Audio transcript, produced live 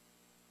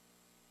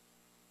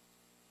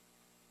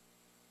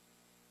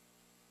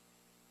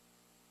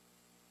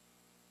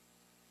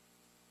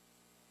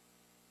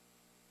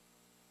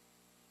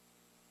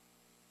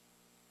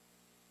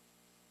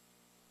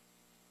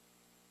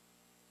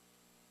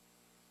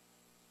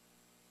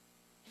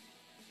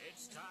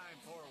It's time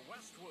for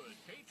Westwood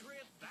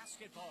Patriot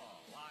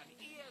Basketball on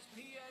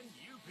ESPN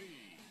UP.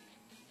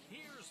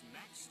 Here's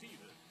Max Stevens.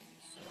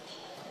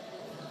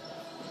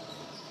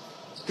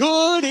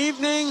 Good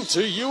evening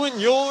to you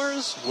and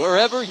yours,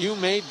 wherever you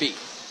may be.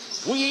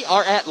 We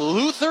are at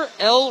Luther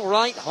L.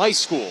 Wright High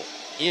School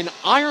in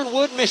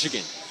Ironwood,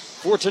 Michigan,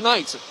 for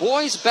tonight's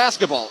boys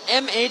basketball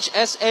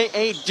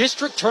MHSAA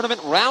District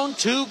Tournament Round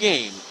 2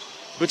 game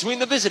between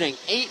the visiting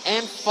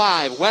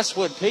 8-5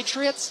 Westwood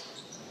Patriots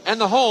and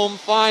the home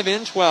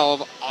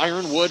 5-12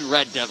 Ironwood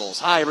Red Devils.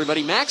 Hi,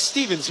 everybody. Max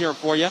Stevens here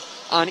for you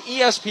on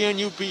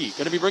ESPN UP.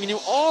 Going to be bringing you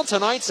all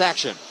tonight's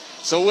action.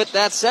 So with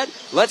that said,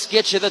 let's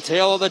get you the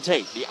tale of the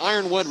tape. The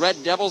Ironwood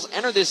Red Devils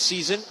enter this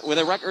season with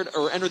a record,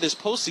 or enter this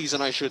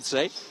postseason, I should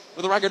say,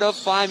 with a record of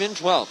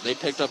 5-12. They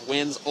picked up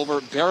wins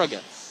over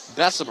Baraga,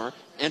 Bessemer,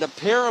 and a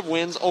pair of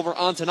wins over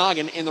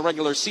Ontonagon in the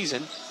regular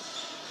season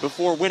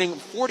before winning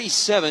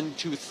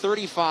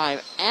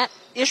 47-35 at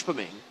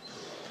Ishpeming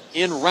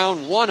in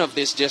round 1 of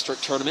this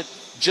district tournament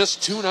just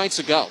 2 nights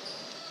ago.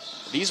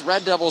 These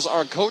Red Devils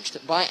are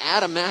coached by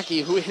Adam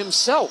Mackey, who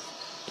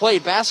himself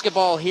played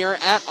basketball here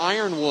at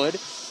Ironwood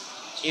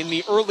in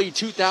the early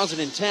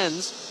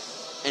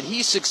 2010s, and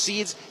he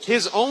succeeds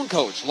his own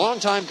coach,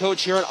 longtime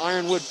coach here at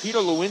Ironwood, Peter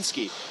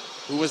Lewinsky,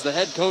 who was the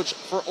head coach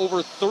for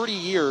over 30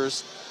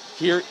 years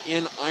here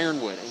in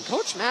Ironwood. And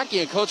Coach Mackey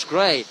and Coach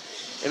Gray,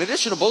 in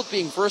addition to both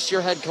being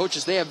first-year head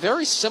coaches, they have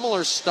very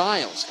similar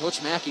styles.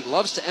 Coach Mackey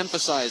loves to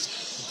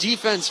emphasize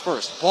defense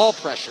first, ball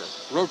pressure,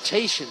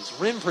 rotations,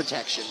 rim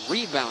protection,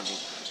 rebounding.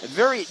 A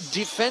very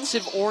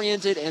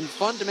defensive-oriented and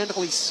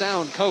fundamentally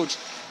sound coach,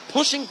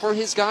 pushing for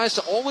his guys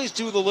to always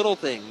do the little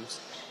things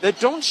that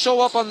don't show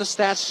up on the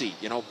stat sheet.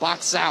 You know,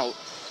 box out,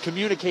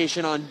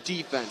 communication on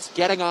defense,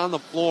 getting on the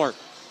floor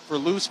for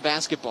loose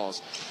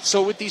basketballs.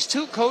 So with these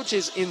two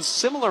coaches in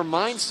similar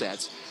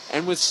mindsets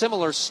and with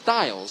similar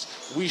styles,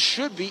 we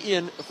should be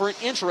in for an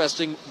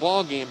interesting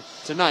ball game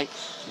tonight.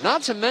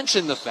 Not to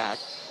mention the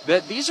fact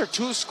that these are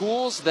two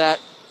schools that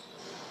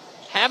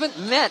haven't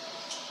met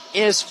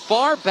as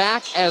far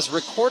back as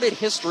recorded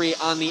history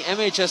on the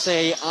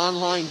MHSAA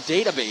online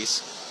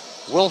database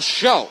will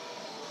show.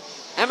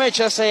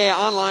 MHSAA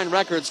online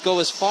records go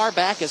as far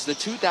back as the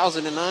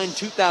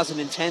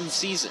 2009-2010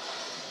 season.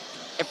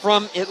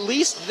 From at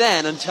least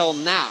then until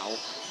now,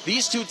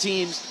 these two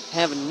teams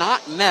have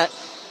not met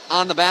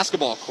on the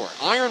basketball court.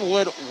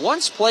 Ironwood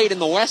once played in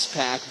the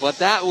Westpac, but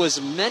that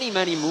was many,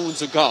 many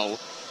moons ago.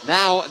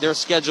 Now their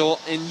schedule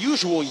in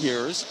usual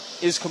years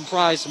is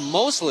comprised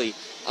mostly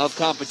of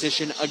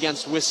competition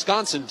against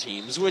Wisconsin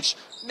teams, which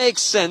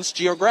makes sense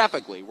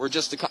geographically. We're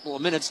just a couple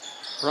of minutes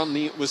from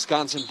the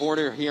Wisconsin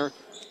border here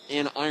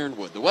in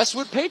Ironwood. The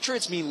Westwood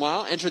Patriots,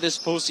 meanwhile, enter this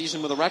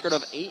postseason with a record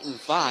of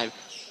 8-5,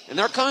 and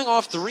they're coming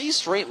off 3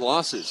 straight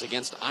losses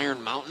against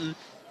Iron Mountain,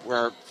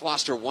 where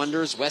Foster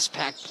Wonders,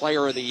 Westpac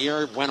Player of the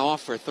Year, went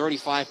off for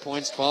 35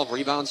 points, 12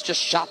 rebounds, just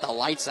shot the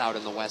lights out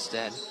in the West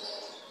End.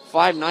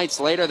 5 nights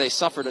later, they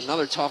suffered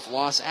another tough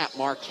loss at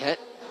Marquette.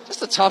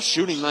 Just a tough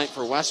shooting night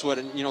for Westwood.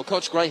 And, you know,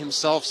 Coach Gray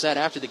himself said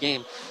after the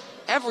game,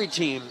 every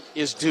team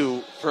is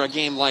due for a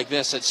game like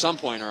this at some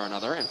point or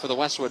another. And for the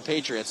Westwood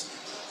Patriots,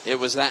 it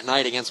was that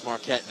night against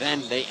Marquette.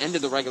 Then they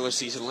ended the regular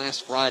season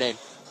last Friday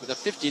with a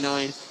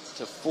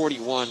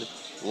 59-41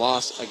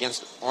 loss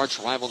against arch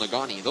rival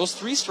Negaunee. Those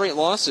 3 straight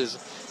losses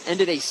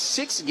ended a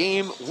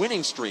 6-game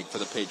winning streak for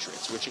the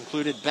Patriots, which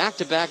included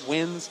back-to-back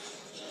wins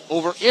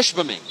over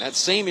Ishpeming, that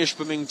same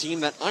Ishpeming team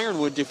that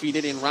Ironwood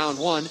defeated in round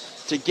 1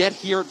 to get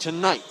here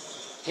tonight.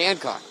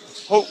 Hancock,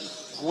 Houghton,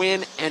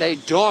 Gwynn, and a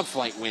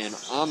dogfight win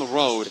on the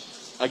road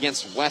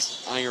against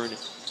West Iron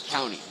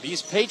County.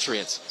 These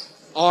Patriots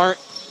are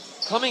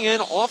coming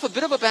in off a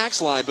bit of a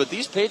backslide, but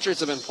these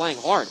Patriots have been playing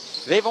hard.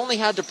 They've only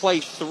had to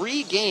play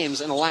 3 games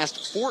in the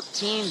last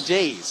 14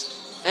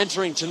 days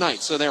entering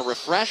tonight, so they're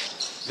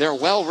refreshed, they're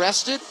well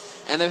rested,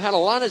 and they've had a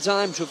lot of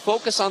time to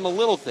focus on the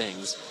little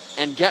things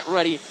and get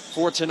ready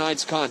for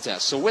tonight's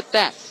contest. So with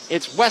that,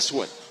 it's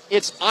Westwood,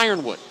 it's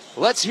Ironwood.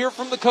 Let's hear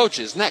from the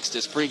coaches next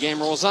as pregame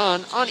rolls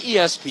on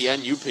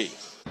ESPN UP.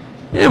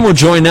 And we're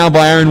joined now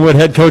by Ironwood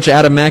head coach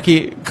Adam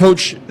Mackey.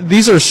 Coach,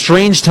 these are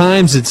strange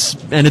times, it's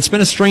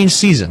been a strange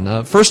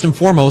season. First and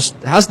foremost,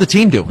 how's the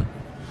team doing?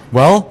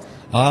 Well,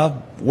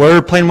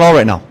 we're playing well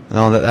right now. You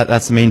know,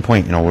 that's the main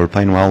point. You know, we're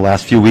playing well the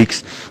last few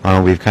weeks.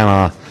 We've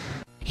kind of...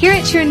 Here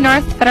at True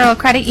North Federal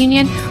Credit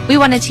Union, we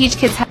want to teach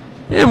kids how...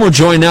 And we're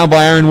joined now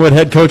by Ironwood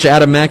head coach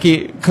Adam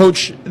Mackey.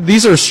 Coach,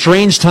 these are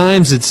strange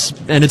times, it's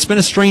been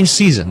a strange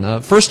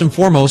season. First and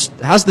foremost,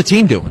 how's the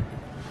team doing?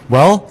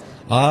 Well,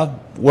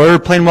 we're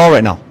playing well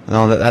right now. You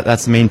know,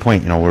 that's the main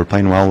point. You know, we're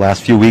playing well the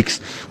last few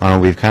weeks.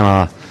 We've kind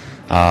of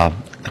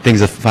things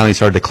have finally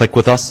started to click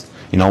with us.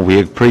 You know, we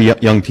have a pretty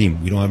young team.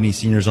 We don't have any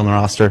seniors on the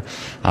roster.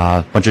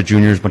 Bunch of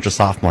juniors, bunch of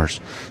sophomores.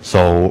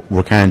 So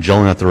we're kind of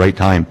gelling at the right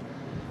time.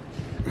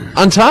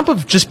 On top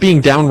of just being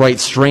downright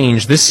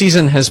strange, this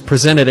season has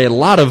presented a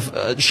lot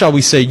of, shall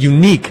we say,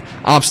 unique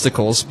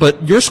obstacles,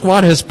 but your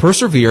squad has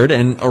persevered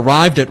and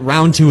arrived at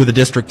round 2 of the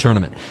district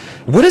tournament.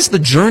 What has the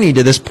journey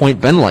to this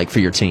point been like for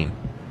your team?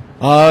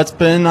 It's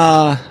been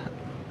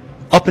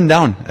up and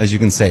down, as you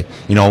can say.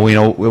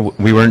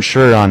 We weren't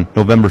sure on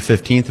November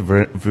 15th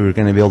if we were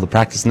going to be able to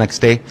practice the next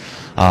day.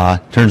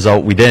 Turns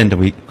out we didn't.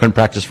 We couldn't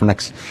practice for the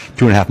next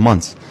 2.5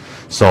 months.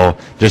 So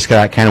just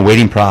that kind of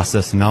waiting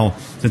process. And now,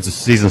 since the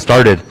season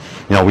started,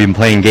 we've been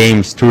playing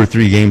games, 2 or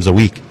 3 games a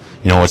week.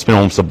 It's been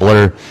almost a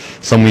blur.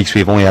 Some weeks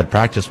we've only had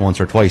practice once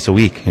or twice a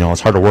week.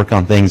 It's hard to work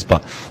on things,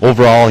 but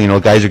overall,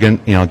 guys are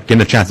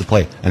getting a chance to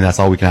play, and that's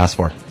all we can ask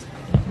for.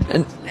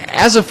 And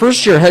as a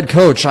first-year head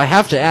coach, I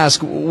have to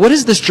ask, what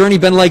has this journey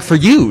been like for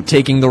you,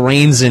 taking the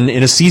reins in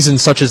a season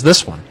such as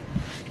this one?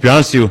 To be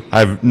honest with you, I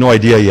have no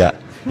idea yet.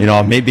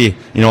 Maybe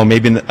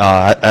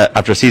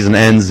after season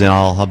ends,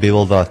 I'll be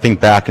able to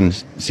think back and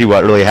see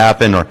what really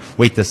happened, or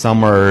wait this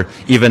summer, or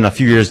even a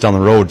few years down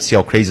the road, see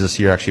how crazy this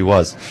year actually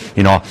was.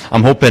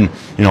 I'm hoping,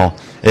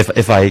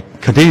 if I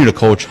continue to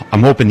coach,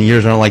 I'm hoping the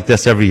years aren't like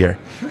this every year,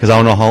 because I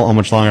don't know how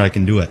much longer I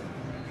can do it.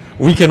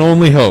 We can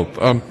only hope.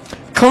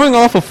 Coming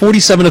off a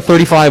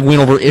 47-35 win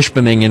over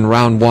Ishpeming in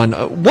round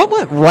 1, what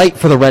went right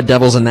for the Red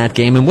Devils in that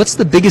game, and what's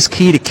the biggest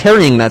key to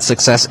carrying that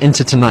success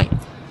into tonight?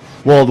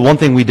 Well, the one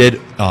thing we did,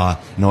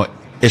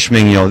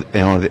 Ishpeming,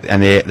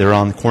 and they're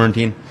on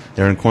quarantine.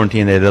 They're in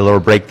quarantine. They did a little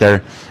break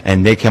there,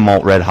 and they came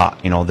out red hot.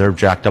 They're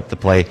jacked up to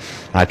play.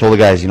 And I told the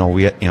guys,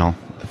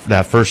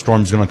 that first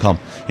storm's going to come.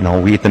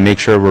 We have to make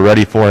sure we're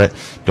ready for it.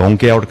 Don't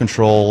get out of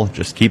control.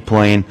 Just keep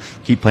playing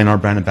our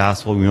brand of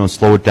basketball. We don't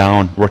slow it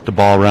down, work the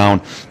ball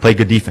around, play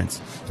good defense.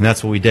 And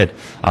that's what we did.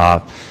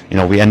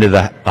 We ended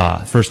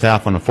the first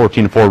half on a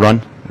 14-4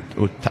 run.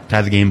 We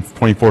tied the game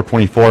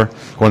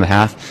 24-24 going to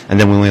half, and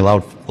then we only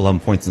allowed 11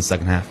 points in the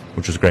second half,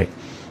 which was great.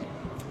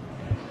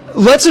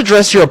 Let's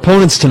address your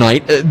opponents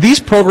tonight. These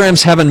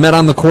programs haven't met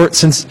on the court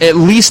since at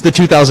least the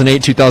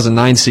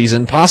 2008-2009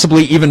 season,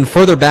 possibly even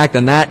further back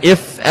than that,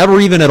 if ever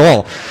even at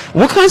all.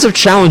 What kinds of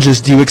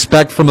challenges do you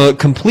expect from a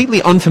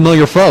completely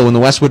unfamiliar foe in the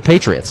Westwood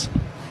Patriots?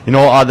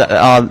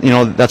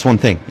 That's one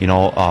thing. In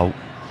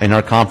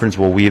our conference,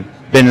 we've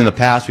been in the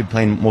past, we've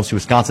played mostly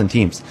Wisconsin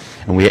teams,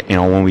 and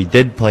when we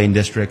did play in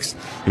districts,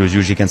 it was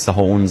usually against the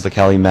Hones, the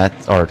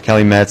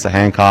Calimets, the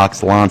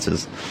Hancocks, the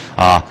Lances.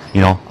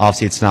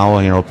 Obviously it's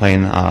now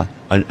playing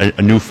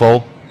a new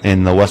foe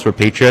in the Westwood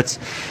Patriots.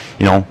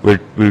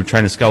 We're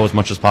trying to scout as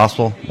much as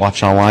possible,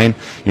 watch online.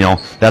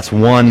 That's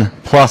one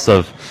plus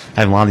of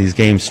having a lot of these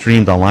games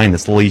streamed online.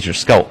 It's a little easier to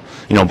scout.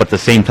 But at the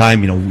same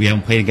time, we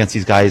haven't played against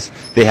these guys.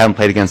 They haven't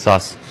played against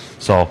us.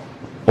 So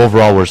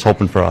overall, we're just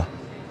hoping for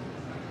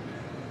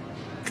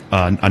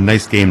a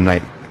nice game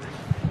tonight.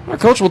 All right,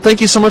 Coach, well, thank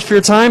you so much for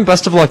your time.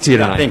 Best of luck to you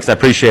tonight. Thanks, I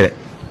appreciate it.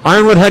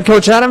 Ironwood head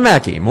coach Adam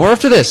Mackey. More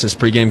after this as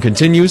pregame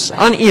continues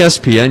on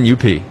ESPN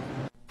UP.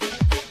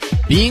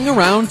 Being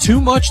around too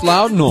much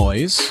loud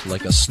noise,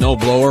 like a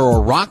snowblower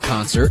or rock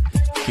concert,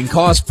 can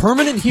cause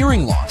permanent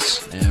hearing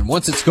loss, and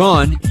once it's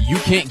gone, you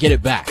can't get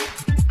it back.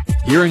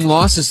 Hearing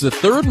loss is the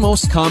 3rd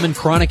most common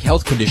chronic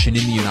health condition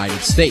in the United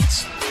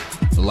States.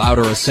 The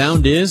louder a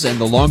sound is and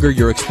the longer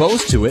you're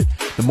exposed to it,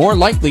 the more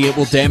likely it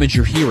will damage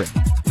your hearing.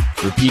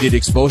 Repeated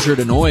exposure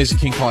to noise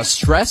can cause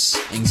stress,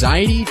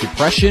 anxiety,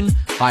 depression,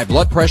 high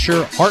blood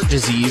pressure, heart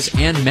disease,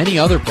 and many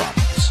other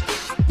problems.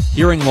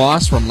 Hearing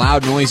loss from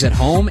loud noise at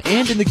home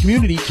and in the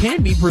community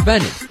can be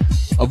prevented.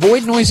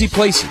 Avoid noisy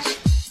places.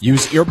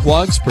 Use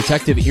earplugs,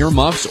 protective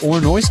earmuffs,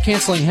 or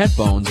noise-canceling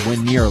headphones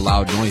when near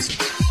loud noises.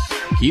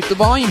 Keep the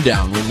volume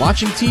down when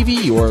watching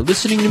TV or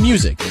listening to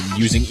music and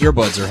using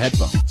earbuds or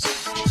headphones.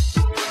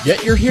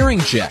 Get your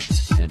hearing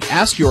checked and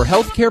ask your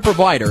healthcare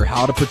provider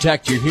how to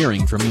protect your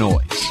hearing from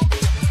noise.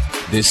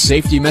 This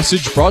safety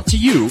message brought to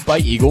you by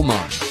Eagle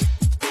Mind.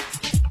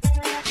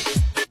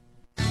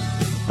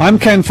 I'm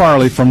Ken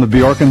Farley from the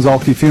Bjork and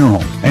Zalke Funeral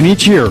Home, and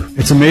each year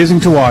it's amazing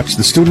to watch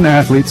the student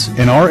athletes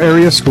in our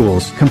area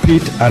schools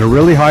compete at a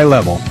really high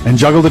level and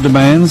juggle the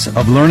demands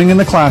of learning in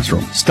the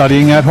classroom,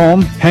 studying at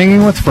home,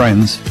 hanging with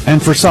friends,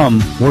 and for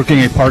some,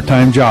 working a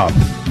part-time job.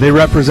 They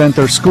represent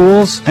their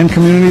schools and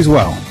communities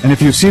well, and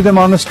if you see them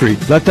on the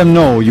street, let them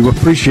know you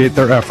appreciate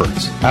their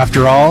efforts.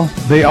 After all,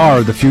 they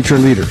are the future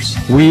leaders.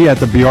 We at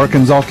the Bjork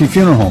and Zalke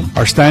Funeral Home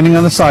are standing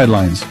on the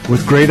sidelines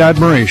with great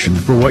admiration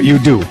for what you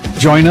do.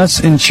 Join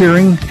us in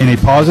cheering in a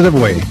positive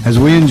way as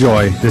we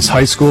enjoy this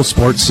high school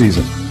sports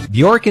season.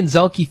 Bjork and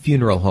Zalke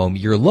Funeral Home,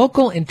 your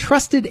local and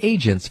trusted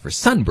agents for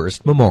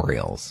Sunburst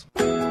Memorials.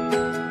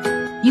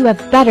 You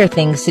have better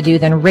things to do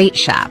than rate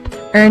shop.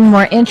 Earn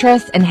more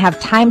interest and have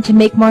time to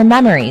make more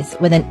memories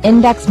with an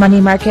index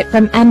money market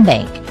from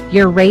mBank.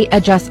 Your rate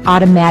adjusts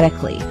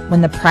automatically.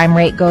 When the prime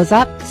rate goes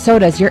up, so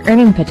does your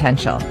earning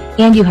potential.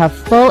 And you have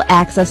full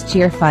access to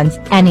your funds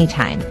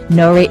anytime.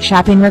 No rate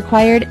shopping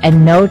required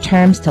and no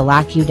terms to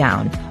lock you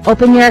down.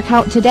 Open your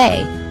account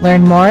today.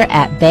 Learn more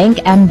at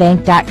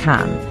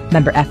bankmbank.com.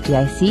 Member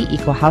FDIC,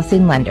 Equal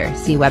Housing Lender.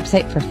 See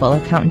website for full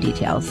account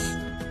details.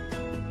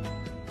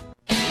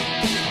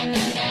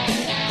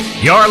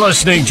 You're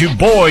listening to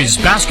boys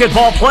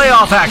basketball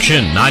playoff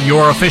action on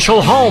your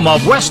official home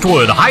of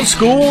Westwood High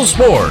School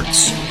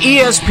Sports,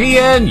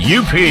 ESPN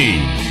UP.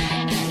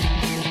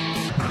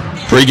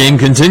 Pre-game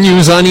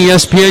continues on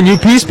ESPN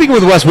UP. Speaking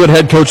with Westwood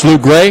head coach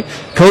Luke Gray.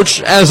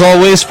 Coach, as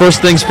always,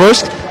 first things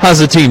first, how's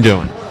the team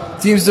doing?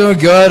 Team's doing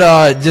good.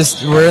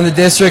 We're in the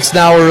districts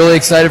now. We're really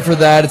excited for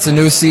that. It's a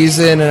new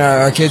season, and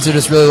our kids are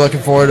just really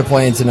looking forward to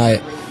playing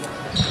tonight.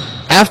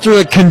 After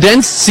a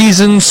condensed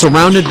season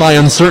surrounded by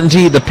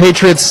uncertainty, the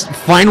Patriots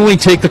finally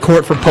take the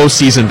court for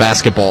postseason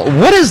basketball.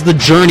 What has the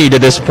journey to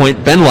this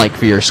point been like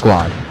for your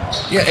squad?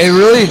 Yeah,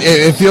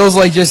 it feels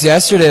like just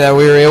yesterday that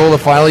we were able to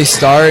finally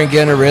start and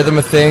get in a rhythm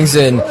of things,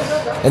 and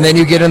then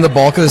you get in the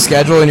bulk of the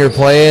schedule and you're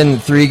playing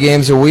 3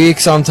 games a week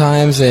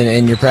sometimes,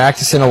 and you're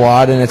practicing a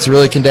lot, and it's a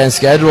really condensed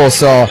schedule,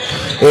 so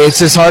it's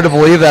just hard to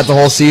believe that the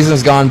whole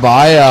season's gone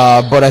by,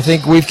 but I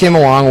think we've came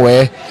a long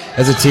way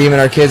as a team,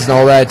 and our kids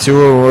know that too.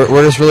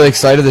 We're just really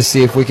excited to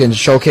see if we can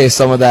showcase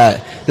some of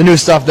that, the new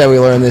stuff that we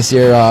learned this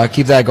year,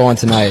 keep that going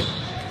tonight.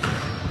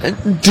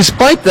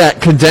 Despite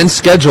that condensed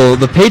schedule,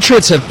 the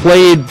Patriots have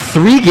played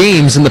 3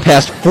 games in the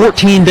past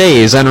 14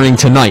 days entering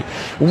tonight.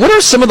 What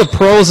are some of the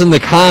pros and the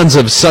cons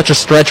of such a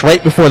stretch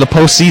right before the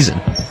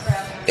postseason?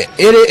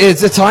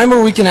 It's a time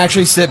where we can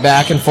actually sit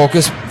back and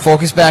focus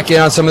back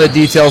in on some of the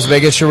details,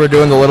 making sure we're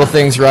doing the little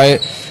things right.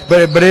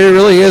 But it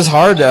really is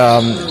hard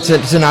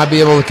to not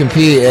be able to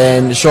compete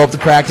and show up to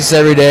practice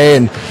every day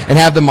and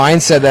have the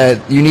mindset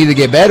that you need to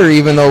get better,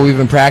 even though we've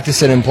been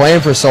practicing and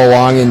playing for so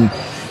long.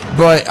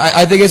 But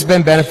I think it's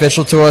been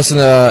beneficial to us in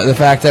the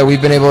fact that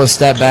we've been able to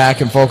step back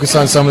and focus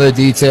on some of the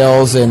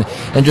details and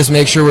just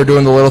make sure we're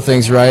doing the little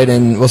things right,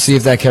 and we'll see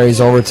if that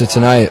carries over to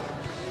tonight.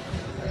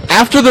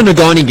 After the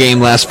Nagani game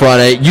last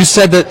Friday, you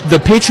said that the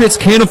Patriots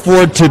can't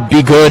afford to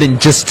be good in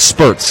just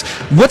spurts.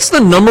 What's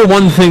the number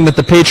one thing that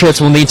the Patriots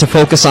will need to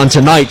focus on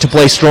tonight to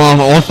play strong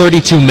all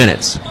 32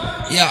 minutes?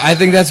 Yeah, I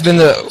think that's been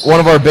one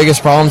of our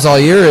biggest problems all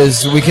year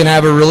is we can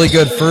have a really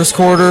good first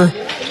quarter,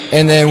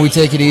 and then we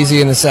take it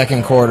easy in the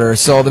second quarter.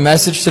 So the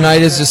message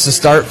tonight is just to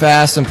start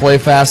fast and play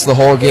fast the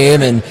whole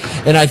game, and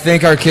I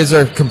think our kids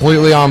are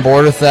completely on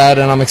board with that,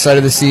 and I'm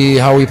excited to see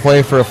how we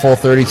play for a full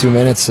 32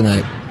 minutes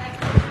tonight.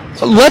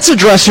 Let's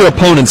address your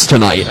opponents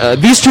tonight.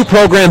 These 2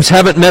 programs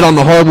haven't met on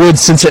the hardwood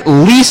since at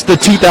least the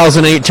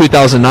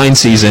 2008-2009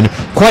 season,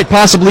 quite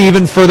possibly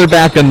even further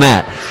back than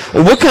that.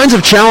 What kinds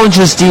of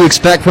challenges do you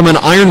expect from an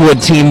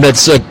Ironwood team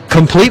that's a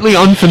completely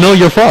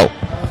unfamiliar foe?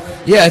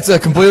 Yeah, it's a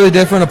completely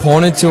different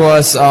opponent to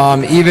us.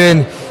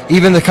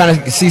 Even to kind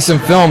of see some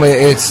film,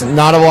 it's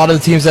not a lot of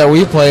the teams that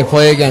we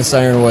play against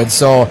Ironwood.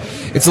 So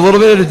it's a little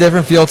bit of a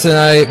different feel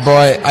tonight,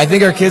 but I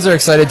think our kids are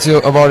excited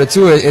about it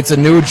too. It's a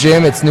new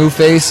gym, it's new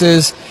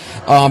faces.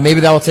 Maybe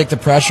that will take the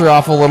pressure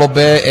off a little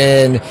bit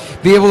and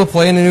be able to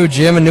play in a new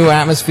gym, a new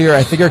atmosphere.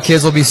 I think our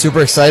kids will be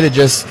super excited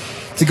just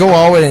to go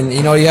out and,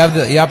 you have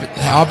the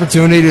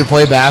opportunity to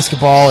play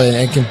basketball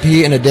and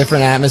compete in a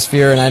different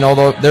atmosphere, and I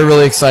know they're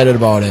really excited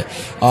about it.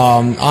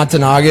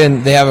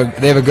 Ontonaga, they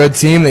have a good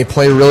team. They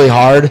play really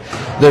hard.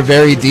 They're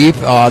very deep.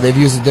 They've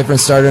used a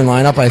different starting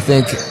lineup, I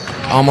think,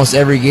 almost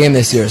every game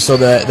this year, so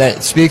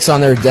that speaks on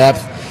their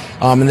depth,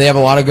 and they have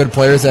a lot of good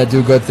players that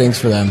do good things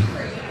for them.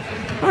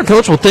 All right,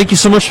 Coach, well, thank you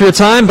so much for your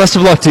time. Best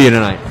of luck to you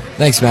tonight.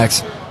 Thanks,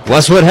 Max.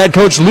 Westwood head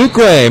coach Luke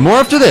Gray. More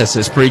after this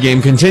as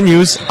pregame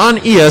continues on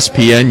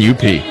ESPN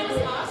UP.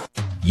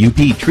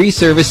 UP Tree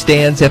Service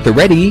stands at the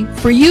ready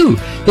for you.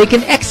 They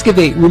can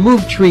excavate,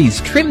 remove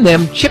trees, trim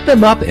them, chip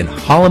them up, and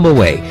haul them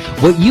away.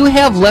 What you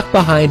have left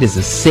behind is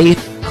a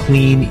safe,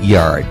 clean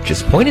yard.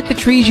 Just point at the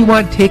trees you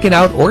want taken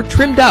out or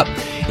trimmed up,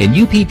 and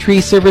UP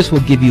Tree Service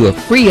will give you a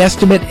free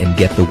estimate and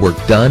get the work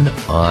done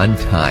on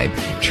time.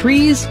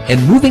 Trees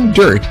and moving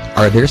dirt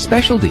are their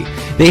specialty.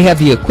 They have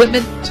the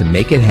equipment to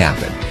make it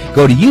happen.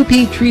 Go to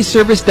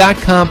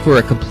uptreeservice.com for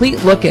a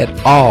complete look at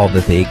all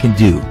that they can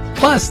do.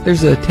 Plus,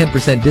 there's a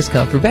 10%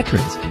 discount for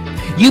veterans.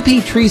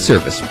 UP Tree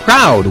Service,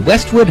 proud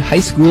Westwood High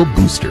School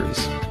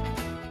boosters.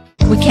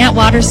 We can't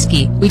water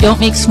ski. We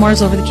don't make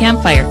s'mores over the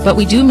campfire, but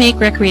we do make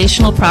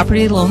recreational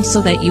property loans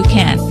so that you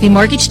can. The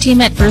mortgage team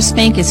at First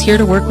Bank is here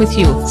to work with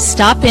you.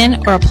 Stop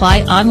in or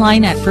apply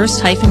online at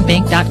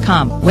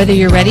first-bank.com. Whether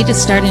you're ready to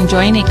start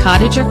enjoying a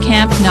cottage or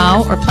camp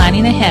now or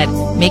planning ahead,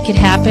 make it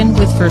happen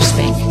with First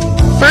Bank.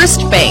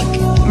 First Bank,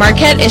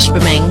 Marquette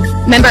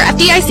Ishpeming. Member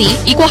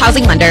FDIC, equal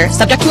housing lender,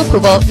 subject to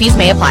approval, fees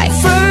may apply.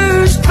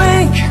 First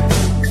Bank,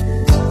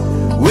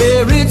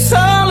 where it's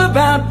all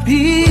about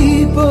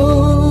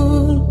people.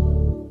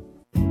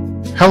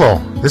 Hello,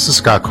 this is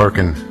Scott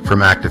Corkin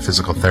from Active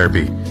Physical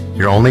Therapy,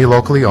 your only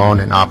locally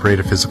owned and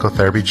operated physical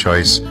therapy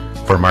choice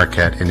for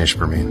Marquette and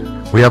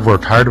Ishpeming. We have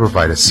worked hard to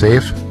provide a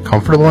safe,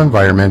 comfortable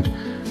environment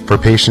for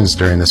patients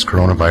during this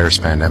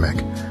coronavirus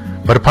pandemic.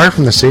 But apart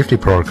from the safety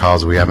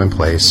protocols we have in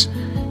place,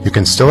 you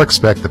can still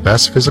expect the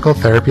best physical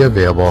therapy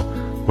available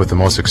with the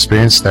most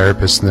experienced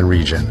therapists in the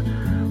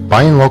region.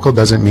 Buying local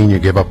doesn't mean you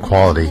give up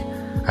quality.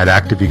 At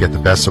Active, you get the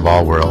best of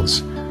all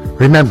worlds.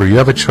 Remember, you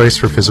have a choice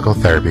for physical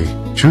therapy.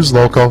 Choose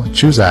local,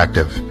 choose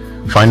Active.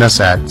 Find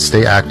us at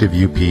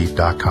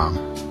stayactiveup.com.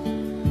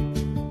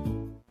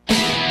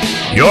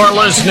 You're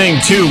listening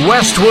to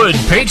Westwood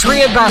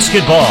Patriot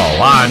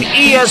Basketball on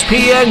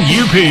ESPN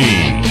UP.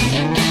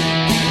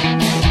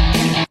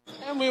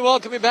 we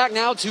welcome you back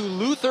now to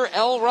Luther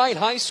L. Wright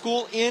High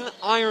School in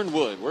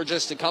Ironwood. We're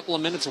just a couple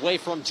of minutes away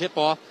from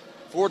tip-off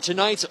for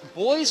tonight's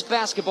boys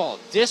basketball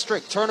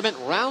district tournament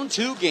round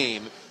 2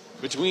 game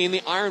between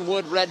the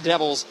Ironwood Red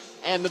Devils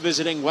and the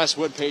visiting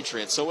Westwood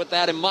Patriots. So with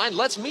that in mind,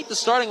 let's meet the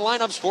starting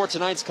lineups for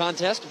tonight's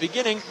contest,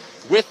 beginning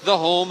with the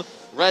home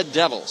Red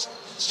Devils.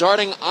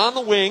 Starting on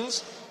the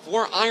wings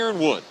for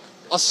Ironwood,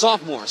 a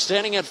sophomore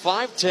standing at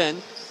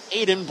 5'10",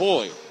 Aiden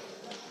Boyd.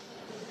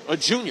 A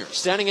junior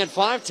standing at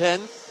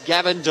 5'10",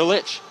 Gavin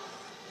Delich.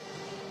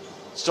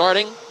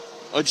 Starting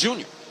a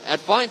junior at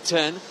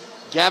 5'10",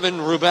 Gavin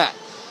Rubat.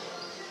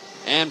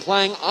 And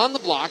playing on the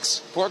blocks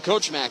for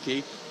Coach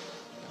Mackey,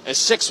 a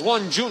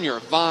 6'1" junior,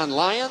 Von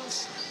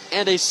Lyons,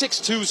 and a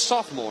 6'2"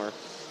 sophomore,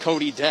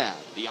 Cody Dabb.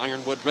 The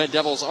Ironwood Red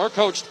Devils are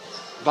coached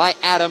by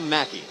Adam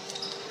Mackey.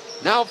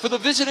 Now for the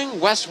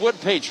visiting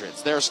Westwood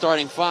Patriots, their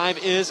starting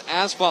 5 is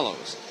as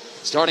follows.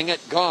 Starting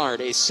at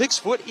guard, a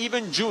 6'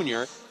 even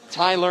junior,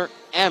 Tyler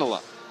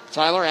Anila.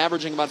 Tyler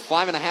averaging about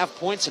 5.5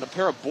 points and a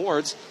pair of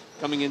boards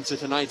coming into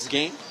tonight's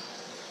game.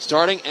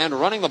 Starting and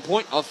running the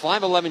point of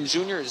 5'11"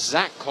 junior,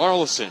 Zach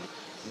Carlson.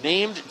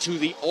 Named to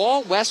the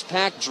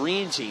All-Westpac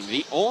Dream Team.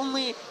 The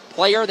only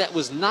player that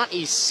was not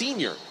a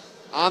senior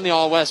on the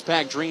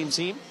All-Westpac Dream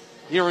Team.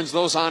 He earns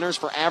those honors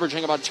for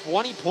averaging about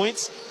 20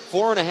 points,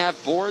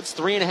 4.5 boards,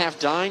 3.5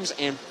 dimes,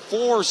 and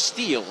 4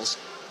 steals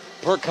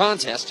per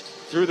contest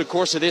through the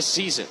course of this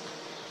season.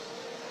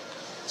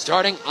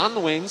 Starting on the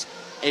wings,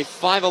 a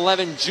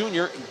 5'11"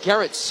 junior,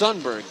 Garrett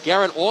Sundberg.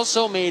 Garrett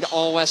also made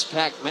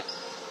All-Westpac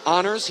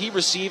honors. He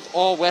received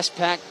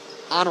All-Westpac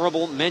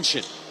honorable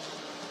mention.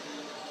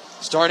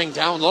 Starting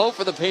down low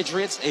for the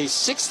Patriots, a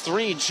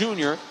 6'3"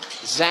 junior,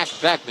 Zach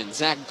Beckman.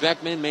 Zach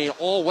Beckman made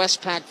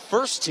All-Westpac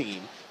first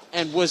team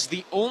and was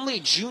the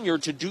only junior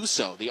to do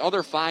so. The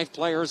other 5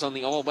 players on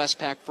the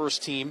All-Westpac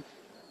first team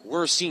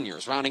were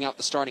seniors. Rounding out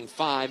the starting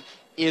 5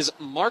 is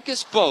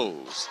Marcus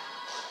Bowes,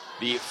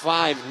 the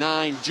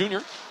 5'9"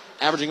 junior,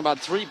 averaging about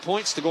 3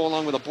 points to go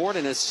along with a board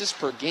and assist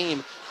per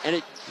game.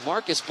 And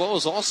Marcus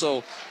Bowes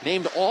also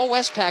named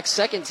All-Westpac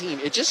second team.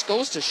 It just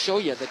goes to show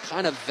you the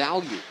kind of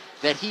value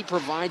that he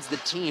provides the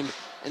team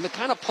and the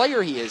kind of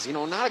player he is. You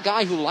know, not a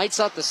guy who lights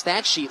out the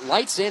stat sheet,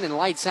 lights in and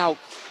lights out,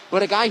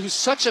 but a guy who's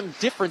such a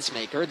difference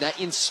maker that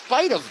in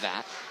spite of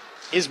that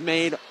is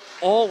made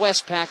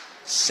All-Westpac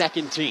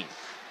second team.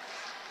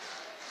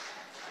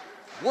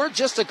 We're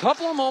just a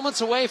couple of moments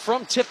away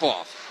from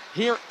tip-off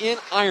here in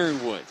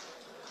Ironwood.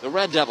 The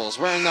Red Devils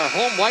wearing their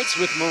home whites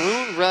with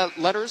maroon red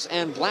letters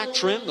and black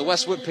trim. The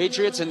Westwood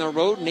Patriots in their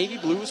road navy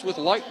blues with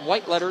light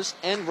white letters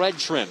and red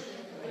trim.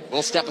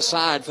 We'll step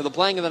aside for the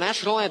playing of the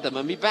national anthem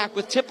and be back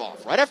with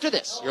tip-off right after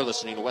this. You're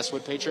listening to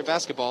Westwood Patriot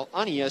Basketball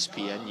on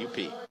ESPN UP.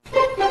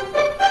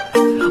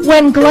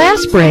 When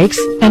glass breaks,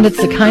 and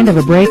it's the kind of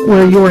a break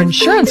where your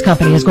insurance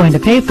company is going to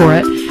pay for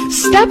it,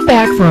 step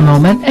back for a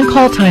moment and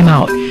call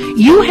timeout.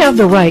 You have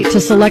the right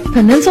to select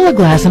Peninsula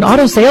Glass and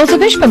Auto Sales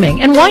of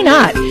Ishpeming, and why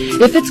not?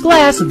 If it's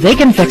glass, they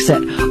can fix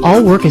it.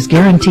 All work is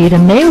guaranteed,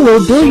 and they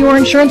will bill your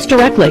insurance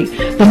directly.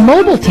 The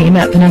mobile team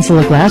at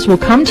Peninsula Glass will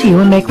come to you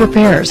and make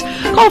repairs.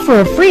 Call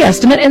for a free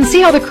estimate and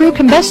see how the crew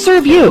can best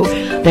serve you.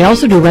 They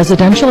also do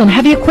residential and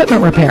heavy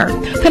equipment repair.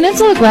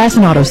 Peninsula Glass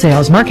and Auto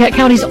Sales, Marquette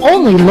County's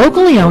only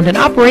locally owned and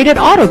operated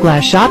auto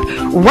glass shop,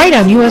 right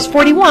on US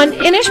 41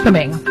 in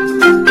Ishpeming.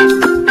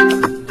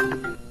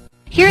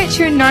 Here at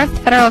True North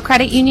Federal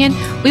Credit Union,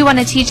 we want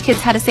to teach kids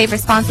how to save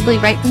responsibly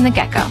right from the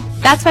get-go.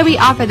 That's why we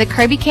offer the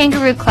Kirby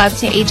Kangaroo Club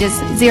to ages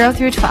 0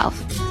 through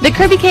 12. The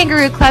Kirby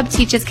Kangaroo Club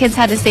teaches kids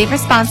how to save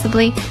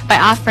responsibly by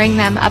offering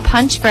them a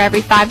punch for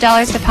every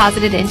 $5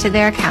 deposited into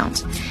their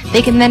account.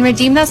 They can then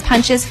redeem those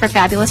punches for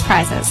fabulous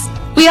prizes.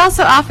 We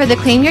also offer the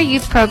Claim Your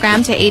Youth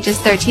program to ages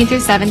 13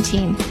 through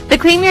 17. The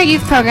Claim Your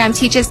Youth program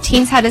teaches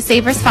teens how to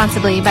save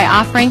responsibly by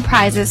offering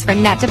prizes for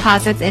net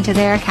deposits into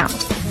their account.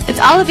 It's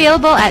all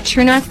available at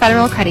True North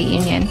Federal Credit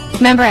Union.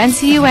 Member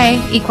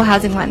NCUA, Equal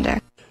Housing Lender.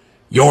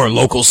 Your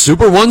local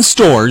Super One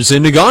stores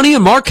in Negaunee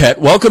and Marquette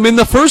welcome in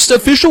the first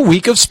official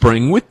week of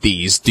spring with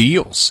these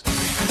deals.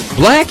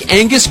 Black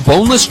Angus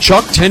Boneless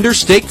Chuck Tender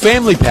Steak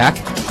Family Pack,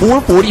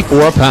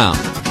 $4.44 a pound.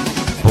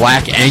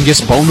 Black Angus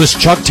Boneless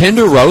Chuck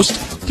Tender Roast,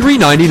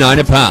 $3.99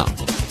 a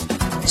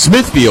pound.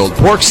 Smithfield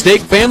Pork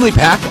Steak Family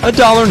Pack,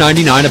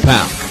 $1.99 a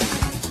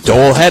pound.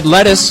 Dole Head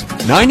Lettuce,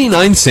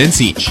 99 cents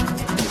each.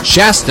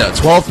 Shasta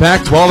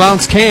 12-pack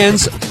 12-ounce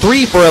cans,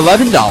 3 for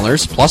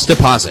 $11 plus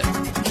deposit.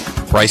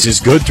 Price is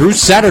good through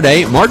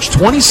Saturday, March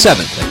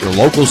 27th at your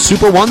local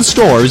Super One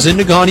stores in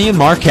Negaunee and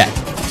Marquette.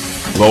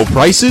 Low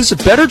prices,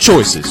 better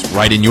choices,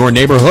 right in your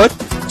neighborhood.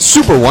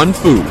 Super One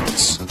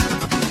Foods.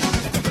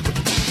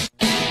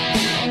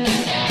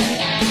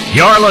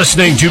 You're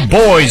listening to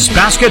boys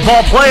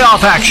basketball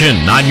playoff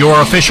action on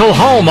your official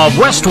home of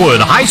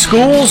Westwood High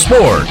School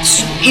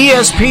Sports,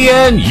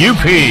 ESPN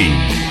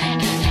UP.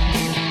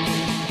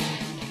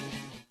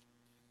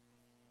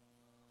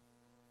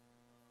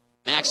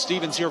 Zach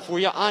Stevens here for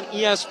you on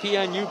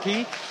ESPN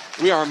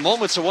UP. We are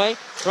moments away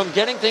from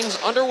getting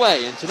things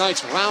underway in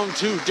tonight's round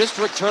 2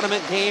 district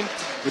tournament game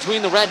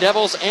between the Red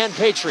Devils and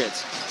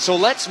Patriots. So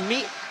let's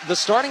meet the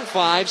starting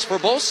fives for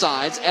both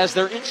sides as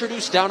they're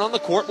introduced down on the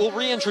court. We'll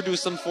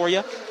reintroduce them for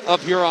you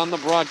up here on the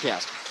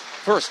broadcast.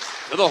 First,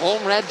 to the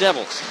home Red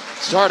Devils.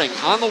 Starting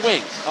on the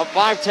wings, a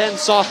 5'10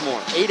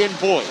 sophomore, Aiden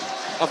Boyd.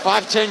 A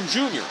 5'10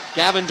 junior,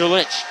 Gavin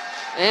Delich.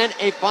 And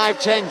a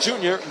 5'10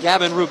 junior,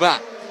 Gavin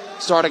Rubat.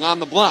 Starting on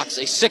the blocks,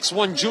 a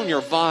 6'1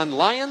 junior, Vaughn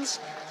Lyons.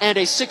 And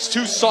a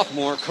 6'2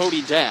 sophomore,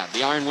 Cody Dabb.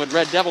 The Ironwood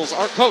Red Devils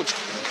are coached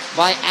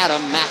by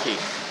Adam Mackey.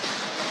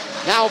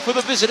 Now for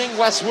the visiting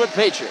Westwood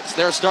Patriots,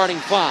 their starting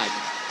five.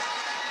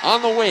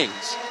 On the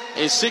wings,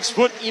 a 6'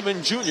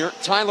 even junior,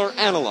 Tyler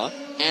Anila,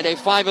 and a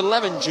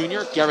 5'11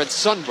 junior, Garrett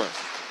Sundberg.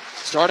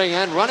 Starting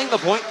and running the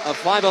point, a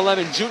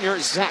 5'11 junior,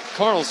 Zach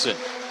Carlson.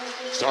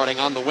 Starting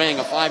on the wing,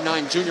 a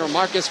 5'9 junior,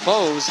 Marcus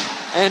Bose.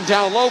 And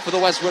down low for the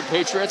Westwood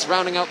Patriots,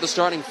 rounding out the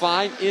starting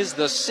five, is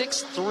the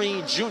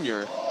 6'3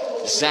 junior,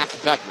 Zach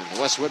Beckman.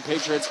 The Westwood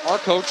Patriots are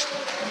coached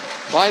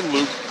by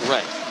Luke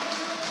Gray.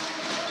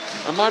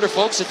 Reminder,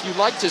 folks, if you'd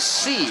like to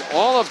see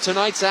all of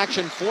tonight's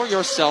action for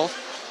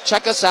yourself,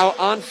 check us out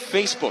on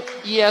Facebook,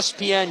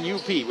 ESPN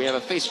UP. We have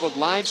a Facebook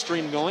live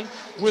stream going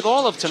with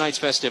all of tonight's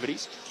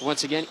festivities.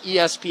 Once again,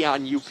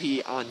 ESPN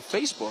UP on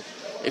Facebook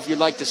if you'd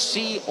like to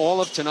see all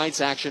of tonight's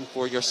action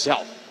for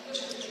yourself.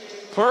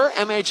 Per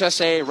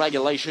MHSA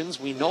regulations,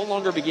 we no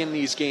longer begin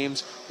these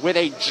games with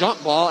a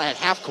jump ball at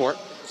half court.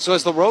 So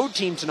as the road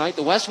team tonight,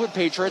 the Westwood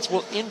Patriots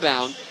will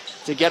inbound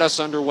to get us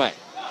underway.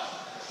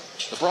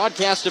 The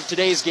broadcast of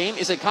today's game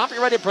is a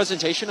copyrighted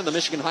presentation of the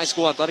Michigan High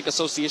School Athletic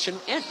Association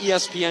and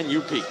ESPN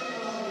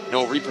UP.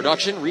 No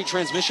reproduction,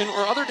 retransmission,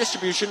 or other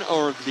distribution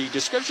or the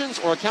descriptions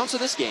or accounts of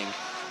this game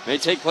may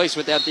take place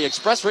without the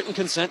express written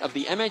consent of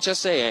the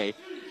MHSAA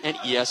and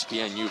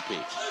ESPN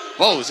UP.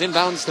 Bose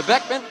inbounds to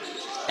Beckman,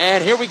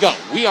 and here we go.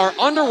 We are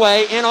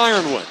underway in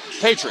Ironwood.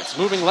 Patriots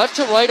moving left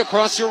to right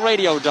across your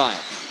radio dial.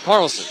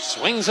 Carlson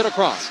swings it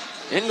across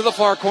into the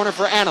far corner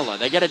for Anila.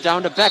 They get it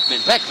down to Beckman.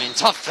 Beckman,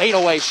 tough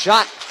fadeaway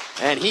shot,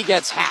 and he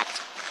gets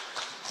hacked.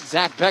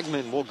 Zach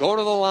Beckman will go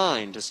to the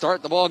line to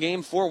start the ball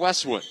game for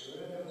Westwood.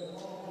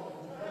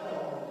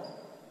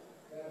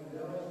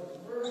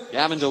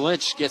 Gavin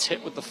Delich gets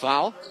hit with the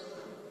foul,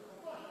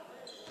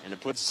 and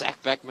it puts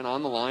Zach Beckman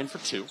on the line for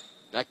 2.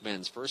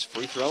 Beckman's first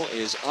free throw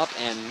is up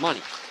and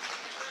money.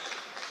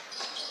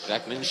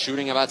 Beckman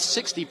shooting about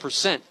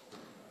 60%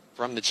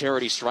 from the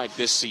charity stripe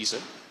this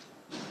season.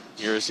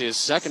 Here's his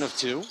second of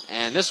 2,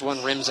 and this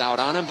one rims out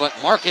on him, but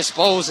Marcus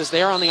Bose is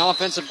there on the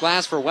offensive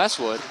glass for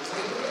Westwood.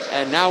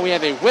 And now we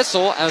have a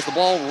whistle as the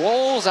ball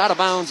rolls out of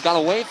bounds, got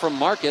away from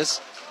Marcus,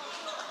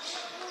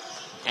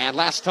 and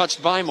last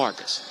touched by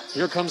Marcus.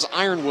 Here comes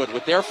Ironwood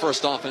with their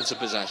first offensive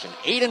possession.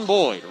 Aiden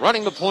Boyd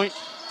running the point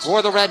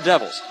for the Red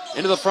Devils.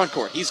 Into the front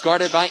court, he's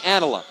guarded by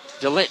Anila.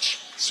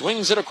 Delich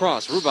swings it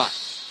across.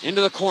 Rubat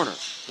into the corner.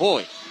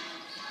 Boyd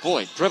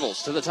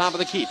dribbles to the top of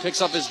the key,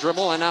 picks up his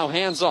dribble, and now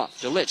hands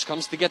off. Delich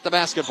comes to get the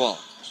basketball.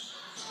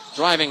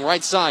 Driving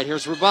right side,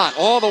 here's Rubat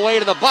all the way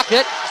to the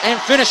bucket and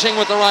finishing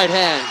with the right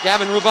hand.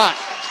 Gavin Rubat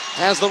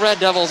has the Red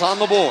Devils on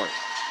the board.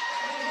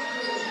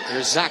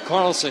 Here's Zach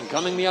Carlson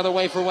coming the other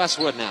way for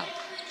Westwood now.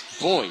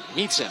 Boyd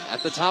meets him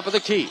at the top of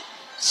the key.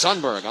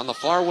 Sundberg on the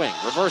far wing,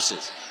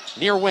 reverses.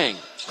 Near wing,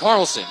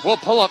 Carlson will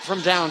pull up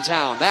from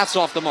downtown. That's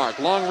off the mark.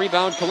 Long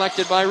rebound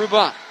collected by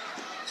Rubat.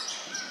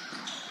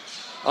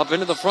 Up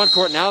into the front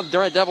court now. The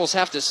Red Devils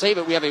have to save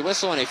it. We have a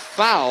whistle and a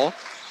foul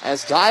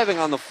as diving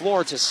on the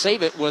floor to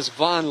save it was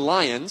Vaughn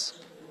Lyons.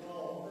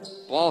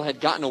 Ball had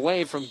gotten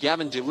away from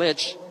Gavin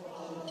Delich.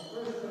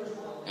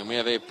 And we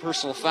have a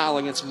personal foul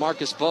against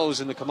Marcus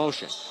Bose in the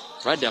commotion.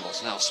 Red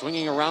Devils now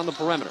swinging around the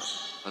perimeter.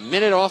 A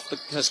minute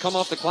has come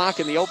off the clock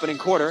in the opening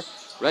quarter.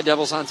 Red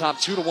Devils on top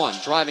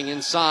 2-1. Driving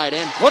inside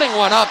and putting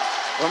one up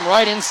from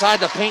right inside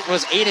the paint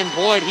was Aiden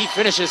Boyd. He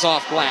finishes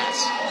off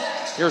glass.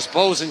 Here's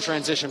Bose in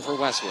transition for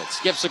Westwood.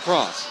 Skips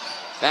across.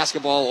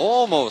 Basketball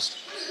almost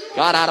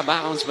got out of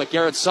bounds, but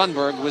Garrett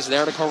Sundberg was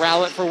there to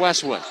corral it for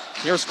Westwood.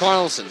 Here's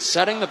Carlson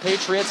setting the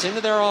Patriots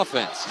into their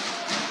offense.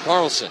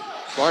 Carlson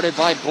guarded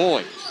by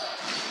Boyd.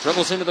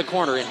 Dribbles into the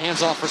corner and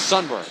hands off for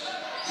Sundberg.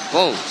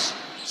 Bose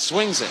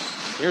swings it.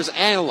 Here's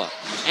Anila.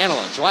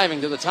 Anila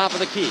driving to the top of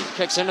the key.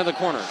 Kicks into the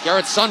corner.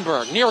 Garrett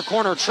Sundberg, near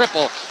corner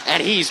triple,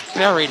 and he's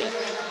buried it.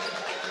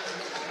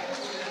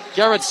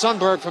 Garrett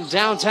Sundberg from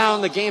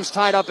downtown. The game's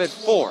tied up at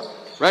 4.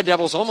 Red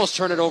Devils almost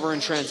turn it over in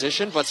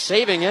transition, but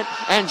saving it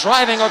and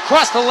driving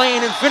across the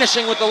lane and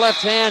finishing with the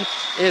left hand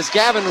is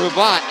Gavin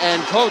Rubat.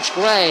 And Coach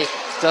Gray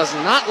does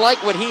not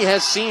like what he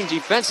has seen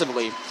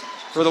defensively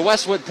for the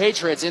Westwood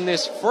Patriots in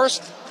this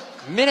first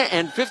minute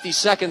and 50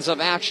 seconds of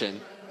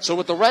action. So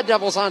with the Red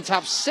Devils on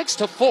top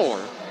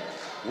 6-4,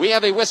 we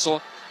have a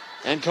whistle,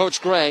 and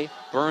Coach Gray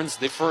burns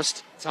the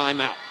first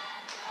timeout.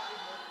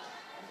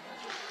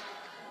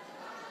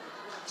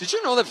 Did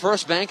you know that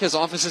First Bank has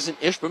offices in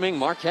Ishpeming,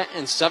 Marquette,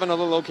 and 7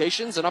 other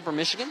locations in Upper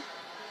Michigan?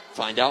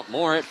 Find out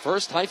more at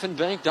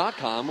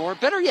first-bank.com, or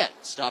better yet,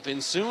 stop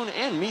in soon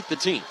and meet the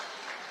team.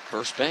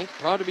 First Bank,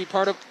 proud to be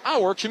part of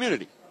our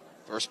community.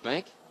 First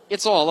Bank,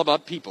 it's all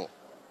about people.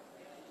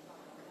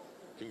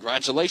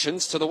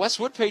 Congratulations to the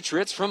Westwood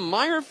Patriots from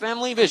Meyer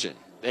Family Vision.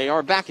 They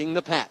are backing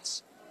the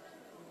Pats.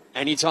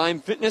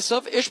 Anytime Fitness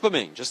of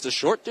Ishpeming, just a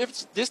short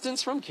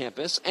distance from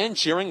campus and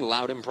cheering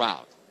loud and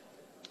proud.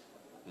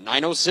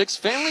 906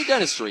 Family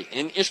Dentistry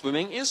in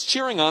Ishpeming is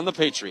cheering on the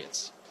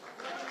Patriots.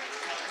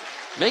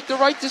 Make the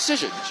right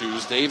decision.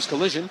 Choose Dave's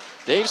Collision.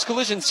 Dave's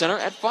Collision Center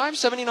at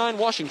 579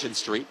 Washington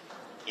Street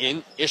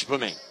in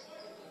Ishpeming.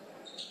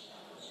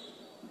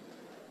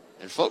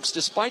 And folks,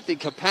 despite the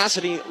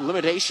capacity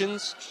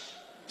limitations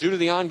due to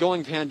the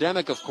ongoing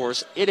pandemic, of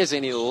course, it is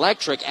an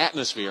electric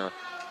atmosphere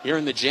here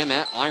in the gym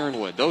at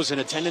Ironwood. Those in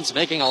attendance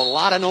making a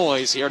lot of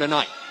noise here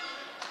tonight.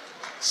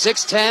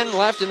 6:10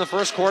 left in the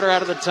first quarter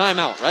out of the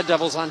timeout. Red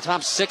Devils on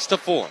top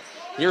 6-4.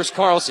 Here's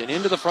Carlson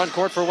into the front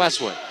court for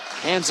Westwood.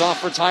 Hands off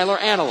for Tyler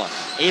Anila.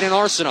 Aiden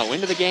Arsenault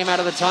into the game out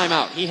of the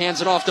timeout. He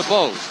hands it off to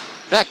Bose.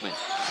 Beckman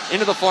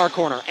into the far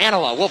corner.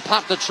 Anila will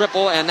pop the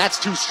triple, and that's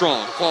too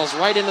strong. Falls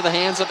right into the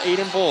hands of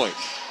Aiden Boyd.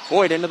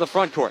 Boyd into the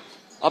front court.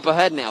 Up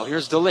ahead now.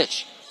 Here's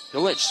Delich.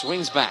 Delich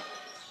swings back.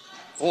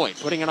 Boyd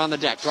putting it on the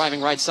deck,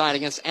 driving right side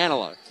against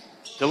Anila.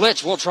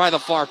 Delich will try the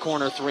far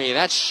corner three.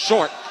 That's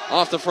short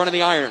off the front of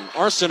the iron.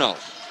 Arsenault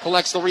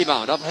collects the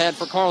rebound. Up ahead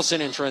for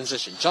Carlson in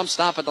transition. Jump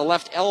stop at the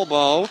left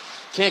elbow.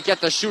 Can't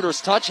get the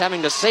shooter's touch,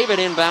 having to save it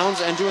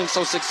inbounds, and doing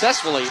so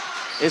successfully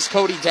is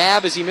Cody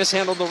Dabb as he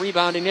mishandled the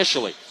rebound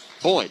initially.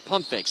 Boyd,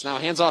 pump fakes, now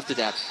hands off to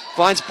Dabb.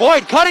 Finds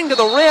Boyd cutting to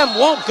the rim,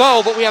 won't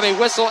go, but we have a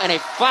whistle and a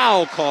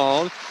foul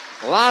called.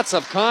 Lots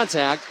of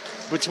contact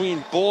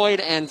between Boyd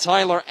and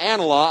Tyler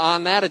Anila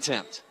on that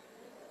attempt.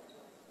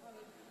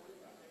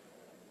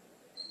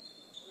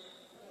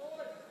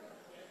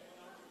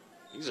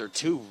 These are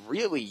two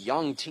really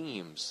young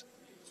teams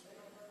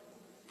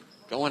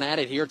going at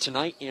it here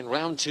tonight in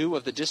round 2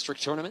 of the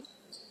district tournament.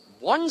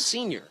 One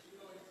senior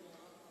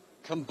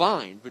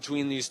combined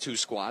between these two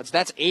squads.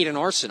 That's Aiden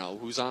Arsenault,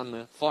 who's on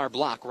the far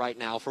block right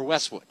now for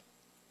Westwood.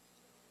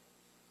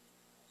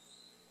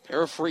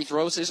 Pair of free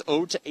throws is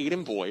owed to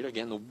Aiden Boyd.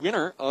 Again, the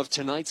winner of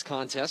tonight's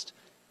contest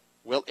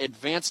will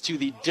advance to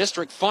the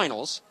district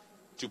finals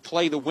to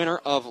play the winner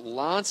of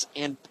Lance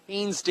and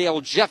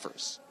Painesdale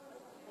Jeffers.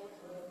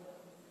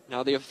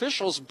 Now, the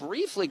officials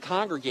briefly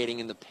congregating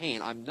in the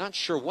paint. I'm not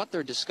sure what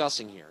they're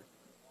discussing here.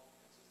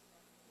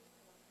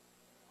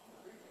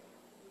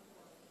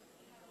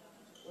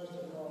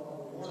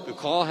 The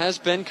call has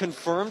been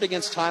confirmed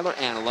against Tyler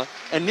Anila.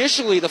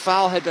 Initially, the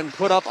foul had been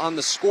put up on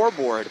the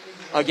scoreboard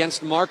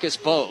against Marcus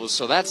Bose,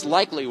 so that's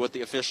likely what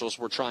the officials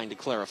were trying to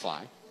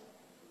clarify.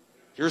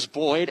 Here's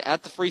Boyd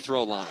at the free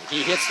throw line.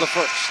 He hits the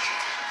first.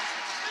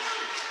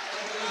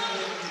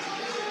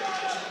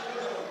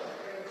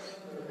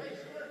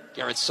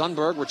 Garrett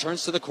Sundberg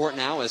returns to the court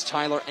now as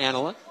Tyler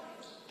Anila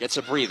gets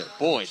a breather.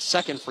 Boyd,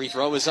 second free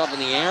throw is up in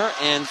the air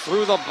and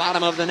through the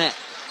bottom of the net.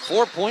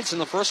 4 points in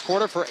the first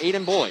quarter for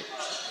Aiden Boyd.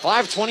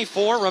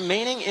 5:24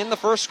 remaining in the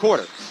first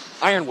quarter.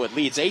 Ironwood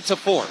leads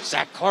 8-4.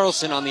 Zach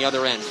Carlson on the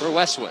other end for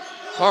Westwood.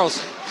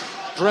 Carlson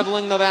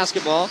dribbling the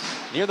basketball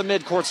near the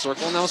midcourt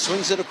circle. Now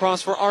swings it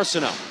across for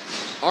Arsenault.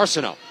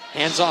 Arsenault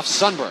hands off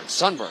Sundberg.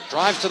 Sundberg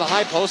drives to the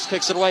high post,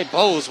 kicks it away.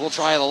 Bose will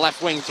try the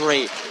left wing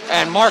three.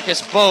 And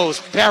Marcus Bose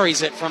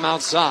buries it from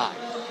outside.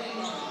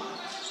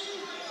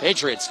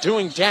 Patriots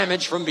doing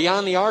damage from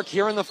beyond the arc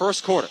here in the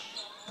first quarter.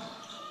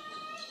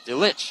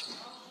 Delich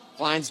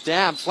finds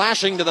Dabb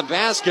flashing to the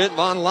basket.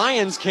 Von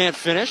Lyons can't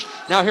finish.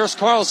 Now here's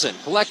Carlson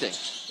collecting.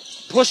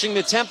 Pushing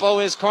the tempo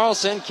is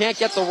Carlson. Can't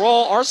get the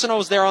roll.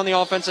 Arsenault's there on the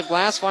offensive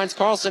glass. Finds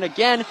Carlson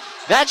again.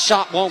 That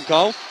shot won't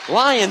go.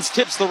 Lyons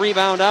tips the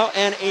rebound out,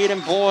 and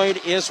Aiden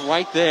Boyd is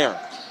right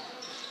there.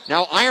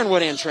 Now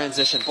Ironwood in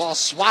transition. Ball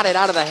swatted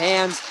out of the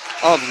hands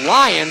of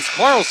Lyons.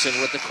 Carlson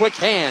with the quick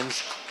hands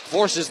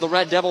forces the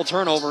Red Devil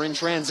turnover in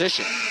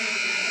transition.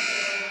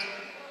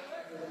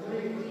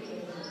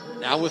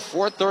 Now with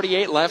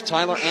 4:38 left,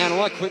 Tyler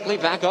Anila quickly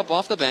back up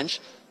off the bench.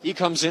 He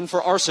comes in for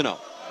Arsenault.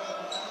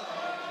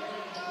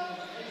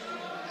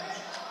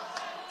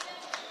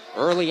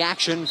 Early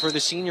action for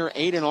the senior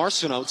Aiden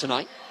Arsenault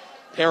tonight.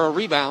 Pair of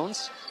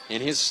rebounds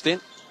in his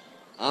stint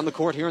on the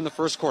court here in the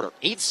first quarter.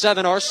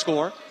 8-7 our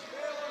score.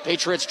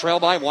 Patriots trail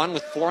by 1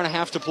 with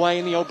 4.5 to play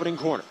in the opening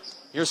quarter.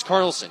 Here's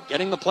Carlson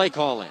getting the play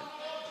call in.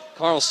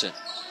 Carlson.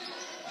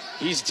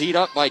 He's teed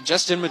up by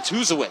Justin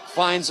Matuzowicz.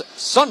 Finds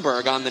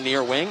Sundberg on the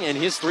near wing, and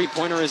his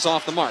three-pointer is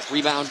off the mark.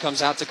 Rebound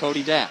comes out to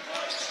Cody Dabb.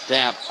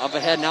 Dabb up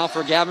ahead now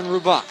for Gavin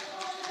Rubach.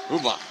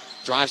 Rubach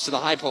drives to the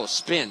high post,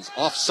 spins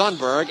off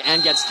Sundberg,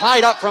 and gets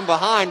tied up from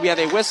behind. We have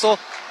a whistle,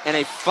 and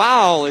a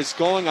foul is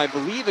going, I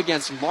believe,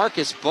 against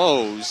Marcus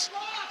Bose.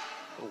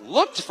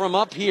 Looked from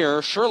up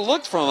here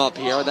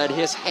that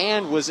his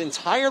hand was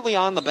entirely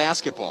on the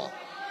basketball.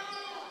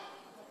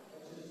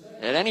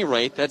 At any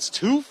rate, that's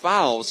 2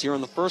 fouls here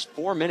in the first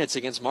 4 minutes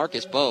against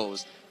Marcus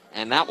Bose,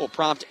 and that will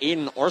prompt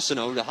Aiden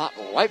Arsenault to hop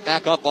right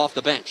back up off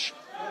the bench.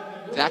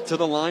 Back to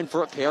the line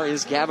for a pair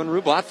is Gavin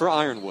Rubach for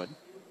Ironwood.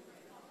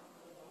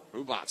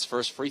 Rubach's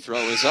first free throw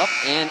is up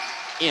and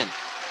in.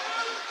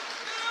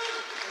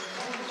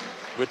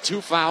 With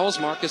 2 fouls,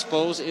 Marcus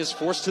Bose is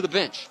forced to the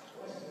bench.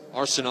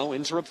 Arsenault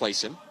in to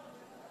replace him.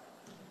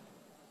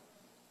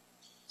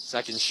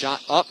 Second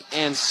shot up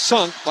and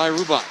sunk by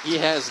Rubat. He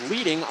has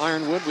leading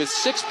Ironwood with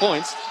 6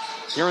 points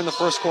here in the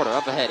first quarter.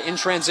 Up ahead in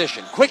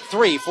transition. Quick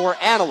 3 for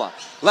Anila.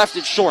 Left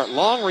it short.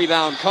 Long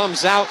rebound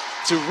comes out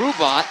to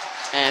Rubat.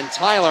 And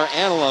Tyler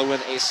Anila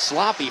with a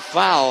sloppy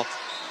foul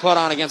put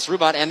on against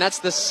Rubat. And that's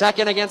the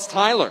second against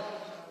Tyler.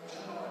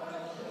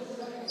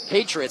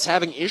 Patriots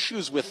having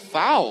issues with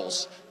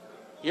fouls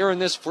here in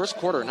this first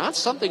quarter. Not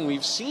something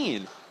we've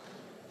seen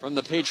from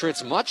the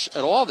Patriots much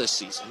at all this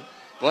season.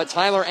 But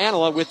Tyler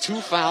Anila with 2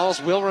 fouls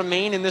will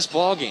remain in this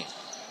ballgame.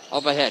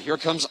 Up ahead, here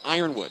comes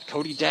Ironwood.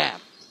 Cody Dabb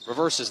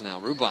reverses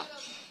now. Rubat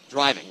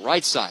driving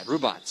right side.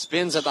 Rubat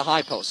spins at the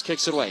high post,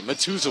 kicks it away.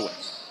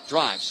 Matuzovic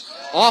drives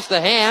off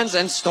the hands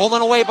and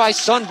stolen away by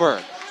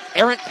Sundberg.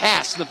 Errant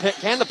pass.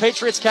 Can the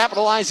Patriots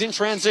capitalize in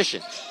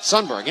transition?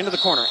 Sundberg into the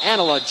corner.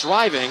 Anila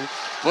driving,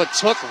 but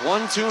took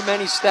one too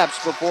many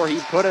steps before he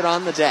put it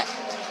on the deck.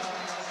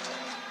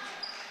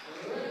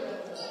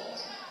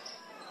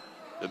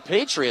 The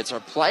Patriots are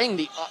playing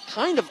the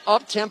kind of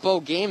up-tempo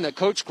game that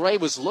Coach Gray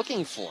was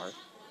looking for,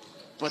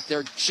 but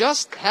they're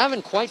just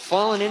haven't quite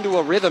fallen into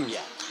a rhythm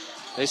yet.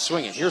 They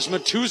swing it. Here's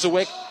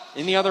Matuzovic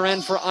in the other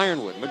end for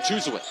Ironwood.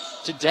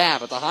 Matuzovic to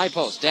Dabb at the high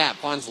post. Dabb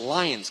finds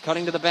Lyons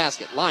cutting to the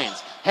basket.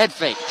 Lyons, head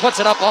fake, puts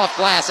it up off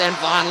glass, and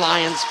Von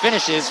Lyons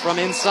finishes from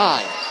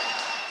inside.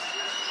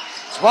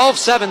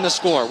 12-7 the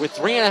score with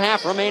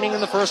 3.5 remaining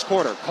in the first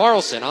quarter.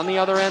 Carlson on the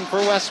other end for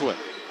Westwood.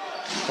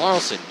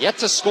 Carlson yet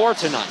to score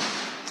tonight.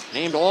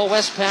 Named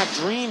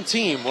All-Westpac Dream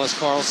Team was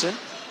Carlson.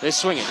 They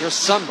swing it. Here's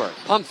Sundberg.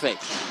 Pump fake.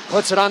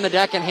 Puts it on the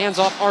deck and hands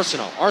off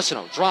Arsenault.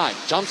 Arsenault drive.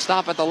 Jump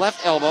stop at the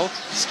left elbow.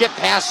 Skip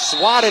pass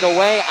swatted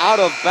away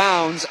out of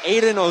bounds.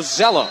 Aiden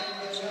Ozello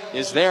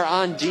is there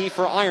on D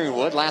for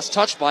Ironwood. Last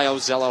touch by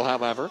Ozello,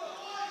 however.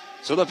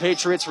 So the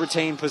Patriots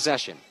retain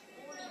possession.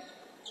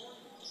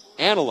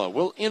 Anila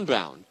will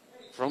inbound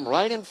from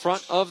right in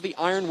front of the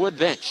Ironwood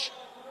bench.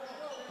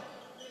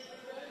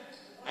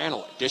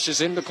 Anila dishes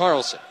into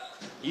Carlson.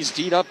 He's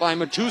teed up by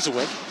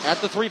Matuzovic at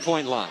the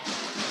three-point line.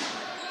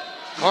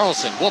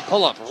 Carlson will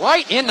pull up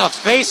right in the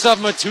face of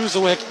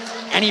Matuzovic,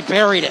 and he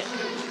buried it.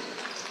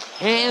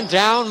 Hand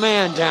down,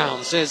 man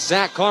down, says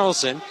Zach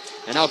Carlson.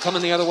 And now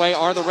coming the other way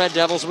are the Red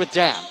Devils with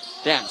Dabb.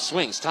 Dabb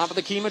swings, top of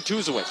the key,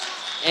 Matuzovic.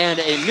 And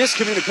a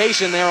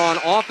miscommunication there on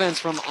offense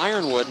from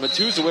Ironwood.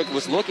 Matuzovic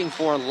was looking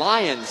for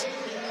Lyons,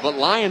 but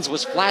Lyons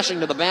was flashing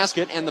to the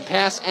basket, and the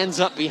pass ends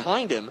up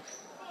behind him.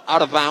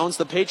 Out of bounds,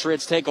 the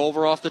Patriots take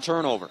over off the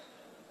turnover.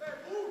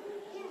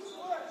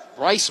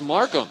 Bryce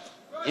Markham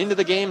into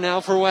the game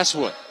now for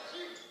Westwood.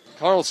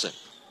 Carlson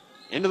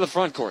into the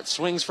front court,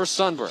 swings for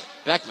Sundberg.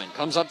 Beckman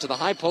comes up to the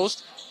high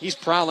post. He's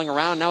prowling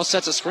around, now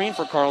sets a screen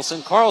for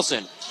Carlson.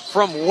 Carlson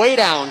from way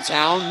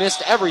downtown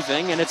missed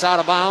everything, and it's out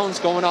of bounds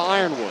going to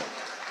Ironwood.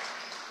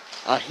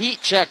 A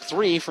heat check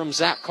 3 from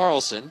Zach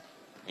Carlson,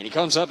 and he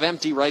comes up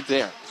empty right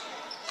there.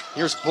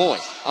 Here's Boyd,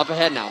 up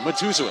ahead now,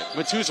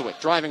 Matuzovic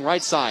driving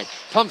right side.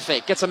 Pump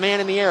fake, gets a man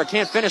in the air,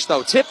 can't finish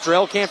though. Tip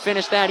drill, can't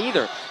finish that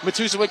either.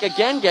 Matuzovic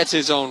again gets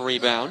his own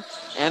rebound.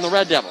 And the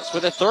Red Devils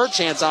with a third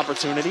chance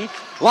opportunity.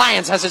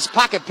 Lyons has his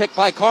pocket picked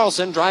by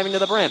Carlson, driving to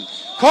the brim.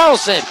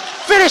 Carlson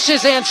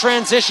finishes and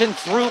transition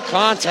through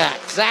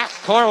contact. Zach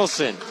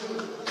Carlson,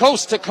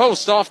 coast to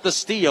coast off the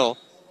steal.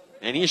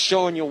 And he's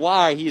showing you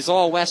why he's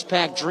all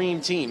Westpac Dream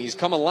Team. He's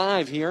come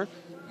alive here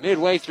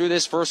midway through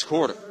this first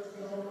quarter.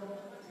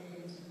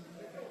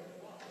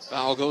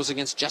 Foul goes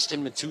against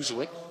Justin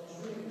Matuzovic.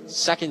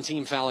 Second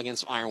team foul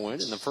against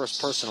Ironwood, and the first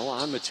personal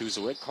on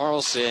Matuzovic.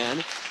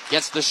 Carlson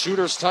gets the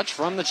shooter's touch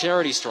from the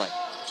charity stripe.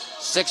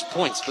 6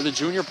 points for the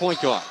junior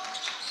point guard.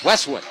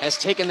 Westwood has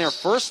taken their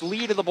first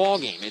lead of the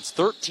ballgame. It's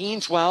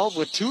 13-12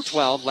 with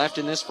 2:12 left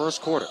in this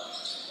first quarter.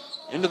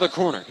 Into the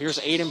corner. Here's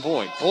Aiden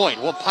Boyd. Boyd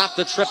will pop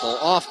the triple.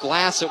 Off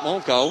glass, it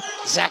won't go.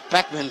 Zach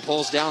Beckman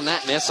pulls down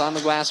that miss on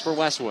the glass for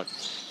Westwood.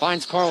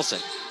 Finds Carlson.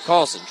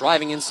 Carlson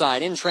driving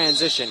inside in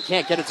transition.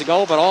 Can't get it to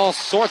go, but all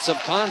sorts of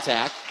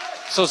contact.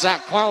 So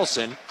Zach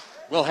Carlson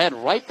will head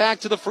right back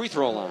to the free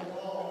throw line.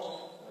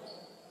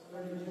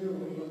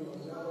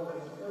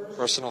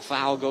 Personal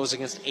foul goes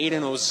against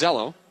Aiden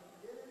Ozello.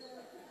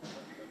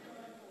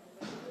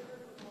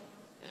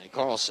 And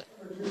Carlson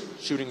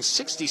shooting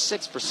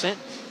 66%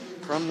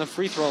 from the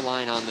free throw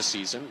line on the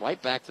season.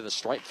 Right back to the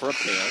stripe for a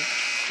pair.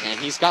 And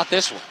he's got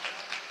this one.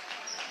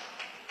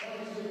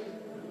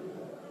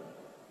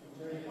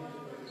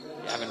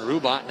 Gavin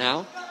Rubat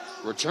now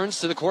returns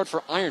to the court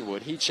for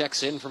Ironwood. He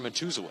checks in for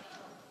Matuzovic.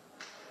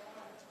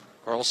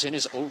 Carlson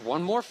is owed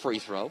one more free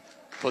throw.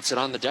 Puts it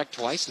on the deck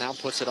twice, now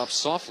puts it up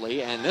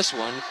softly, and this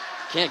one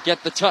can't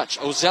get the touch.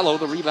 Ozello,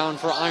 the rebound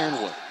for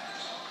Ironwood.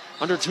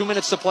 Under 2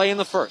 minutes to play in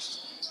the first.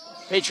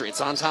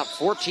 Patriots on top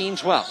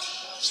 14-12.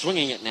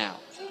 Swinging it now.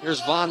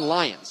 Here's Von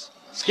Lyons.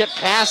 Skip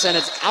pass, and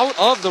it's out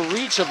of the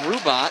reach of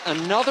Rubat.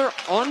 Another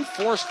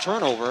unforced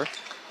turnover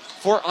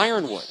for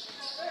Ironwood.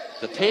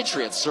 The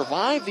Patriots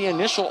survived the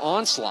initial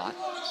onslaught,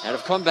 and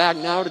have come back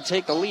now to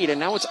take the lead. And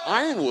now it's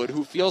Ironwood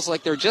who feels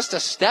like they're just a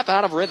step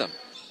out of rhythm.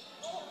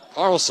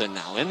 Carlson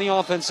now in the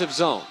offensive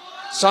zone.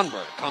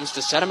 Sundberg comes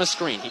to set him a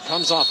screen. He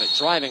comes off it,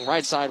 driving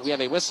right side. We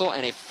have a whistle,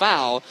 and a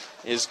foul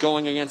is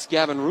going against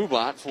Gavin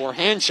Rubat for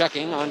hand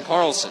checking on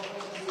Carlson.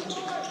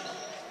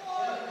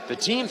 The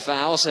team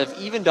fouls have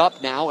evened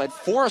up now at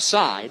 4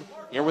 aside,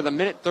 here with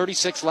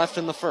 1:36 left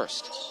in the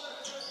first.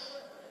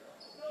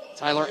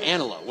 Tyler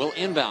Anila will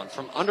inbound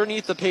from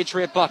underneath the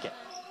Patriot bucket.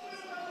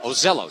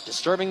 Ozello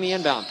disturbing the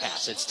inbound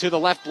pass. It's to the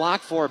left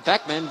block for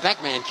Beckman.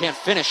 Beckman can't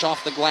finish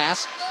off the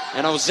glass,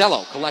 and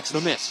Ozello collects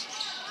the miss.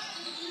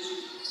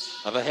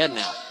 Up ahead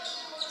now.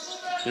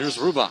 Here's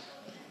Rubat.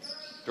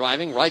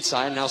 Driving right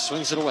side, now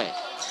swings it away.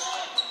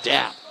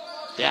 Dab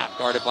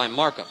guarded by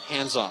Markham.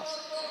 Hands off.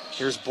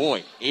 Here's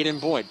Boyd.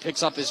 Aiden Boyd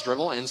picks up his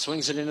dribble and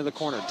swings it into the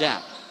corner.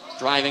 Dab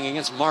driving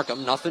against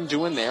Markham. Nothing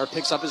doing there.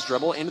 Picks up his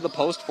dribble into the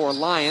post for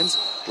Lyons.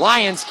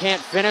 Lyons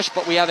can't finish,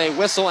 but we have a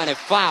whistle and a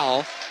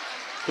foul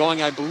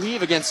going, I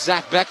believe, against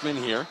Zach Beckman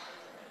here.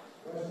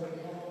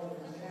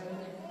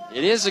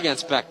 It is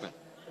against Beckman.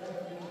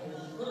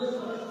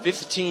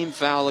 15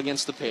 foul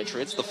against the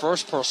Patriots, the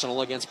first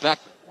personal against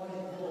Beckman.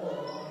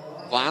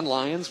 Von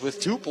Lyons with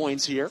 2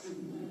 points here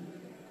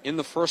in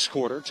the first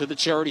quarter to the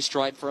charity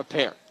stripe for a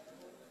pair.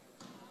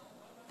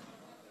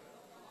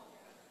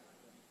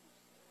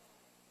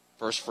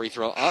 First free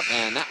throw up,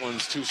 and that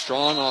one's too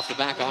strong off the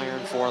back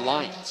iron for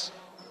Lyons.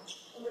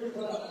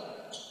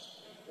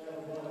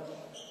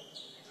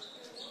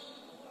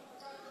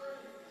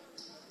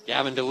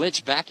 Gavin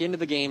DeLitch back into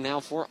the game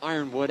now for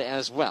Ironwood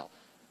as well.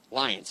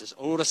 Lyons is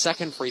owed a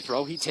second free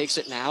throw. He takes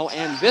it now,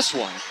 and this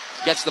one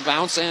gets the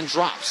bounce and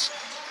drops.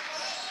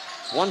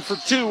 1 for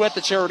 2 at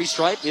the charity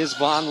stripe is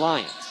Von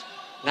Lyons.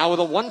 Now with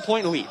a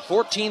 1-point lead,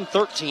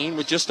 14-13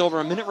 with just over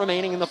a minute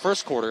remaining in the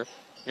first quarter.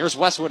 Here's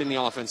Westwood in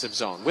the offensive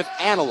zone with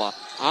Anila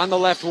on the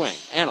left wing.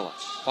 Anila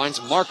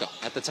finds Markham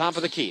at the top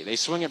of the key. They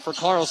swing it for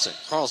Carlson.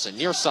 Carlson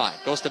near side,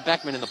 goes to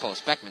Beckman in the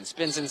post. Beckman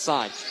spins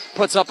inside,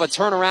 puts up a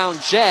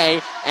turnaround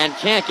J, and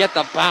can't get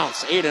the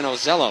bounce. Aiden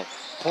Ozello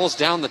pulls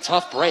down the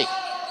tough break.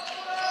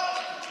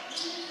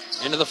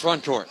 Into the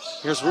front court.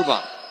 Here's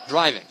Rubat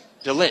driving.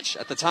 DeLitch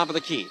at the top of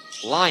the key.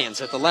 Lyons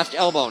at the left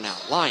elbow now.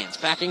 Lyons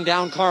backing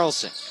down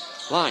Carlson.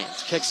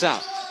 Lyons kicks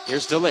out.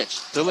 Here's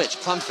DeLitch.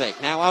 DeLitch pump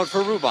fake. Now out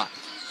for Rubat.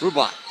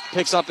 Rubat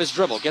picks up his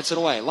dribble. Gets it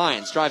away.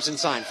 Lyons drives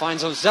inside.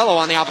 Finds Ozello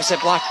on the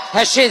opposite block.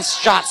 Has his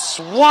shot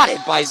swatted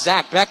by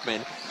Zach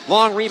Beckman.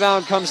 Long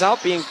rebound comes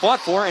out, being fought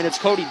for, and it's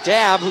Cody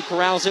Dabb who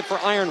corrals it for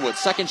Ironwood.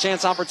 Second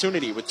chance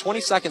opportunity with 20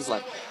 seconds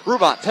left.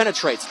 Rubat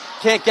penetrates,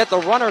 can't get the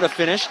runner to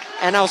finish,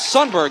 and now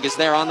Sundberg is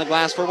there on the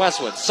glass for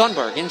Westwood.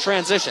 Sundberg in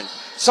transition.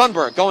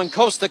 Sundberg going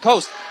coast to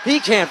coast.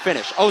 He can't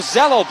finish.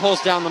 Ozello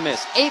pulls down the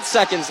miss. 8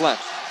 seconds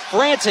left.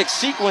 Frantic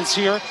sequence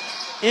here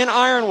in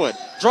Ironwood.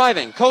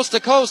 Driving coast to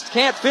coast,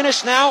 can't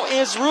finish now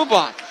is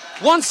Rubat.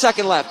 1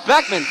 second left.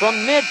 Beckman from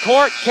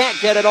midcourt can't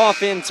get it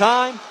off in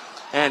time.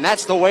 And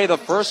that's the way the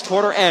first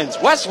quarter ends.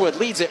 Westwood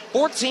leads it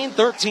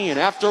 14-13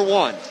 after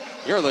 1.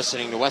 You're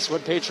listening to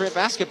Westwood Patriot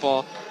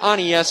Basketball on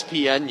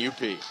ESPN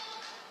UP.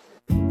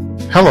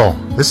 Hello,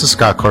 this is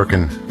Scott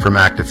Corkin from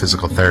Active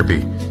Physical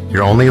Therapy,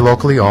 your only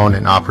locally owned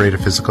and operated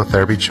physical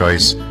therapy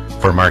choice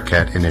for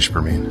Marquette and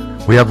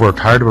Ishpeming. We have worked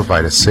hard to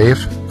provide a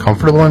safe,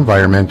 comfortable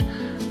environment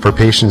for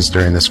patients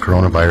during this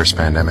coronavirus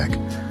pandemic.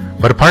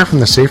 But apart from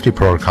the safety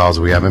protocols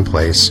we have in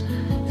place,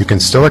 you can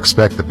still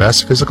expect the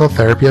best physical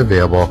therapy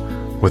available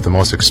with the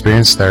most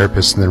experienced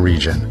therapists in the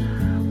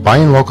region.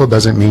 Buying local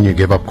doesn't mean you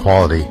give up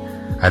quality.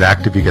 At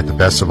Active, you get the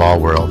best of all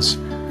worlds.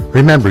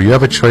 Remember, you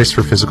have a choice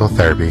for physical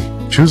therapy.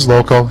 Choose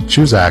local,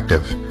 choose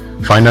Active.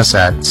 Find us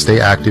at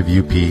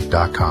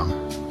stayactiveup.com.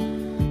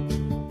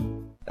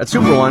 At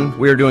Super One,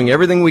 we are doing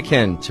everything we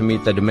can to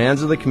meet the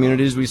demands of the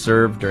communities we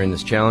serve during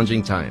this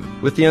challenging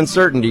time. With the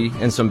uncertainty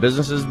and some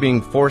businesses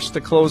being forced to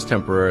close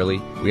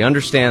temporarily, we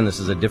understand this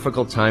is a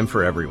difficult time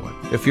for everyone.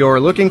 If you are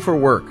looking for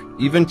work,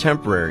 even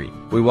temporary,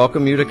 we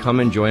welcome you to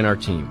come and join our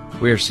team.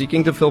 We are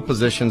seeking to fill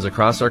positions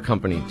across our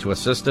company to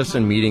assist us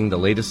in meeting the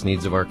latest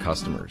needs of our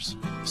customers.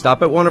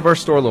 Stop at one of our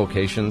store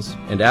locations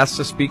and ask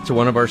to speak to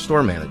one of our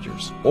store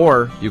managers,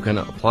 or you can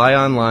apply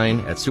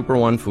online at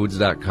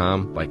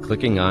superonefoods.com by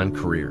clicking on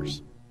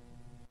Careers.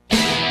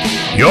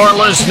 You're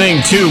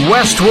listening to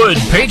Westwood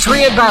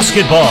Patriot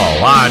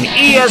Basketball on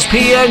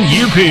ESPN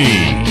UP.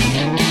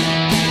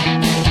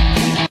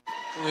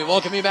 We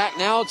welcome you back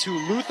now to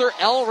Luther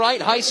L.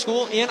 Wright High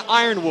School in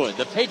Ironwood.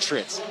 The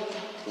Patriots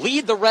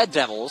lead the Red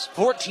Devils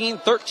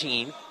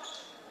 14-13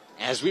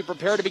 as we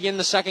prepare to begin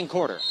the second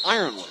quarter.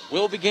 Ironwood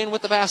will begin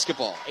with the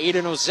basketball.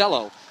 Aiden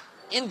Ozello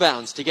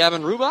inbounds to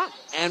Gavin Rubat,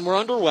 and we're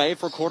underway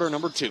for quarter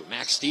number 2.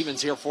 Max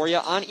Stevens here for you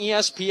on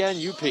ESPN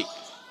UP.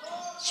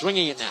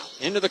 Swinging it now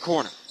into the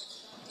corner.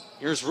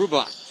 Here's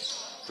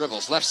Rubat.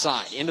 Dribbles left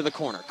side into the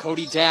corner.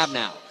 Cody Dabb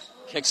now.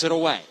 Kicks it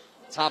away.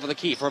 Top of the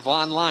key for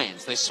Von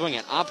Lyons. They swing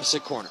it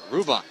opposite corner.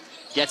 Rubat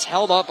gets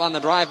held up on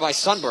the drive by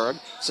Sundberg,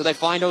 so they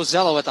find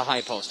Ozello at the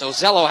high post.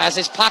 Ozello has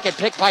his pocket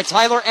picked by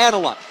Tyler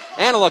Anila.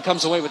 Anila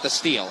comes away with the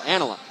steal.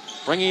 Anila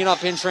Bringing it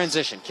up in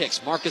transition.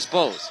 Kicks Marcus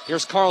Bose.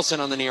 Here's Carlson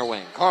on the near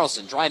wing.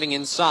 Carlson driving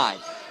inside.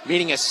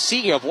 Meeting a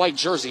sea of white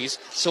jerseys,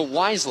 so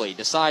wisely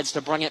decides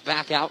to bring it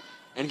back out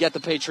and get the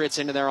Patriots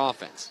into their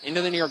offense.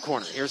 Into the near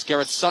corner. Here's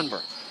Garrett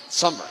Sundberg.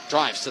 Sundberg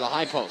drives to the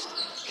high post.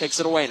 Kicks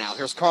it away now.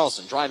 Here's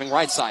Carlson driving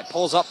right side.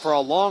 Pulls up for a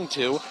long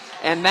two,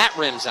 and that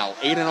rims out.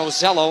 Aiden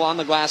Ozello on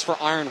the glass for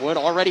Ironwood.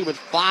 Already with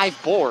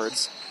 5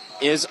 boards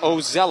is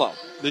Ozello,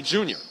 the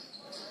junior.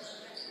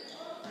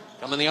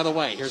 Coming the other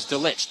way. Here's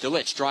Delich.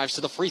 Delich drives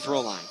to the free throw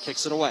line.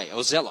 Kicks it away.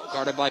 Ozello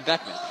guarded by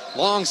Beckman.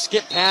 Long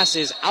skip pass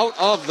is out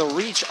of the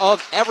reach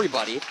of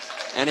everybody,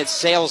 and it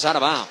sails out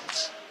of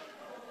bounds.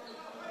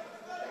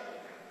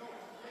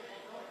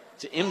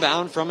 To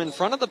inbound from in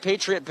front of the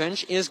Patriot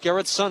bench is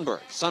Garrett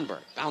Sundberg.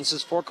 Sundberg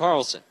bounces for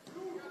Carlson.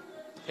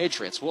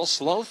 Patriots will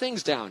slow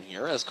things down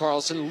here as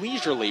Carlson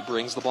leisurely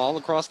brings the ball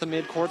across the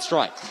midcourt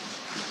stripe.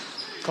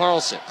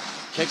 Carlson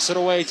kicks it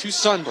away to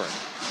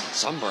Sundberg.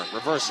 Sundberg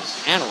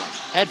reverses. Analyst.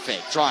 Head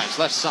fake. Drives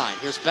left side.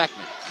 Here's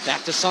Beckman.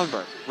 Back to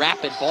Sundberg.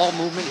 Rapid ball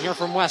movement here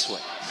from Westwood.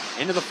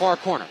 Into the far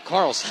corner.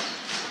 Carlson.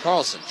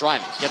 Carlson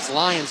driving. Gets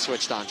Lyons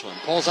switched onto him.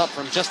 Pulls up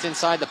from just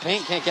inside the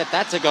paint. Can't get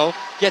that to go.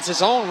 Gets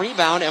his own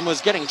rebound and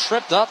was getting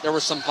tripped up. There were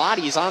some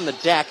bodies on the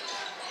deck.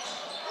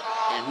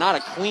 And not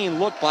a clean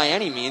look by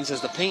any means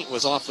as the paint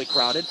was awfully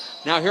crowded.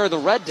 Now here are the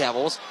Red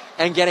Devils.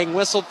 And getting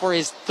whistled for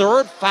his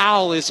 3rd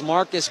foul is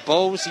Marcus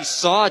Bose. He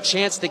saw a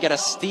chance to get a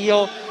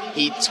steal.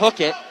 He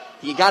took it.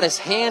 He got his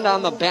hand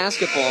on the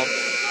basketball,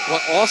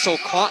 but also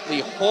caught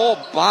the whole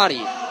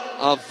body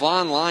of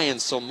Von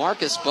Lyons. So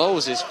Marcus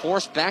Bose is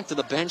forced back to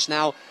the bench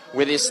now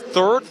with his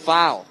 3rd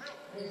foul.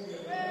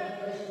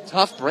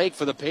 Tough break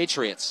for the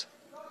Patriots.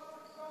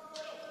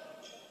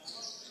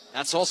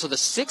 That's also the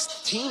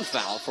 6th team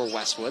foul for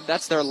Westwood.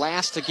 That's their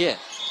last to get.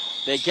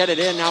 They get it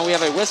in. Now we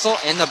have a whistle,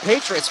 and the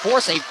Patriots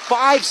force a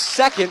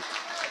 5-second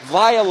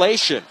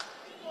violation.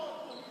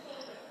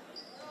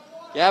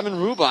 Gavin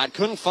Rubat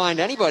couldn't find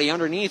anybody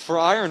underneath for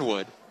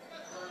Ironwood.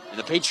 And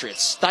the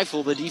Patriots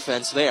stifle the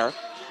defense there.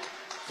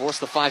 Force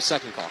the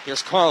 5-second call.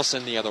 Here's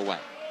Carlson the other way.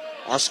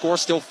 Our score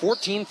still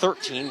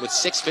 14-13 with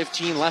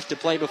 6:15 left to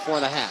play before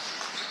the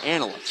half.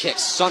 Anila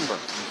kicks Sundberg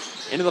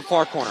into the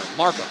far corner.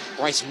 Marco,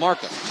 Bryce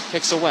Marco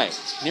kicks away.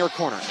 Near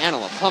corner,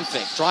 Anila pump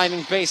fake.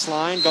 Driving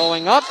baseline,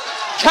 going up.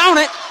 Count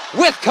it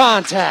with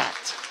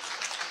contact.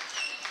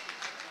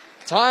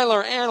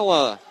 Tyler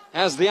Anila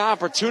has the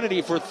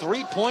opportunity for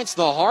 3 points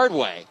the hard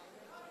way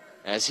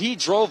as he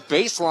drove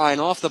baseline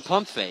off the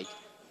pump fake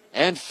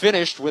and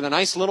finished with a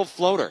nice little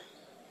floater.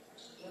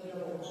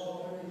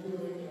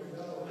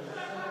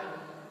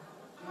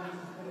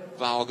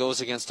 Foul goes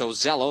against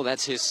Ozello.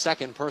 That's his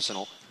 2nd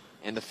personal.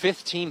 And the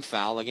 5th team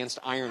foul against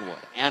Ironwood.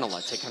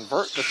 Anila to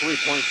convert the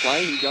 3-point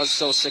play. He does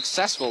so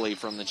successfully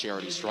from the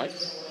charity stripe.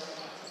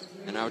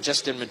 And now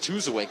Justin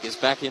Matuzowick is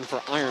back in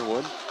for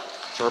Ironwood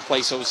to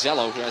replace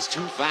Ozello, who has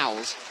 2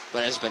 fouls,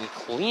 but has been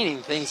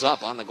cleaning things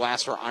up on the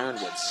glass for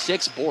Ironwood.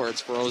 6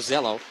 boards for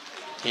Ozello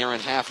here in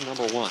half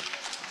number 1.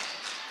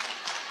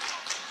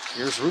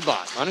 Here's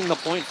Rubat running the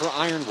point for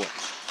Ironwood.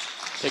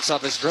 Picks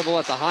up his dribble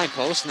at the high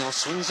post, now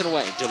swings it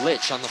away.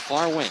 Delich on the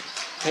far wing.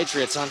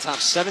 Patriots on top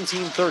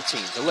 17-13.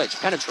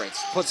 Delich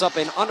penetrates, puts up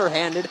an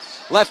underhanded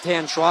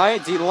left-hand try.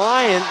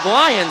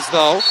 Lyons,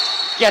 though,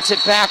 gets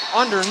it back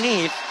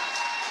underneath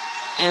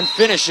and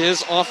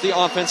finishes off the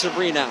offensive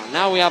rebound.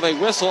 Now we have a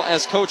whistle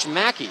as Coach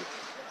Mackey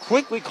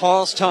quickly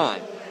calls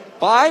time.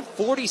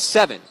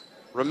 5:47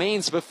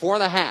 remains before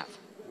the half.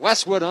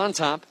 Westwood on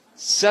top,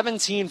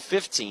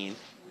 17-15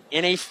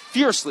 in a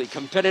fiercely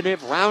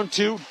competitive round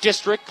 2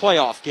 district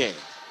playoff game.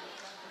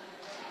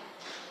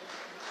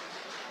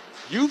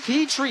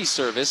 UP Tree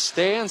Service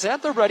stands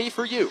at the ready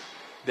for you.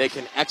 They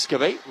can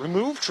excavate,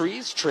 remove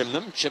trees, trim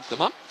them, chip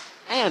them up,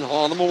 and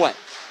haul them away.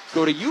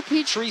 Go to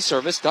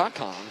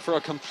uptreeservice.com for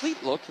a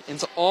complete look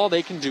into all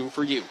they can do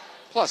for you.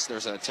 Plus,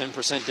 there's a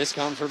 10%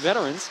 discount for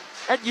veterans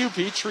at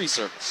UP Tree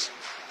Service.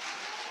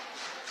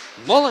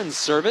 Mullins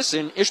Service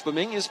in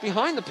Ishpeming is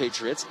behind the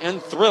Patriots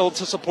and thrilled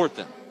to support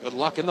them. Good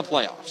luck in the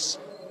playoffs.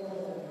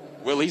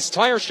 Willie's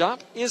Tire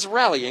Shop is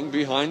rallying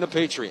behind the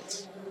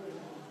Patriots.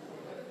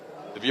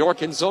 The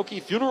Bjork and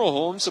Zolke Funeral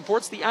Home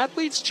supports the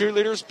athletes,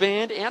 cheerleaders,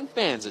 band, and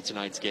fans at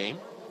tonight's game.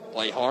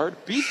 Play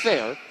hard, be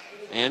fair,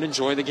 and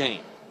enjoy the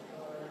game.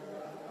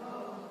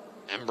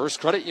 Embers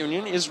Credit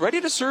Union is ready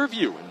to serve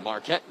you in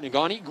Marquette,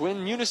 Negaunee,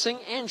 Gwinn, Munising,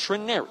 and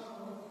Trinity.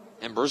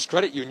 Embers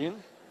Credit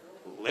Union,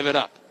 live it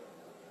up.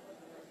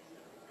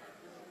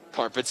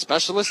 Carpet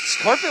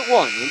Specialists Carpet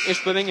One in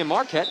Ishpeming and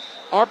Marquette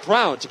are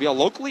proud to be a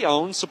locally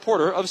owned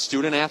supporter of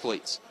student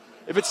athletes.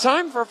 If it's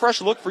time for a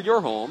fresh look for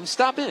your home,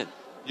 stop in.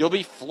 You'll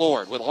be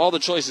floored with all the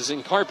choices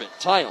in carpet,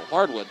 tile,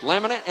 hardwood,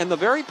 laminate, and the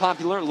very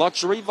popular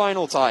luxury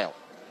vinyl tile.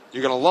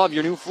 You're going to love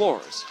your new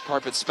floors.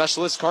 Carpet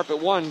Specialist Carpet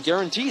One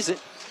guarantees it,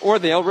 or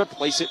they'll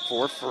replace it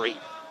for free.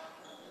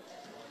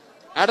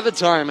 Out of the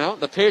timeout,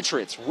 the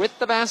Patriots with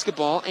the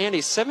basketball and a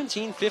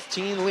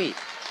 17-15 lead.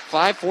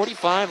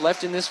 5:45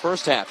 left in this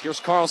first half. Here's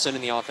Carlson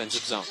in the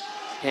offensive zone.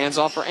 Hands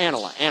off for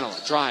Anila.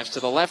 Anila drives to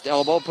the left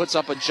elbow, puts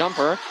up a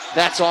jumper.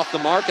 That's off the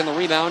mark, and the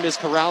rebound is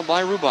corralled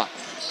by Rubat.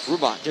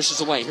 Rubat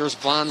dishes away. Here's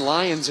Von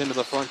Lyons into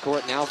the front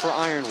court now for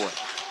Ironwood.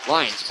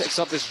 Lyons picks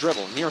up his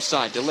dribble. Near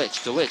side,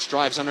 Delich. Delich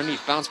drives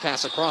underneath. Bounce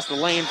pass across the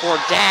lane for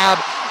Dab.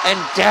 And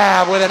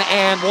Dab with an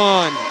and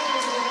one.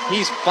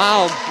 He's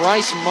fouled.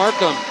 Bryce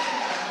Markham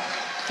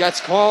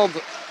gets called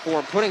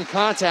for putting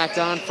contact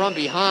on from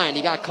behind.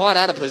 He got caught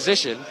out of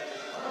position.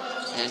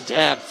 And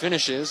Dab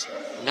finishes.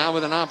 Now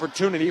with an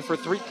opportunity for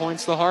 3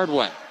 points the hard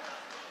way.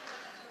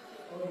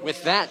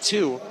 With that,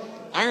 too,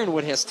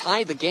 Ironwood has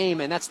tied the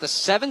game, and that's the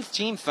 7th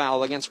team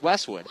foul against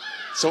Westwood.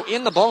 So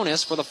in the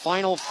bonus for the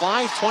final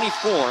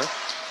 5:24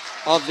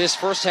 of this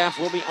first half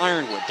will be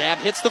Ironwood. Dab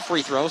hits the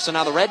free throw, so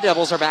now the Red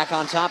Devils are back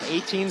on top,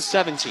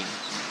 18-17.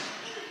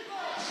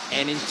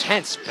 An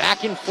intense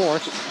back and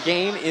forth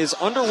game is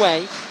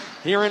underway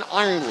here in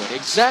Ironwood.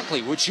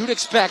 Exactly what you'd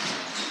expect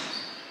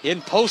in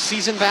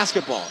postseason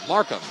basketball.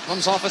 Markham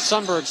comes off a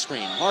Sundberg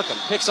screen. Markham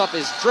picks up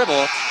his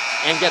dribble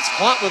and gets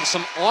caught with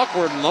some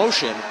awkward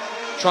motion,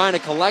 trying to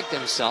collect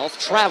himself.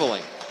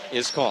 Traveling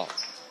is called.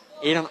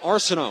 Aiden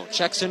Arsenault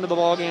checks into the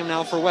ballgame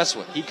now for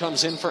Westwood. He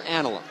comes in for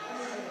Anila.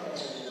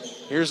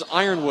 Here's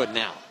Ironwood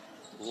now.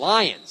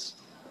 Lyons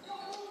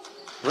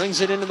brings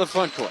it into the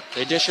front court.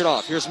 They dish it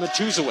off. Here's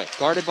Matuzowick,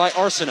 guarded by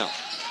Arsenault.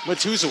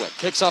 Matuzowick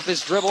picks up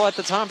his dribble at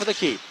the top of the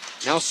key.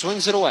 Now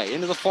swings it away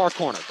into the far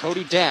corner.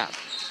 Cody Dab.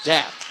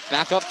 Dab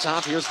back up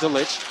top. Here's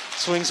Delich.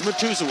 Swings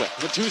Matuzowick.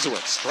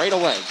 Matuzowick straight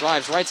away.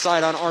 Drives right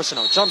side on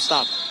Arsenault. Jump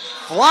stop.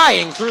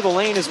 Flying through the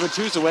lane is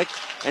Matuzowick,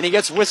 and he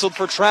gets whistled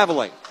for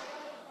traveling.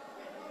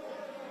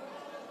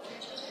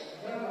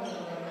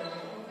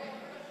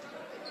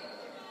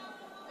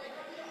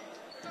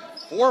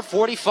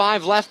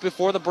 .4:45 left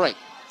before the break.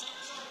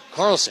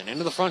 Carlson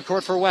into the front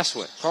court for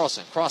Westwood.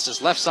 Carlson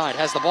crosses left side,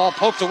 has the ball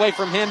poked away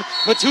from him.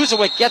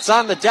 Matuzowick gets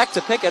on the deck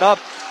to pick it up,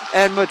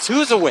 and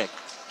Matuzowick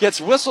gets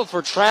whistled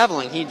for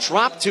traveling. He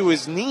dropped to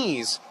his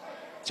knees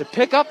to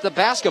pick up the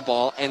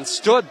basketball and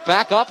stood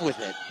back up with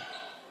it.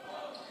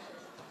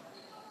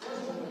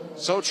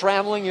 So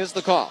traveling is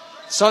the call.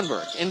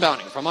 Sundberg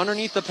inbounding from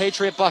underneath the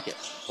Patriot bucket.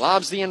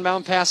 Lobs the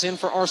inbound pass in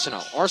for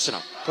Arsenault.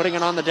 Arsenault putting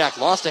it on the deck.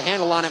 Lost a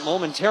handle on it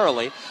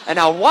momentarily. And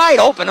now wide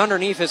open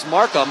underneath is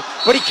Markham.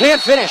 But he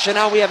can't finish. And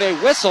now we have a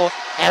whistle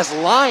as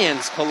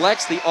Lyons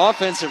collects the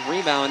offensive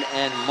rebound.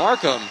 And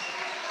Markham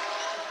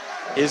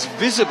is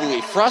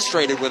visibly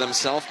frustrated with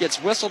himself. Gets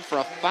whistled for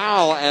a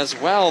foul as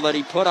well that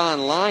he put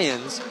on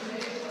Lyons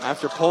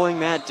after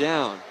pulling that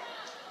down.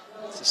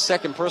 It's a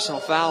second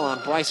personal foul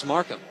on Bryce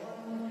Markham.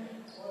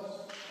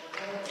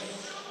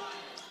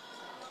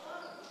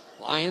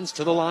 Lions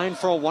to the line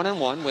for a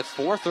 1-and-1 with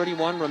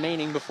 4:31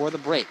 remaining before the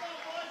break.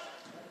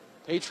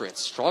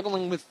 Patriots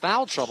struggling with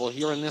foul trouble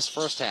here in this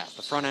first half.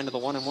 The front end of the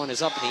 1-and-1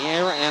 is up in the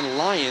air, and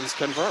Lyons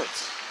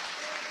converts.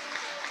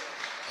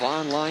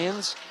 Von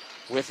Lyons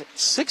with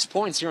 6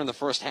 points here in the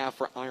first half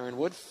for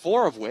Ironwood,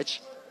 4 of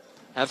which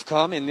have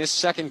come in this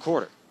second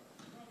quarter.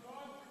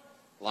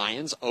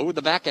 Lyons owed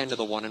the back end of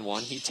the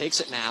 1-and-1. He takes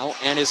it now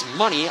and is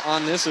money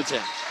on this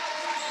attempt.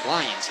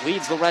 Lyons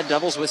leads the Red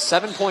Devils with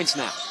 7 points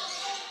now.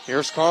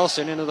 Here's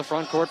Carlson into the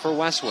front court for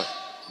Westwood.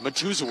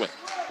 Matuzowick,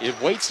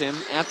 it waits him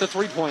at the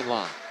three-point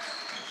line.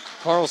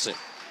 Carlson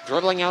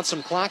dribbling out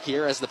some clock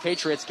here as the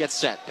Patriots get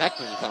set.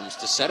 Beckman comes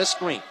to set a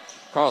screen.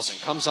 Carlson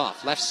comes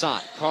off left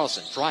side.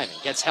 Carlson driving,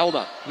 gets held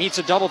up, meets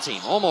a double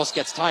team, almost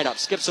gets tied up,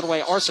 skips it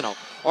away. Arsenault.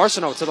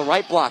 Arsenault to the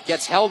right block,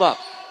 gets held up,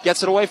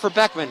 gets it away for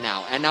Beckman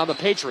now. And now the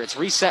Patriots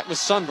reset with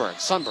Sundberg.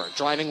 Sundberg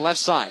driving left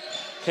side,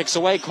 kicks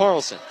away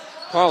Carlson.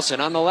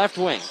 Carlson on the left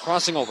wing,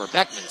 crossing over.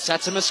 Beckman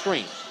sets him a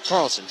screen.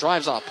 Carlson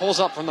drives off, pulls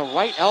up from the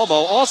right elbow.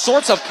 All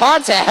sorts of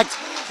contact.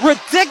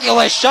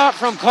 Ridiculous shot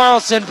from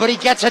Carlson, but he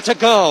gets it to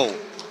go.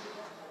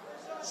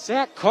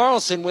 Zach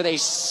Carlson with a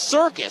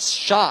circus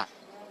shot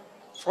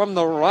from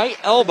the right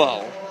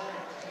elbow.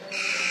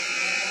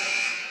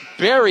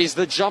 Buries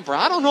the jumper.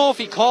 I don't know if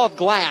he called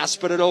glass,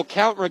 but it'll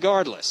count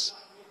regardless.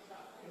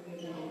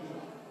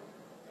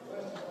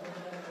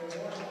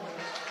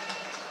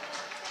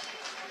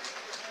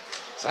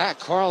 Zach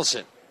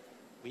Carlson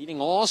leading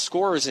all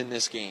scorers in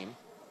this game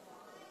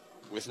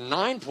with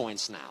 9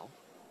 points now,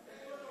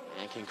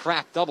 and can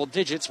crack double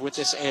digits with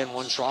this and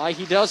one try.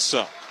 He does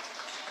so.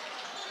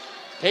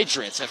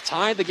 Patriots have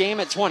tied the game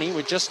at 20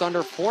 with just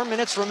under 4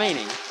 minutes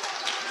remaining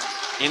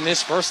in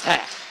this first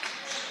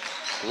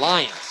half.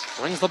 Lyons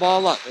brings the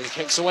ball up and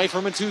kicks away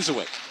from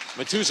Matuzowick.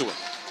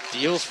 Matuzowick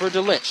deals for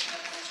Delich.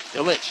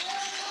 Delich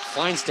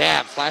finds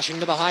Dab, flashing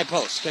to the high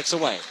post, kicks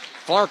away.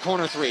 Far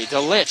corner three.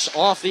 Delich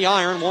off the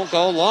iron, won't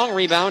go. Long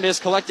rebound is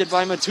collected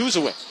by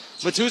Matuzowick.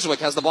 Matuzowick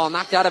has the ball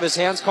knocked out of his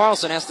hands.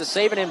 Carlson has to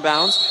save it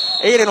inbounds.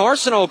 Aiden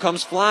Arsenault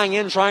comes flying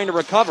in trying to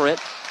recover it.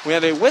 We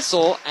have a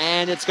whistle,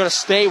 and it's going to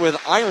stay with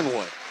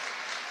Ironwood.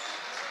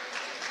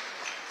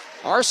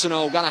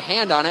 Arsenault got a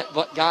hand on it,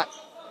 but got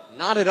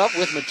knotted up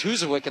with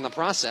Matuzowick in the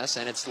process,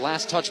 and it's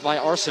last touch by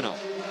Arsenault.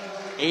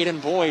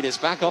 Aiden Boyd is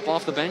back up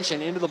off the bench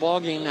and into the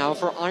ballgame now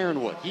for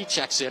Ironwood. He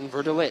checks in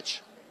for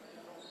Delich.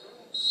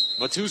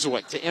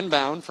 Matuszewicz to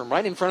inbound from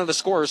right in front of the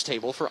scorer's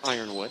table for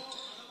Ironwood.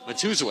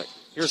 Matuszewicz.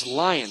 Here's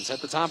Lyons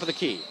at the top of the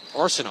key.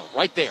 Arsenault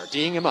right there,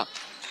 D'ing him up.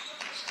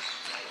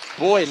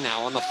 Boyd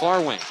now on the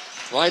far wing.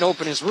 Wide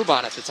open is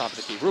Rubat at the top of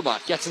the key.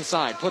 Rubat gets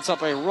inside, puts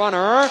up a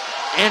runner,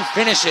 and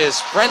finishes.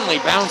 Friendly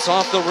bounce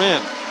off the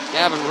rim.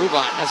 Gavin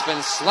Rubat has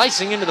been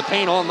slicing into the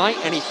paint all night,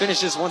 and he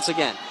finishes once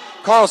again.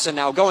 Carlson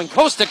now going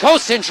coast to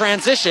coast in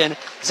transition.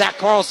 Zach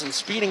Carlson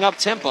speeding up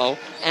tempo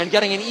and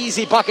getting an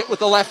easy bucket with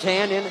the left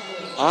hand in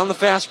on the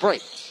fast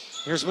break.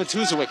 Here's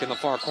Matuszewicz in the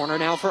far corner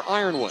now for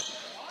Ironwood.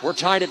 We're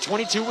tied at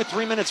 22 with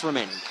 3 minutes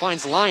remaining.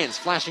 Finds Lyons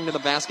flashing to the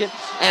basket.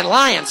 And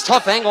Lyons,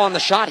 tough angle on the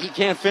shot. He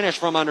can't finish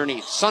from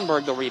underneath.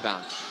 Sundberg the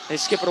rebound. They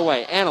skip it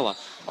away. Anila,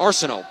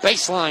 Arsenault,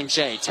 baseline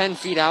J, 10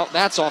 feet out.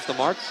 That's off the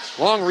mark.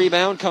 Long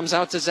rebound comes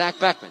out to Zach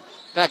Beckman.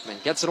 Beckman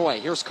gets it away.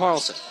 Here's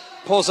Carlson.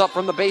 Pulls up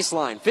from the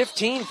baseline.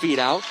 15 feet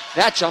out.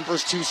 That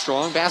jumper's too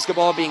strong.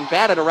 Basketball being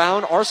batted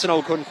around.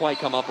 Arsenault couldn't quite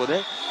come up with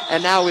it.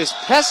 And now is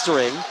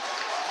pestering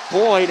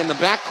Boyd in the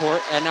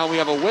backcourt, and now we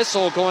have a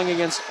whistle going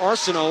against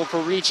Arsenault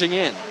for reaching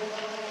in.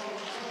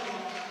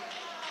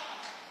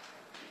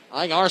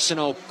 I think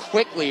Arsenault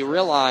quickly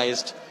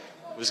realized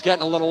he was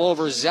getting a little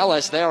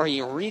overzealous there.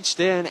 He reached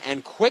in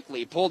and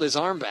quickly pulled his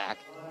arm back.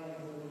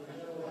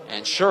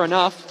 And sure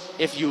enough,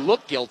 if you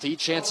look guilty,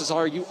 chances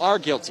are you are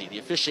guilty. The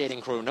officiating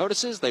crew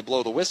notices, they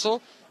blow the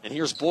whistle, and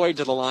here's Boyd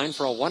to the line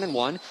for a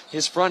 1-and-1.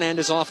 His front end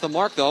is off the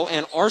mark, though,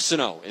 and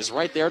Arsenault is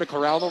right there to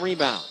corral the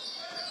rebound.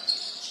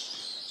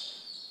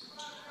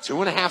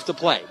 2.5 to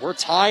play. We're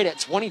tied at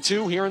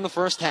 22 here in the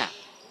first half.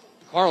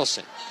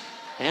 Carlson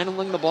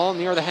handling the ball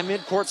near the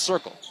midcourt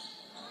circle.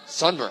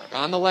 Sundberg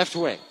on the left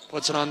wing.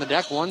 Puts it on the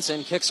deck once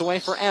and kicks away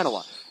for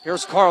Anila.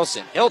 Here's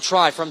Carlson. He'll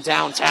try from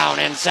downtown,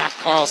 and Zach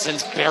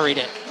Carlson's buried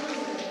it.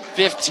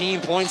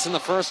 15 points in the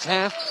first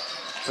half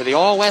for the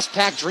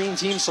All-Westpac Dream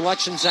Team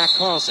selection, Zach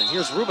Carlson.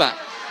 Here's Rubat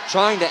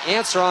trying to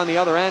answer on the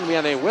other end. We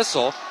have a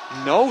whistle.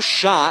 No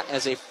shot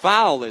as a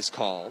foul is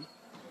called.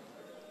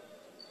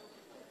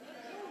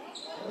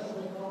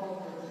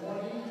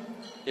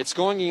 It's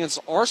going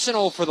against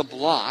Arsenault for the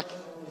block,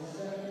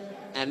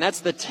 and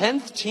that's the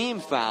 10th team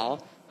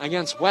foul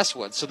against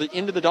Westwood. So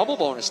into the double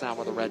bonus now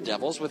with the Red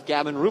Devils with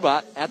Gavin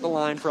Rubat at the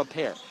line for a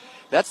pair.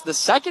 That's the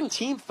second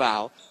team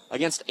foul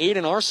against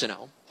Aiden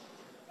Arsenault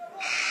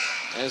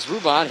as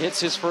Rubat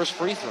hits his first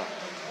free throw.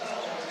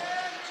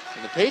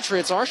 And the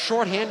Patriots are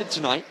shorthanded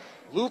tonight.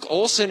 Luke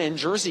Olson and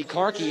Jersey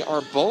Karki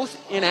are both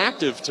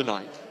inactive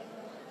tonight.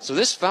 So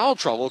this foul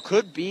trouble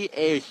could be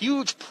a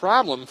huge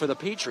problem for the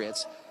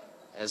Patriots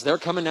as they're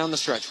coming down the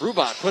stretch.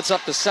 Rubat puts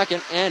up the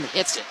second and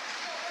hits it.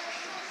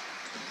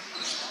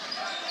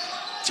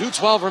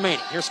 2:12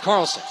 remaining. Here's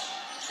Carlson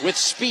with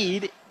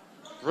speed.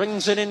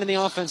 Brings it into the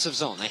offensive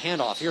zone. They hand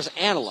off. Here's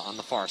Anila on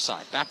the far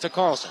side. Back to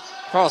Carlson.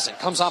 Carlson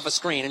comes off a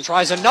screen and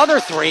tries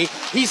another three.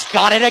 He's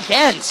got it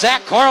again.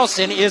 Zach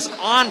Carlson is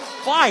on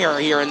fire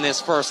here in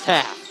this first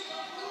half.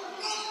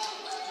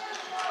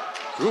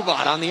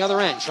 Rubat on the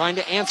other end trying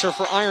to answer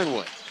for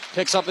Ironwood.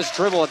 Picks up his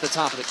dribble at the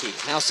top of the key.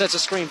 Now sets a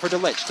screen for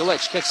Delic.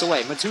 Delic kicks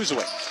away.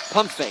 Matuszewicz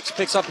pump fakes.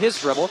 Picks up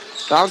his dribble.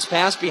 Bounce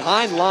pass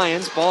behind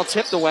Lyons. Ball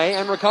tipped away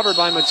and recovered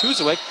by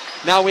Matuszewicz.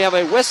 Now we have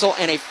a whistle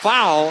and a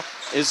foul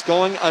is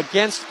going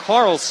against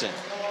Carlson.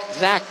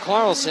 Zach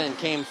Carlson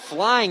came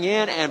flying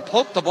in and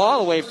poked the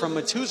ball away from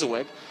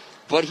Matuszewicz,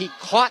 but he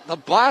caught the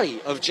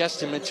body of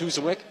Justin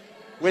Matuszewicz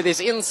with his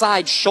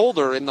inside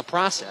shoulder in the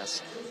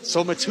process.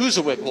 So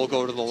Matuszewicz will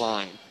go to the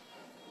line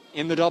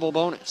in the double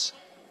bonus.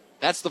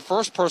 That's the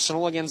first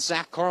personal against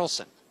Zach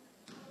Carlson.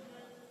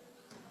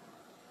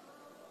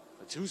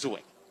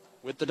 Matuszewicz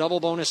with the double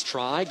bonus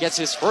try. Gets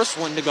his first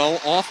one to go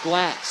off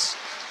glass.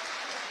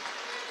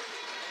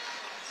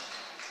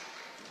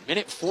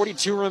 Minute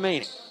 42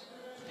 remaining.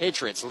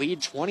 Patriots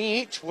lead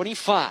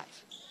 28-25.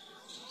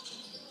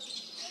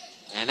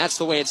 And that's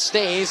the way it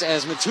stays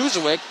as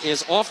Matuszewicz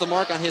is off the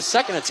mark on his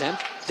second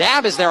attempt.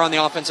 Dab is there on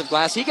the offensive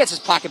glass. He gets his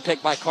pocket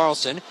picked by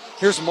Carlson.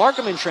 Here's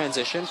Markham in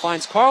transition.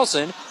 Finds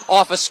Carlson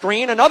off a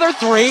screen. Another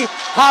three.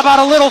 How about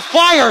a little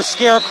fire,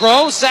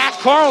 Scarecrow? Zach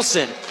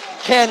Carlson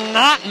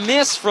cannot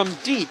miss from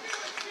deep.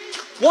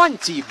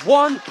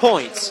 21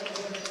 points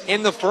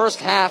in the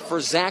first half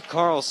for Zach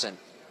Carlson.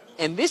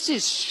 And this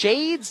is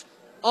shades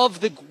of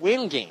the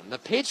Gwynn game. The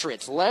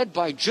Patriots led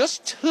by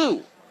just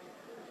 2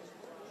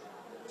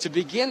 to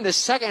begin the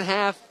second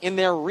half in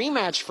their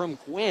rematch from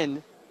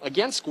Gwynn,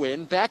 against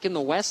Gwynn, back in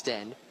the West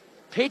End.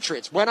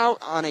 Patriots went out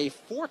on a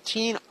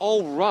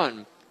 14-0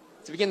 run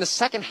to begin the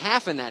second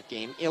half in that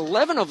game.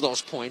 11 of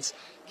those points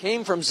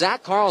came from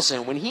Zach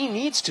Carlson. When he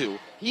needs to,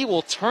 he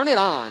will turn it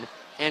on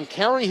and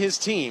carry his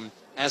team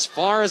as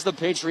far as the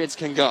Patriots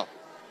can go.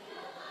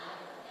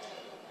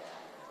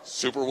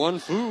 Super One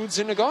Foods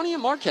in Negaunee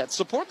and Marquette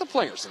support the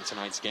players in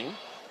tonight's game.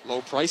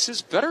 Low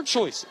prices, better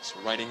choices,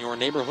 right in your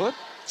neighborhood.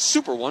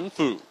 Super One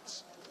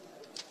Foods.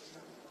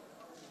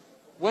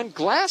 When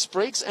glass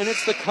breaks, and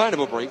it's the kind of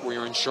a break where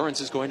your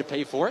insurance is going to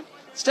pay for it,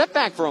 step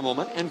back for a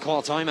moment and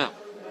call timeout.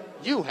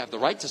 You have the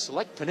right to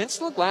select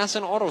Peninsula Glass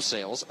and Auto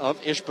Sales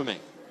of Ishpeming.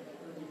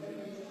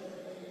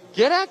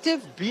 Get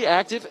active, be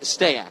active,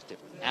 stay active.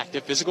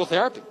 Active Physical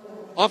Therapy.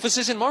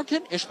 Offices in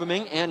Marquette,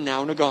 Ishpeming, and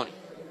now Negaunee.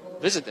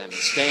 Visit them at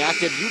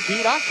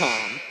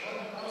stayactiveup.com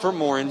for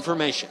more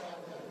information.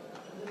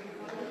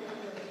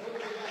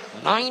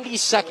 90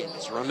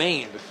 seconds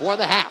remain before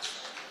the half.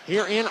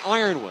 Here in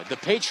Ironwood, the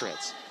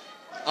Patriots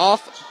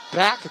off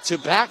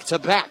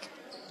back-to-back-to-back.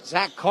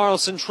 Zach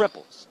Carlson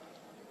triples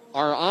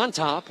are on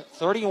top,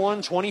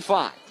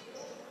 31-25.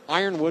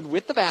 Ironwood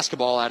with the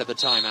basketball out of the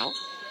timeout.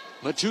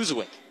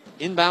 Matuzowick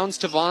inbounds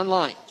to Vaughn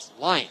Lyons.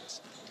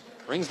 Lyons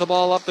brings the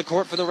ball up the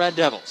court for the Red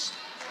Devils.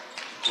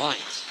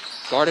 Lyons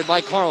guarded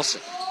by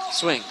Carlson.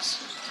 Swings.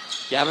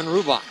 Gavin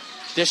Rubach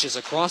dishes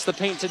across the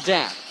paint to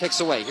Dab. Kicks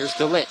away. Here's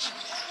DeLitch.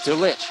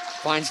 DeLitch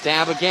finds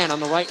Dab again on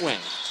the right wing.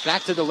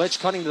 Back to DeLitch,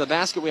 cutting to the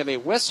basket. We have a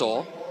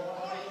whistle.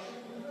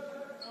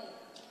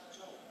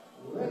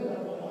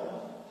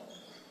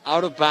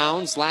 Out of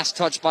bounds. Last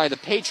touch by the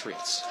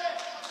Patriots.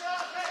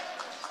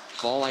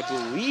 Ball, I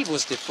believe,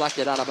 was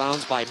deflected out of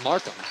bounds by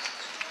Markham.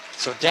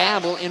 So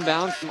Dab will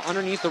inbound from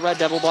underneath the Red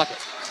Devil bucket.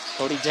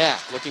 Cody Dab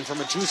looking for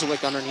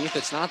Matuzowick underneath.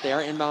 It's not there.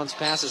 Inbounds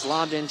pass is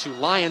lobbed into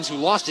Lyons, who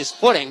lost his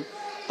footing,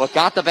 but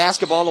got the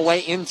basketball away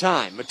in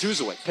time.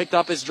 Matuzowick picked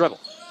up his dribble.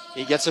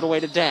 He gets it away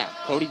to Dab.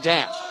 Cody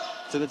Dab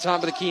to the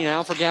top of the key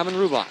now for Gavin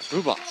Rubach.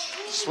 Rubach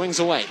swings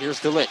away. Here's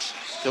DeLitch.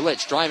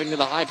 DeLitch driving to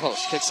the high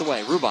post. Kicks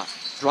away.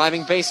 Rubach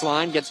driving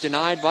baseline. Gets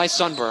denied by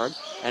Sundberg.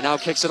 And now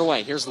kicks it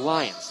away. Here's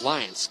Lyons.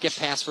 Lyons skip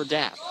pass for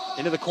Dab.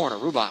 Into the corner.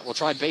 Rubach will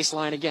try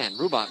baseline again.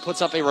 Rubach puts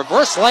up a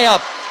reverse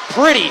layup.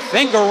 Pretty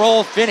finger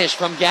roll finish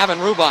from Gavin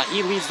Rubach.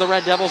 He leads the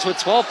Red Devils with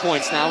 12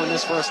 points now in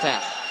this first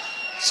half.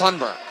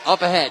 Sundberg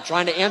up ahead,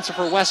 trying to answer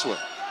for Westwood.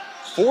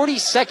 40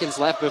 seconds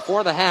left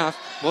before the half.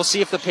 We'll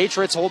see if the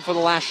Patriots hold for the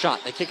last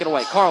shot. They kick it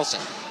away.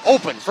 Carlson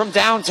open from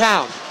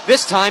downtown.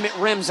 This time it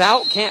rims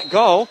out. Can't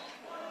go.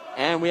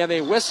 And we have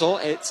a whistle.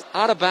 It's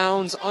out of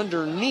bounds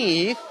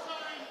underneath.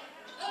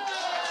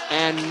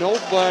 And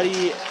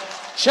nobody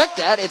checked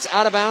that. It's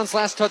out of bounds.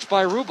 Last touch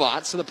by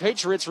Rubach. So the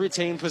Patriots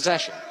retain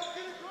possession.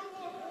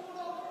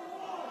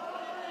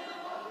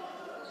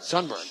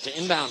 Sundberg to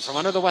inbound from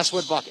under the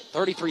Westwood bucket.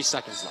 33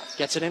 seconds left.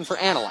 Gets it in for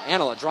Anila.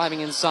 Anila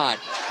driving inside.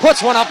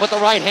 Puts one up with the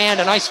right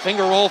hand. A nice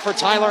finger roll for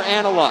Tyler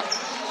Anila.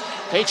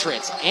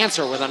 Patriots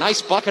answer with a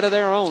nice bucket of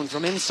their own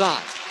from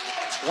inside.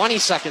 20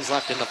 seconds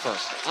left in the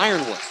first.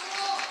 Ironwood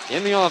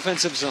in the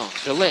offensive zone.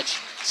 DeLitch,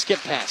 skip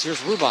pass.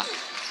 Here's Rubach.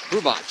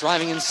 Rubach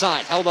driving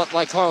inside. Held up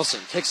by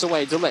Carlson. Kicks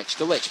away DeLitch.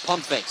 DeLitch,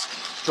 pump fakes.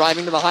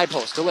 Driving to the high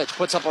post. DeLitch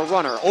puts up a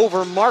runner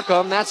over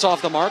Markham. That's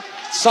off the mark.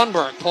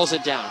 Sundberg pulls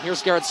it down.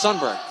 Here's Garrett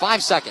Sundberg.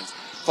 5 seconds.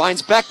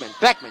 Finds Beckman.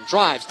 Beckman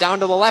drives down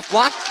to the left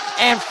block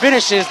and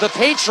finishes. The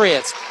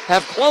Patriots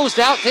have closed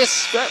out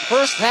this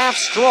first half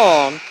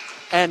strong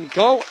and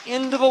go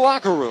into the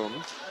locker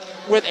room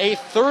with a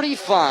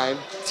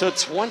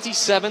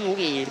 35-27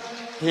 lead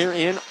here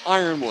in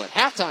Ironwood.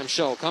 Halftime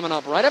show coming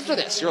up right after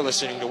this. You're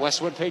listening to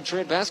Westwood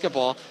Patriot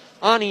Basketball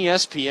on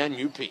ESPN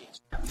UP.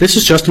 This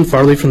is Justin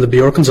Farley from the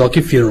Bjork and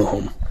Zalke Funeral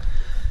Home.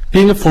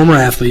 Being a former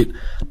athlete,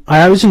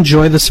 I always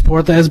enjoy the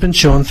support that has been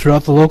shown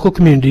throughout the local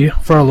community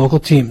for our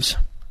local teams.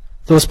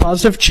 Those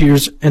positive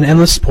cheers and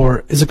endless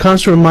support is a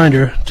constant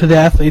reminder to the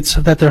athletes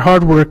that their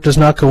hard work does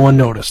not go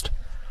unnoticed.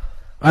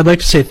 I'd like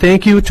to say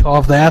thank you to all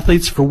of the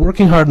athletes for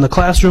working hard in the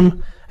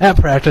classroom, at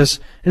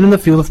practice, and in the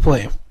field of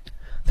play.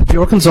 The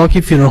Bjork and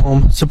Zalke Funeral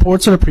Home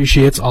supports and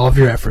appreciates all of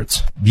your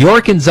efforts.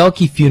 Bjork and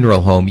Zalke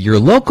Funeral Home, your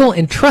local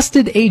and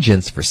trusted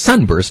agents for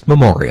Sunburst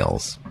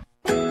Memorials.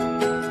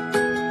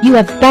 You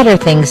have better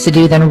things to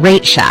do than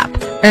rate shop,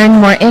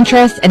 earn more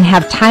interest, and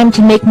have time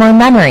to make more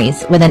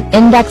memories with an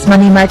index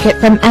money market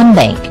from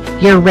mBank.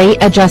 Your rate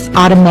adjusts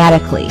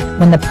automatically.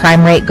 When the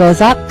prime rate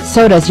goes up,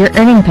 so does your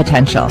earning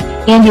potential.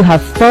 And you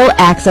have full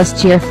access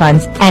to your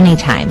funds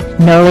anytime.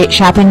 No rate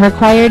shopping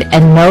required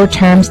and no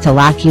terms to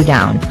lock you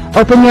down.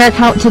 Open your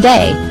account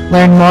today.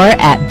 Learn more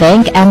at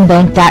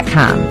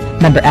bankmbank.com.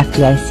 Member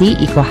FDIC,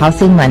 Equal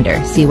Housing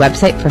Lender. See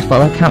website for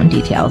full account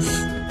details.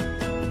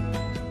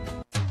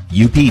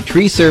 UP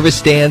Tree Service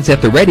stands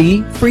at the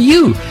ready for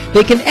you.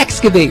 They can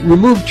excavate,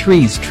 remove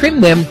trees,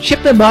 trim them,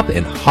 chip them up,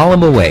 and haul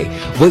them away.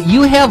 What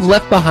you have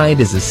left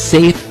behind is a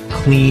safe,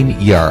 clean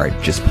yard.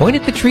 Just point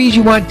at the trees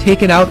you want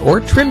taken out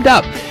or trimmed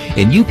up,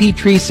 and UP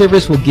Tree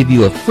Service will give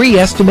you a free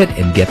estimate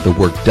and get the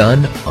work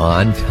done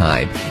on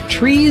time.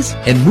 Trees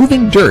and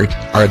moving dirt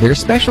are their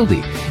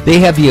specialty. They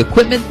have the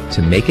equipment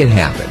to make it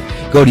happen.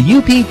 Go to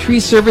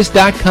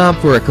uptreeservice.com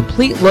for a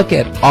complete look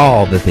at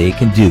all that they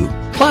can do.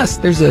 Plus,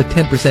 there's a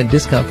 10%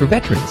 discount for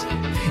veterans.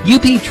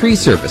 UP Tree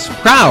Service,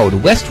 proud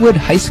Westwood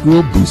High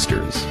School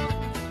boosters.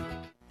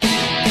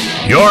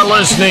 You're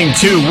listening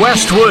to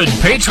Westwood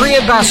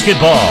Patriot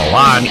Basketball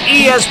on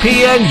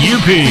ESPN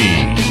UP.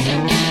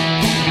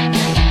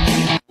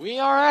 We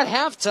are at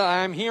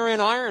halftime here in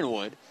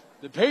Ironwood.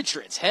 The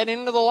Patriots head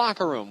into the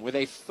locker room with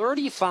a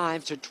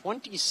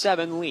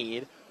 35-27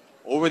 lead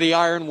over the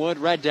Ironwood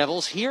Red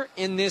Devils here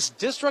in this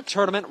district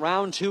tournament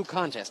round 2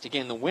 contest.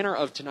 Again, the winner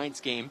of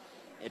tonight's game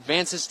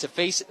advances to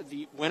face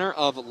the winner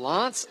of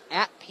Lance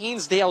at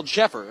Painesdale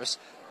Jeffers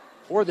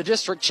for the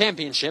district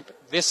championship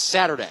this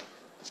Saturday.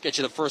 Let's get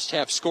you the first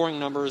half scoring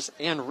numbers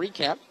and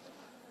recap.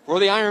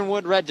 For the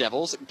Ironwood Red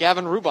Devils,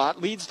 Gavin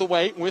Rubat leads the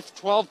way with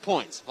 12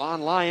 points.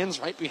 Vaughn Lyons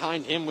right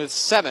behind him with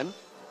 7.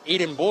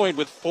 Aiden Boyd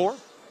with 4.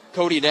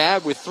 Cody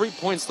Dabb with 3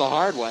 points the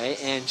hard way.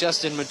 And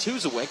Justin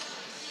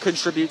Matuzowick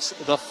contributes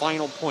the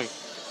final point.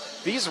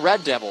 These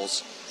Red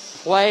Devils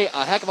play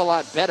a heck of a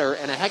lot better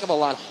and a heck of a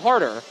lot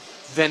harder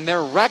than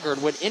their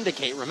record would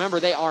indicate. Remember,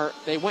 they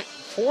went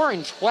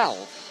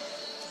 4-12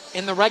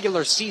 in the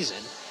regular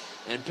season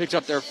and picked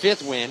up their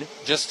 5th win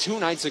just 2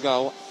 nights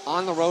ago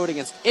on the road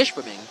against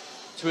Ishpeming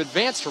to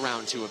advance to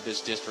round 2 of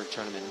this district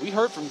tournament. We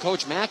heard from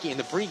Coach Mackey in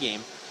the pregame.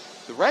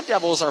 The Red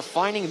Devils are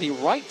finding the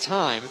right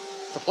time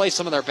to play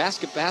some of their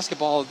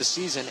basketball of the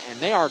season, and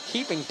they are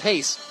keeping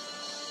pace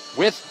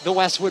with the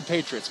Westwood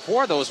Patriots.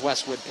 For those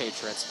Westwood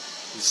Patriots,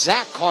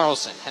 Zach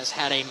Carlson has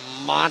had a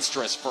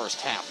monstrous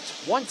first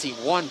half.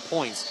 21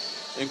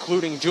 points,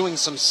 including doing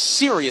some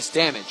serious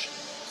damage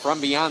from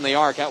beyond the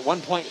arc. At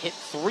one point, hit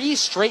 3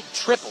 straight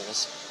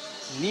triples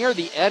near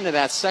the end of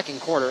that second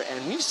quarter.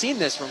 And we've seen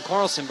this from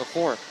Carlson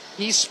before.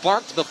 He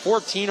sparked the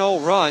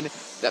 14-0 run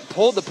that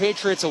pulled the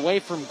Patriots away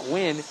from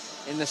Gwynn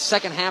in the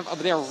second half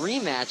of their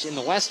rematch in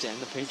the West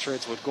End. The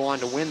Patriots would go on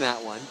to win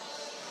that one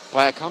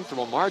by a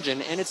comfortable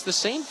margin. And it's the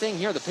same thing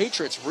here. The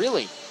Patriots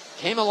really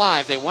came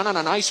alive. They went on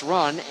a nice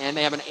run, and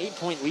they have an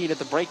 8-point lead at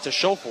the break to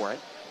show for it.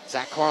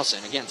 Zach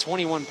Carlson, again,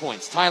 21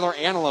 points. Tyler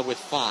Anila with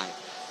 5.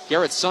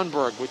 Garrett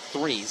Sundberg with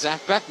 3.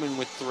 Zach Beckman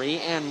with 3.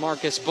 And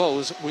Marcus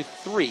Bose with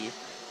 3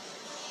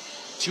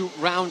 to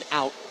round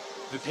out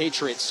the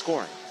Patriots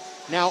scoring.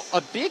 Now,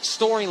 a big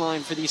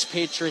storyline for these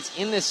Patriots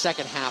in this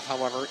second half,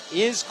 however,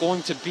 is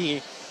going to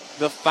be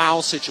the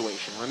foul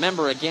situation.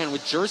 Remember, again,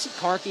 with Jersey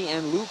Karki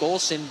and Luke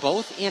Olson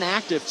both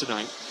inactive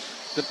tonight,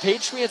 the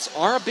Patriots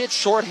are a bit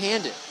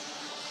shorthanded.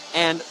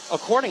 And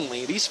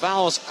accordingly, these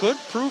fouls could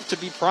prove to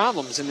be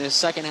problems in this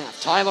second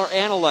half. Tyler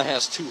Anila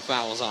has 2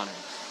 fouls on him.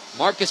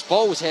 Marcus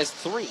Bose has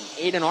 3.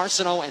 Aiden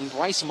Arsenault and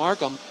Bryce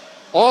Markham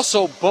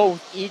also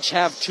both each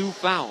have 2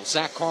 fouls.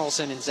 Zach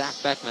Carlson and Zach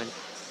Beckman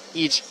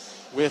each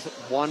with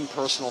 1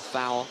 personal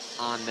foul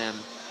on them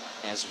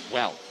as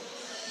well.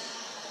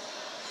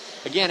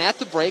 Again, at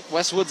the break,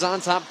 Westwood's on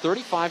top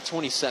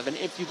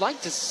 35-27. If you'd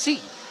like to see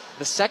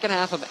the second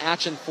half of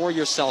action for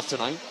yourself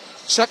tonight,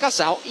 check us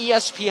out,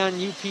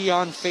 ESPN UP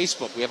on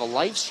Facebook. We have a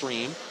live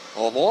stream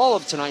of all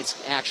of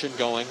tonight's action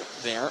going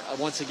there.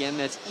 Once again,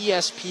 that's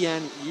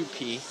ESPN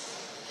UP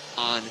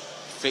on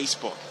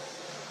Facebook.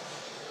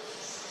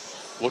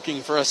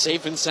 Looking for a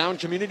safe and sound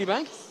community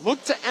bank?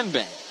 Look to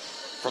M-Bank.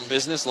 From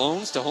business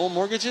loans to home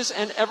mortgages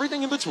and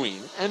everything in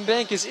between,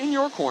 M-Bank is in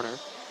your corner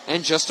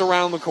and just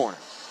around the corner.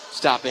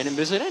 Stop in and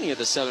visit any of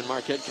the 7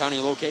 Marquette County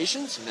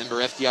locations. Member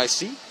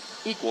FDIC,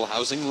 equal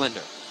housing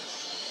lender.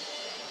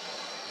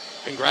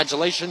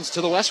 Congratulations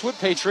to the Westwood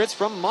Patriots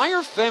from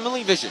Meyer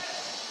Family Vision.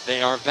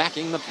 They are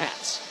backing the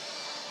Pats.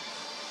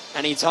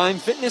 Anytime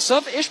Fitness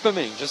of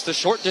Ishpeming, just a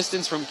short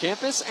distance from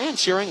campus and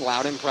cheering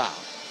loud and proud.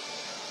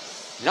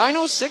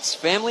 906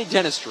 Family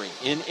Dentistry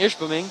in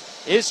Ishpeming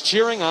is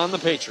cheering on the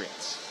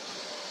Patriots.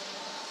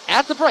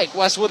 At the break,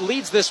 Westwood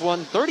leads this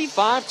one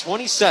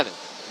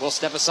 35-27. We'll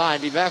step aside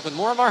and be back with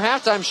more of our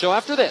halftime show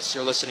after this.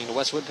 You're listening to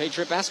Westwood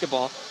Patriot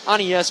Basketball on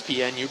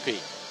ESPN UP.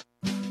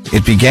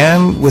 It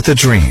began with a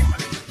dream.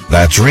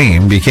 That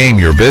dream became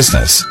your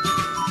business.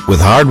 With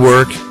hard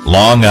work,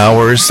 long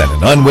hours, and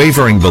an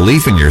unwavering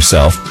belief in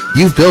yourself,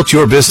 you've built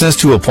your business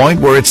to a point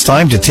where it's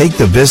time to take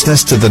the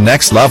business to the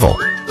next level.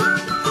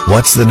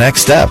 What's the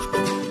next step?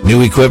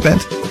 New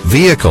equipment?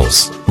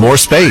 Vehicles? More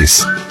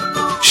space?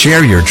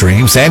 Share your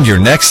dreams and your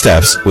next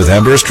steps with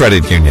Embers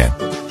Credit Union.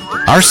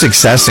 Our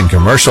success in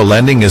commercial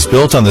lending is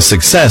built on the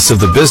success of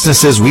the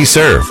businesses we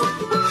serve.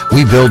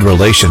 We build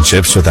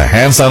relationships with a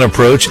hands-on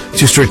approach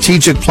to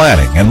strategic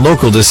planning and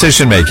local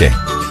decision-making.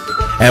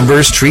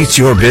 Embers treats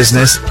your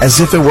business as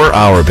if it were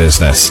our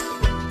business.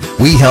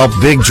 We help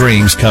big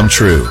dreams come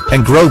true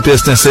and grow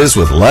businesses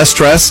with less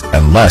stress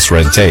and less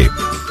red tape.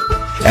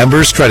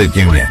 Embers Credit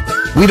Union.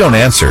 We don't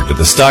answer to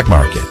the stock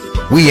market.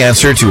 We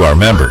answer to our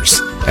members,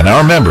 and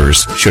our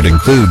members should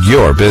include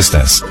your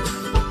business.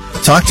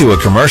 Talk to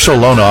a commercial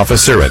loan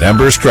officer at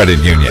Embers Credit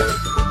Union.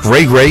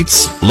 Great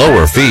rates,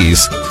 lower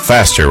fees,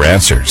 faster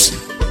answers.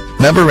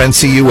 Member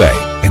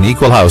NCUA, an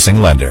equal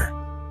housing lender.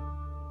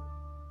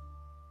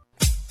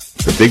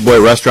 The Big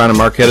Boy Restaurant in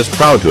Marquette is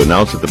proud to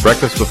announce that the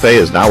breakfast buffet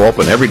is now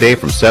open every day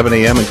from 7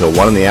 a.m. until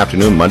 1 in the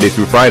afternoon, Monday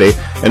through Friday,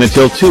 and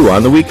until 2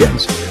 on the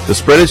weekends. The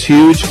spread is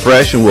huge,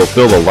 fresh, and will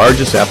fill the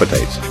largest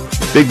appetites.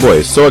 Big Boy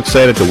is so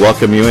excited to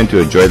welcome you in to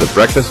enjoy the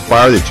breakfast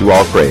bar that you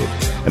all crave.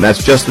 And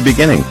that's just the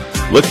beginning.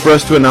 Look for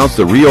us to announce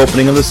the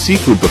reopening of the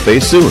seafood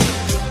buffet soon.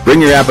 Bring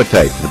your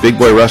appetite to the Big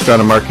Boy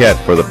Restaurant in Marquette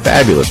for the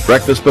fabulous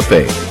breakfast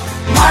buffet.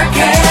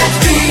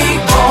 Marquette Big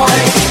Boy,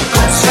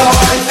 what's your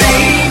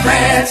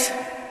favorite?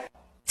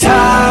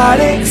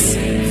 Tonics,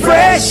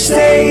 fresh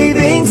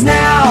savings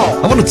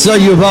now. I want to tell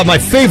you about my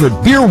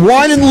favorite beer,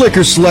 wine, and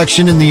liquor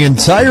selection in the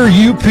entire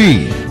UP.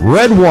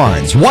 Red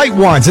wines, white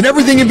wines, and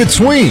everything in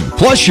between.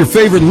 Plus your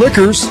favorite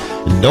liquors.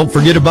 And don't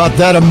forget about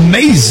that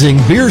amazing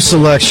beer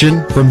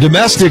selection, from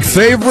domestic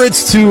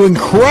favorites to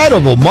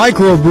incredible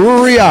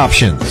microbrewery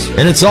options.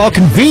 And it's all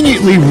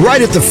conveniently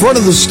right at the front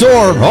of the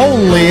store,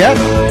 only at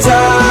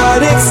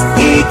Tonics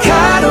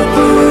Econo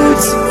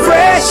Foods.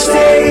 Fresh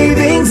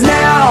savings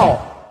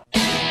now.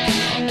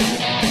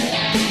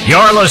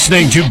 You're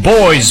listening to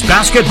boys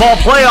basketball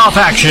playoff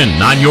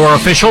action on your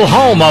official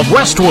home of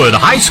Westwood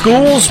High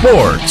School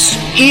Sports,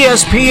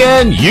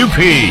 ESPN UP.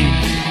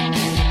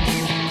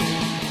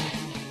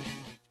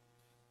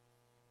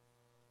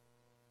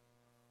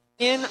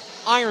 In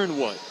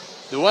Ironwood,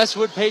 the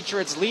Westwood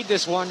Patriots lead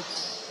this one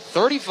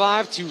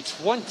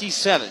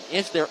 35-27.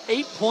 If their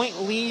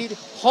 8-point lead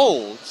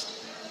holds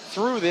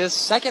through this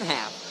second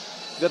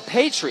half, the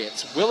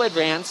Patriots will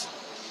advance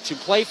to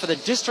play for the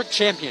district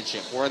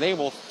championship, where they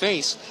will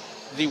face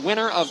the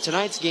winner of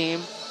tonight's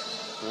game,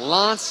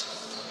 Lance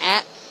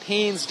at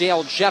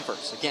Painesdale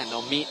Jeffers. Again,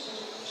 they'll meet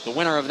the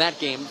winner of that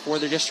game for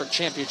the district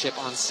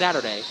championship on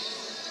Saturday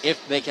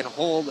if they can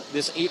hold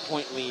this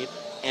 8-point lead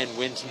and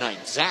win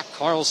tonight. Zach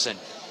Carlson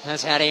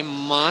has had a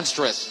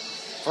monstrous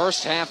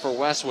first half for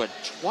Westwood.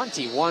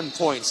 21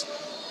 points,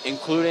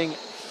 including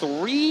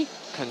 3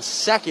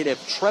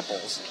 consecutive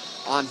triples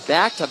on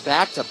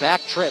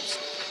back-to-back-to-back trips.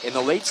 In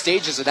the late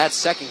stages of that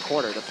second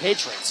quarter, the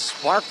Patriots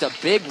sparked a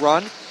big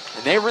run,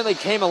 and they really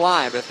came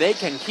alive. If they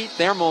can keep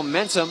their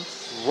momentum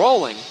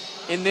rolling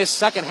in this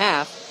second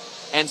half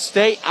and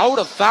stay out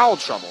of foul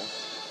trouble,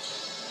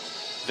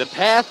 the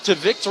path to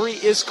victory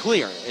is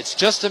clear. It's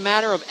just a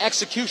matter of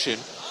execution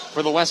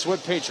for the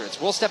Westwood Patriots.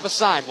 We'll step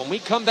aside. When we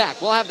come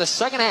back, we'll have the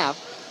second half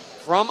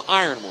from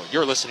Ironwood.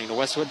 You're listening to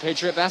Westwood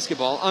Patriot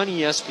Basketball on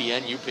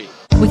ESPN UP.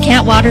 We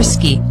can't water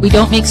ski. We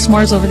don't make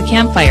s'mores over the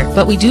campfire,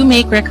 but we do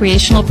make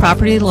recreational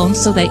property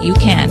loans so that you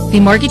can. The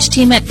mortgage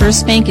team at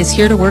First Bank is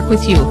here to work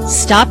with you.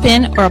 Stop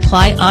in or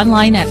apply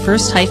online at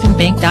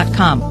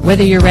first-bank.com.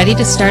 Whether you're ready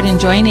to start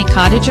enjoying a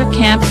cottage or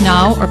camp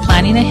now or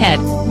planning ahead,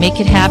 make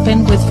it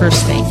happen with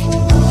First Bank.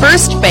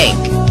 First Bank,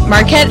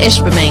 Marquette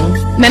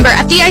Ishpeming. Member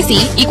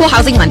FDIC, equal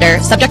housing lender,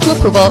 subject to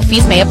approval,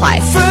 fees may apply.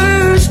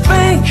 First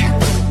Bank,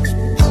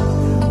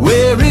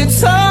 where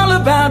it's all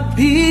about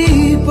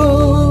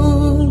people.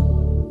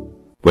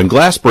 When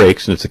glass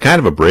breaks, and it's the kind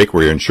of a break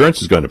where your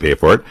insurance is going to pay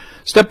for it,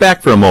 step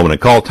back for a moment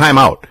and call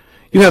timeout.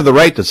 You have the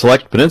right to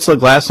select Peninsula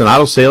Glass and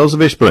Auto Sales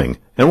of Ishpeming.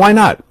 And why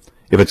not?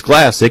 If it's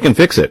glass, they can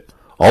fix it.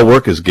 All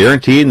work is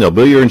guaranteed and they'll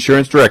bill your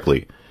insurance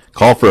directly.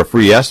 Call for a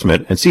free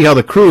estimate and see how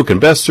the crew can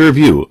best serve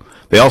you.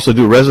 They also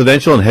do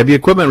residential and heavy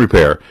equipment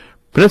repair.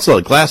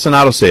 Peninsula Glass and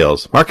Auto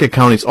Sales, Marquette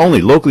County's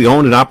only locally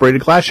owned and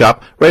operated glass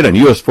shop, right on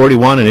US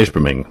 41 in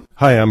Ishpeming.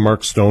 Hi, I'm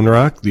Mark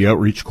Stonerock, the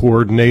Outreach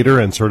Coordinator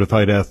and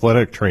Certified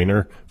Athletic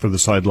Trainer for the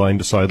Sideline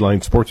to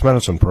Sideline Sports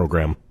Medicine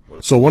Program.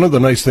 So one of the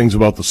nice things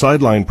about the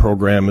Sideline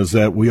program is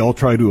that we all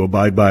try to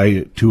abide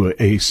by to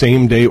a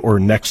same day or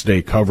next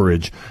day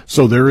coverage.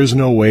 So there is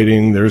no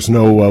waiting. There's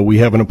no, we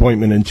have an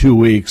appointment in 2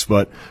 weeks,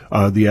 but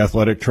the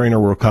athletic trainer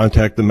will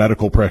contact the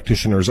medical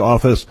practitioner's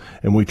office,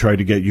 and we try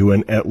to get you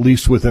in at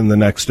least within the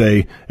next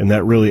day, and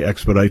that really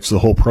expedites the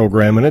whole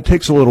program, and it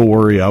takes a little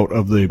worry out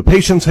of the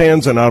patient's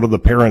hands and out of the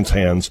parents'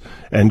 hands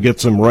and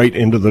gets them right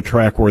into the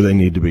track where they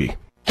need to be.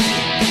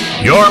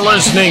 You're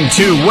listening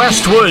to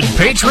Westwood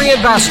Patriot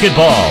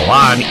Basketball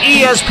on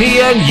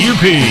ESPN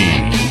UP.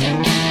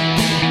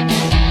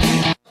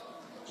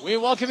 We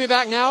welcome you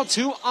back now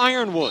to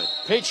Ironwood.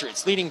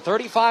 Patriots leading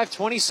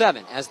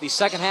 35-27 as the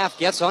second half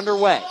gets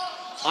underway.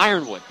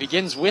 Ironwood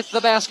begins with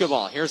the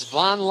basketball. Here's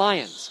Von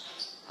Lyons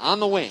on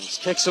the wings,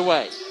 kicks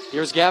away.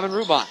 Here's Gavin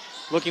Rubon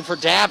looking for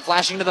Dab,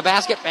 flashing to the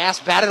basket. Pass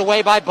batted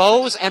away by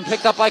Bose and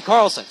picked up by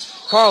Carlson.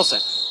 Carlson,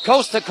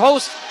 coast to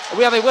coast.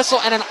 We have a whistle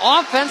and an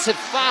offensive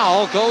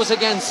foul goes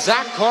against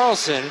Zach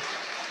Carlson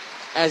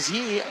as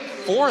he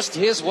forced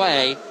his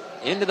way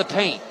into the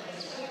paint.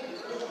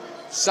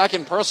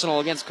 Second personal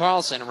against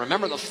Carlson. And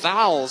remember, the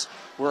fouls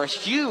were a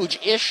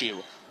huge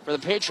issue for the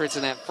Patriots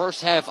in that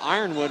first half.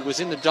 Ironwood was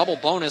in the double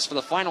bonus for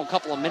the final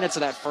couple of minutes of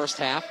that first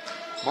half.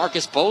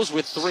 Marcus Bose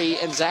with 3,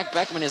 and Zach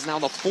Beckman is now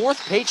the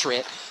 4th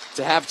Patriot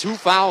to have 2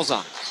 fouls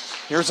on.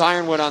 Here's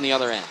Ironwood on the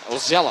other end.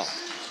 Ozello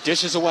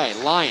dishes away.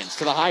 Lyons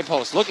to the high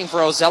post, looking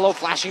for Ozello,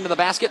 flashing to the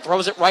basket,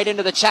 throws it right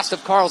into the chest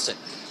of Carlson.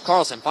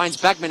 Carlson finds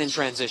Beckman in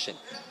transition.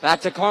 Back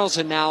to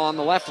Carlson now on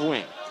the left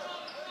wing.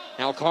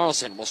 Now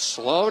Carlson will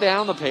slow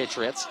down the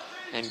Patriots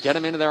and get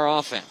them into their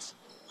offense.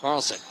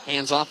 Carlson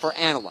hands off for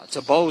Anila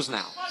to Bose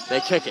now. They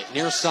kick it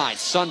near side.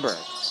 Sunberg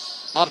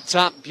up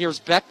top. Here's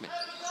Beckman.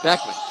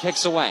 Beckman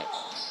kicks away.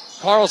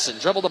 Carlson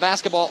dribbled the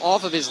basketball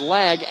off of his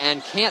leg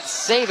and can't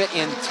save it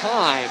in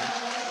time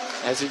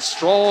as it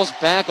strolls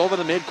back over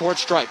the midcourt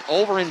stripe.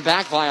 Over and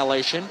back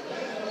violation,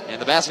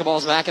 and the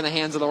basketball's back in the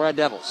hands of the Red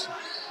Devils.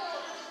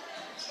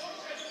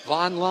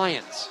 Von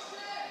Lyons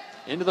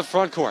into the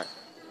front court.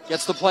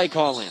 Gets the play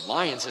call in.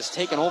 Lyons has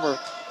taken over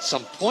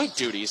some point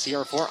duties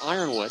here for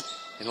Ironwood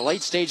in the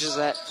late stages of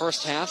that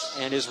first half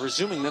and is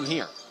resuming them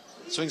here.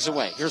 Swings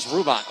away. Here's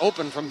Rubot,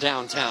 open from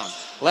downtown.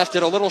 Left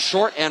it a little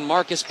short, and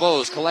Marcus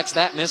Bose collects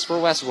that miss for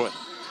Westwood.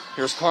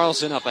 Here's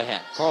Carlson up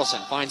ahead.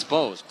 Carlson finds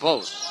Bose.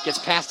 Bose gets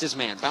past his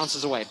man,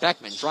 bounces away.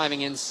 Beckman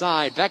driving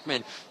inside.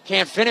 Beckman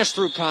can't finish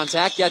through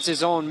contact, gets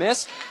his own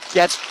miss,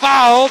 gets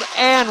fouled,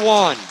 and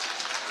one.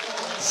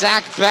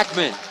 Zach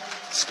Beckman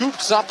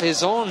scoops up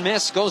his own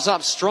miss, goes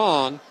up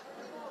strong,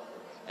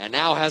 and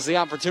now has the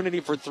opportunity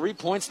for 3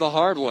 points the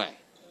hard way.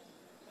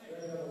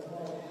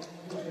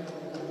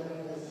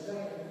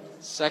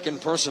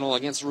 Second personal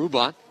against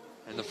Rubat,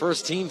 and the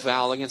first team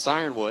foul against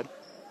Ironwood.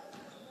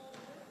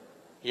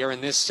 Here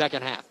in this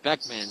second half,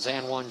 Beckman's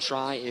and one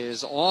try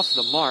is off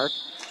the mark.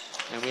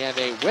 And we have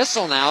a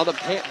whistle now.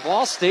 The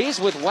ball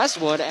stays with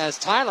Westwood as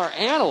Tyler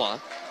Anila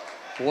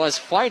was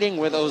fighting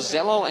with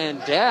Ozello and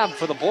Dab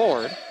for the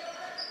board.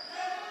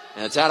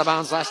 And it's out of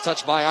bounds, last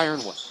touch by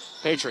Ironwood.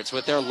 Patriots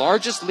with their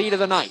largest lead of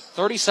the night,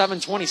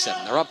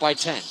 37-27. They're up by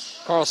 10.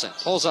 Carlson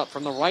pulls up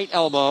from the right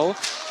elbow.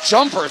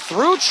 Jumper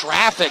through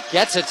traffic,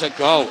 gets it to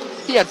go.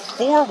 He had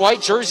 4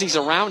 white jerseys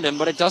around him,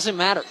 but it doesn't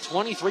matter.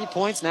 23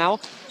 points now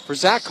for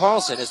Zach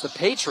Carlson as the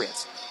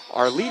Patriots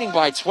are leading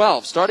by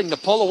 12. Starting to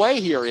pull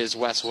away here is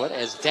Westwood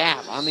as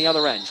Dab on the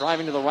other end,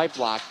 driving to the right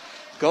block,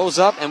 goes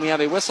up, and we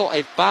have a whistle,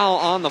 a foul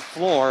on the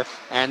floor,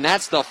 and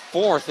that's the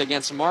 4th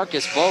against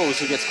Marcus Bose,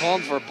 who gets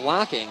called for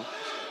blocking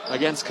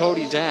against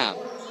Cody Dab.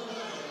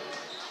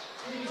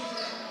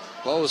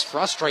 Bose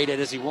frustrated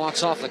as he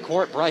walks off the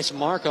court. Bryce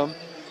Markham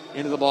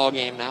into the ball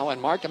game now,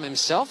 and Markham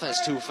himself has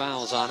 2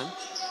 fouls on him.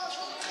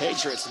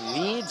 Patriots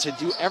need to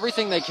do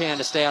everything they can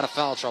to stay out of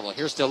foul trouble.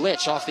 Here's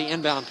DeLitch off the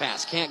inbound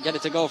pass. Can't get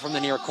it to go from the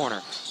near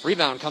corner.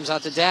 Rebound comes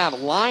out to Dab.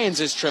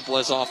 Lyons' triple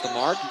is off the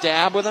mark.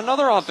 Dab with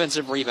another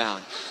offensive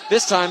rebound.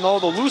 This time, though,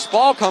 the loose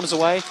ball comes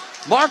away.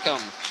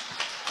 Markham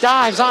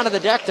dives onto the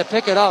deck to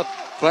pick it up,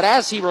 but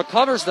as he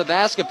recovers the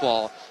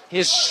basketball,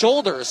 his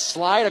shoulders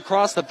slide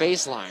across the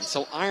baseline,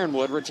 so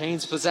Ironwood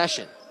retains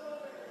possession.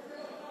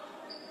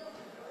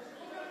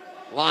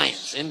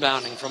 Lyons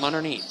inbounding from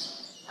underneath.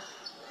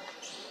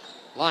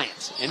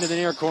 Lyons into the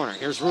near corner.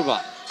 Here's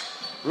Rubat.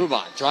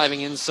 Rubat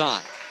driving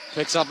inside.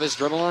 Picks up his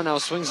dribble and now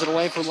swings it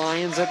away for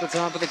Lyons at the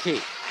top of the key.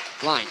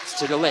 Lyons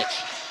to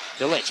DeLitch.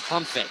 DeLitch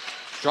pump fake.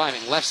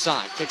 Driving left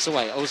side. Kicks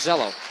away.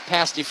 Ozello.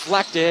 Pass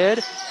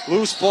deflected.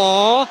 Loose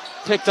ball.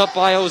 Picked up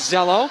by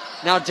Ozello.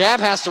 Now Dab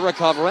has to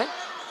recover it.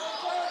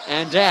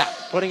 And Dab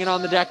putting it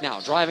on the deck now.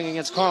 Driving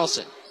against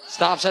Carlson.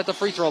 Stops at the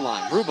free throw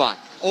line. Rubat.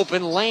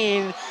 Open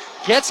lane.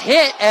 Gets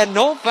hit, and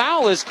no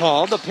foul is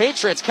called. The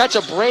Patriots catch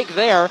a break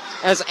there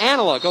as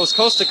Anila goes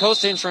coast to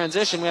coast in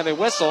transition. We have a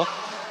whistle.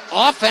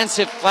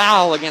 Offensive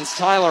foul against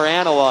Tyler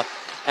Anila,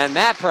 and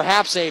that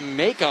perhaps a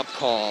makeup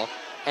call,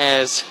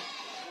 as,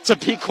 to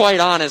be quite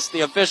honest,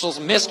 the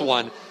officials missed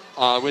one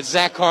with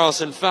Zach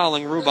Carlson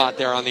fouling Rubat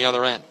there on the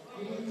other end.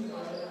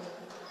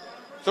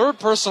 Third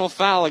personal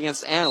foul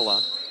against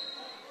Anila.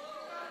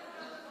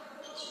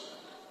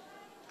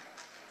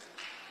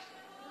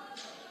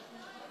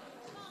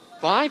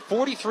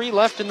 5:43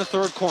 left in the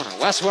third corner.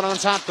 Westwood on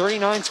top,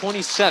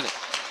 39-27.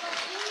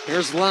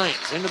 Here's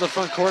Lyons into the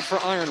front court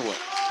for Ironwood.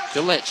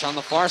 DeLitch on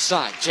the far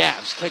side.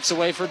 Jabs, kicks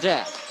away for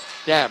Dab.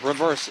 Dab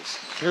reverses.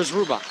 Here's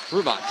Rubat.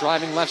 Rubat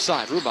driving left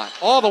side. Rubat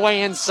all the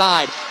way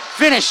inside.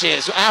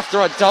 Finishes after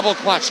a double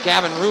clutch.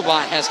 Gavin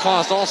Rubat has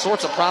caused all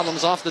sorts of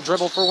problems off the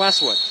dribble for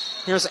Westwood.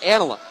 Here's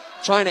Anila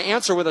trying to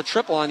answer with a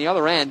triple on the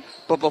other end.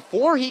 But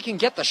before he can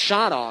get the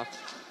shot off,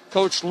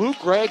 Coach Luke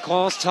Gray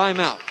calls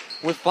timeout.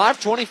 With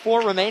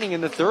 5:24 remaining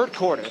in the third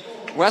quarter,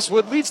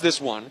 Westwood leads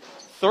this one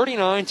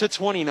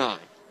 39-29.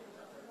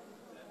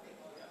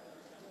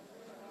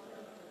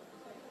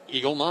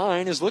 Eagle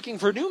Mine is looking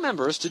for new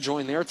members to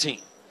join their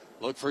team.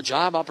 Look for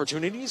job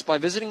opportunities by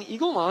visiting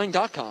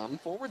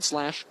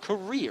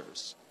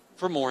eaglemine.com/careers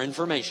for more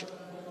information.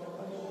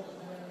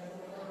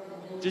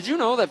 Did you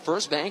know that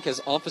First Bank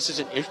has offices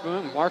in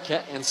Ishpeming,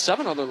 Marquette, and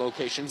 7 other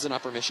locations in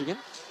Upper Michigan?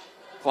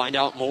 Find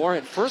out more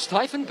at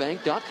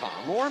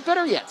first-bank.com, or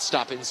better yet,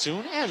 stop in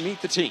soon and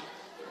meet the team.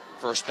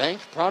 First Bank,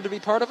 proud to be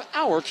part of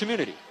our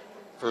community.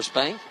 First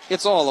Bank,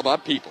 it's all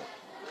about people.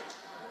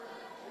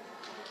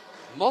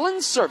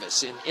 Mullins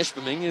Service in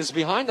Ishpeming is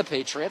behind the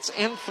Patriots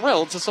and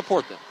thrilled to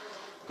support them.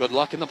 Good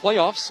luck in the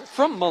playoffs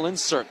from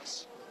Mullins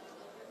Service.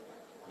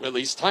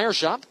 Willie's Tire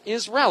Shop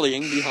is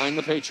rallying behind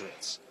the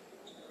Patriots.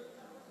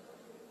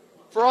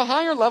 For a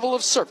higher level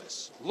of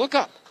service, look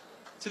up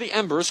to the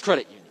Embers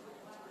Credit Union.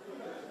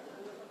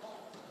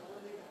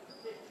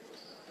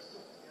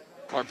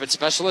 Carpet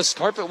Specialists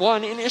Carpet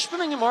One in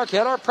Ishpeming and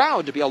Marquette are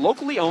proud to be a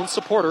locally owned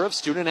supporter of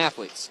student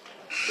athletes.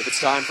 If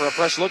it's time for a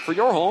fresh look for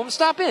your home,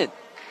 stop in.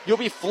 You'll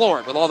be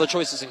floored with all the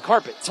choices in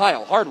carpet,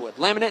 tile, hardwood,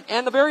 laminate,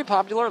 and the very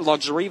popular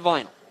luxury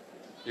vinyl.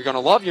 You're going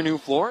to love your new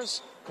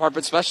floors.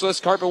 Carpet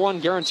Specialist Carpet One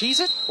guarantees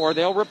it, or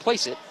they'll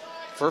replace it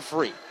for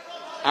free.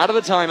 Out of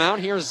the timeout,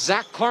 here's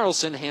Zach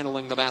Carlson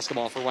handling the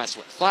basketball for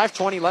Westwood.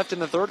 5:20 left in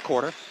the third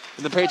quarter,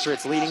 and the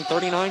Patriots leading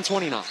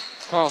 39-29.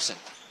 Carlson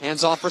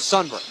hands off for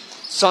Sundberg.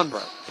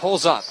 Sundberg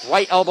pulls up,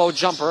 right elbow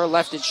jumper,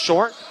 left it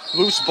short.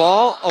 Loose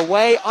ball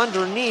away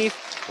underneath.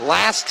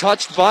 Last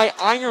touched by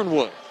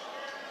Ironwood.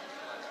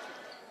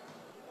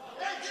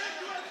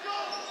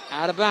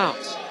 Out of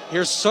bounds.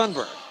 Here's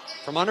Sundberg.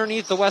 from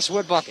underneath the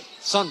Westwood bucket.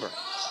 Sunburn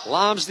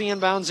lobs the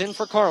inbounds in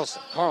for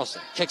Carlson.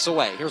 Carlson kicks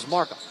away. Here's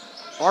Markham.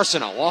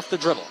 Arsenault off the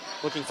dribble.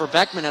 Looking for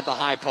Beckman at the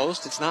high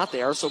post. It's not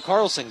there, so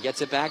Carlson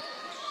gets it back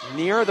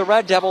near the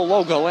Red Devil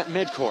logo at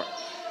midcourt.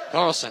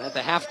 Carlson at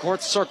the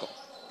half-court circle.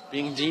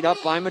 Being D'd up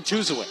by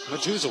Matuzowick.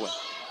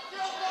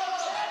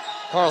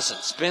 Carlson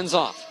spins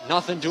off.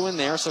 Nothing doing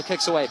there, so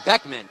kicks away.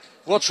 Beckman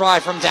will try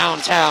from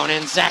downtown,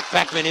 and Zach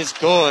Beckman is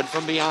good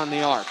from beyond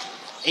the arc.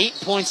 8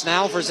 points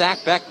now for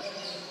Zach Beckman.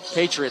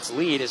 Patriots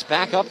lead is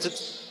back up to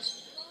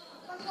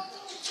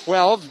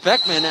 12.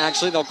 Beckman,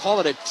 actually, they'll call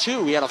it a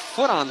 2. He had a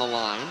foot on the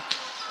line.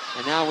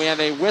 And now we have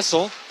a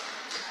whistle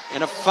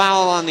and a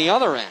foul on the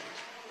other end.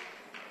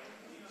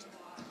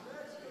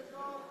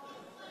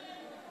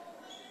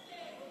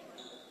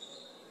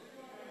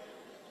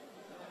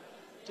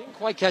 Didn't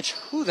quite catch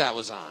who that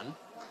was on.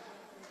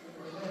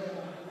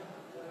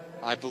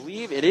 I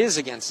believe it is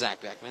against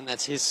Zach Beckman.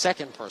 That's his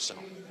second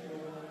personal.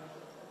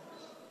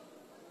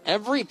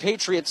 Every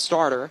Patriot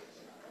starter,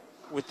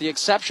 with the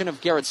exception of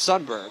Garrett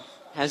Sundberg,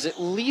 has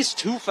at least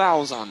 2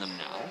 fouls on them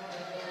now.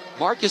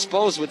 Marcus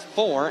Bose with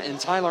 4 and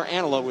Tyler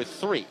Anelo with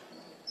 3.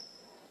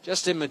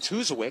 Justin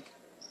Matuzowick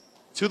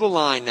to the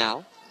line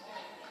now.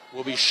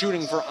 Will be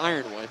shooting for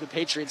Ironwood. The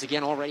Patriots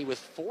again already with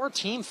 4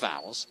 team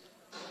fouls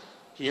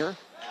here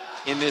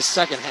in this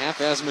second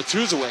half as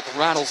Matuzowick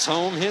rattles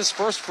home his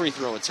first free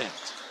throw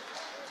attempt.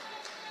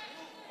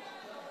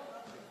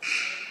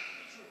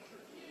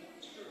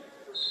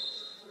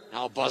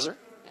 Now a buzzer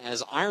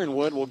as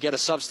Ironwood will get a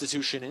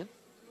substitution in.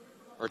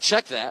 Or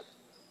check that.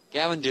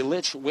 Gavin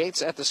DeLitch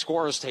waits at the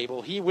scorer's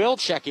table. He will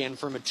check in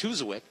for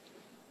Matuzowick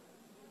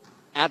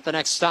at the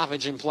next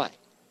stoppage in play.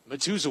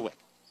 Matuzowick.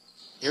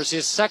 Here's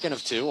his second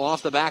of 2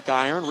 off the back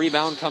iron.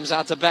 Rebound comes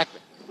out to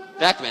Beckman.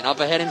 Beckman up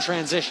ahead in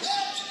transition.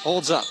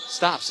 Holds up.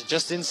 Stops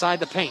just inside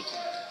the paint.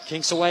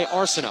 Kinks away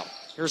Arsenault.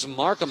 Here's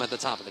Markham at the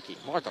top of the key.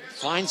 Markham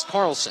finds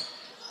Carlson.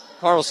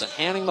 Carlson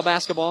handing the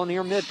basketball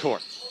near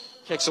midcourt.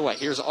 Kicks away.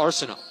 Here's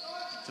Arsenault.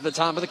 To the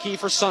top of the key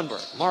for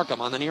Sundberg.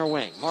 Markham on the near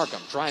wing.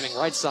 Markham driving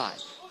right side.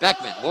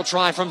 Beckman will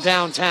try from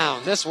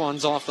downtown. This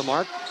one's off the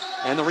mark.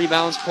 And the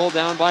rebound's pulled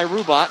down by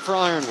Rubat for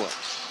Ironwood.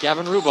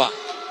 Gavin Rubat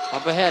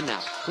up ahead now.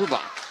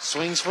 Rubat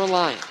swings for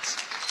Lyons.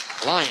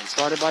 Lyons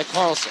guarded by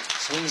Carlson.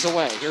 Swings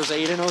away. Here's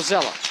Aiden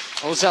Ozello.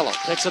 Ozello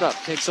picks it up.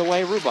 Kicks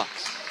away Rubat.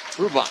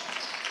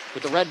 Rubat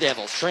with the Red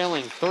Devils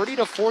trailing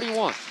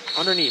 30-41.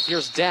 Underneath,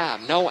 here's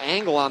Dab. No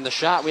angle on the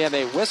shot. We have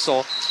a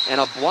whistle,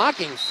 and a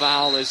blocking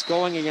foul is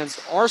going against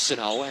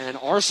Arsenault, and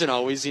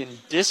Arsenault is in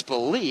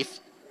disbelief.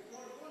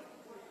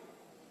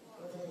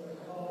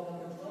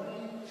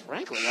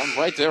 Frankly, I'm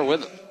right there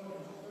with him.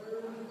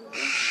 It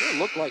sure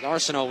looked like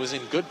Arsenault was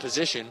in good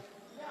position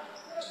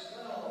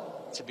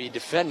to be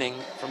defending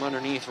from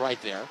underneath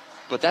right there.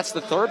 But that's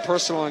the third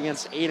personal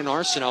against Aiden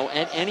Arsenault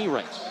at any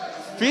rate.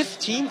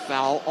 15th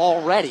foul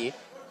already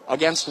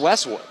against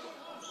Westwood.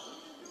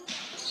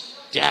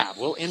 Dab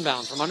will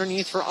inbound from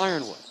underneath for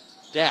Ironwood.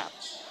 Dab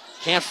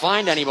can't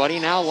find anybody.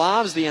 Now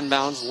lobs the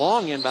inbounds.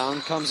 Long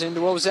inbound comes into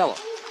Ozello.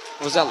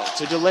 Ozello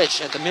to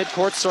DeLitch at the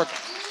midcourt circle.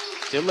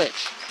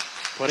 DeLitch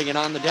putting it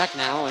on the deck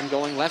now and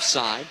going left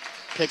side.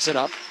 Picks it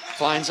up.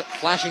 Finds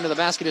flashing to the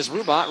basket is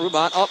Rubat.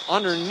 Rubat up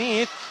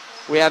underneath.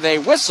 We have a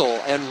whistle,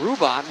 and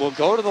Rubat will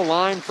go to the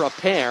line for a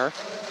pair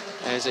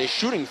as a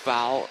shooting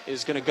foul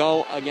is going to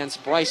go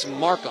against Bryce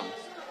Markham.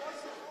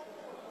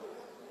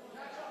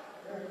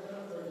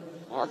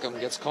 Markham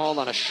gets called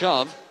on a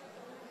shove,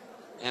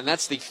 and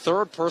that's the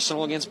third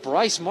personal against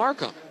Bryce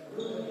Markham.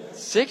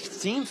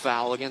 16th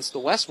foul against the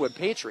Westwood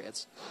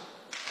Patriots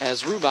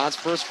as Rubat's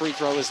first free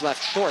throw is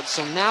left short.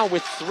 So now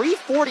with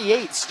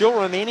 3:48 still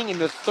remaining in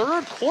the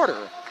third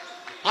quarter,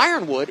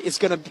 Ironwood is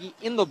going to be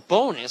in the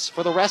bonus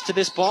for the rest of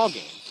this ball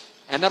game.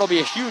 And that'll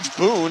be a huge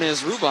boon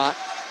as Rubat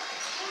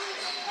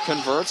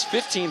converts.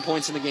 15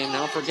 points in the game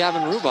now for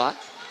Gavin Rubat,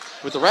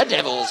 with the Red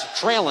Devils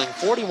trailing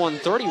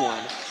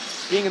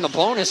 41-31. Being in the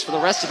bonus for the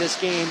rest of this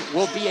game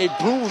will be a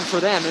boon for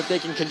them if they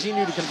can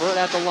continue to convert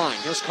at the line.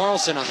 Here's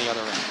Carlson on the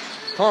other end.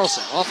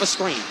 Carlson off a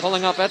screen,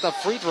 pulling up at the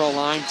free throw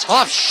line.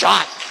 Tough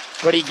shot,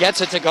 but he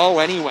gets it to go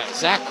anyway.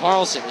 Zach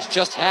Carlson is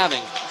just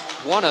having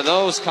one of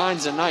those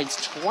kinds of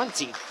nights.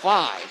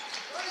 25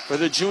 for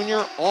the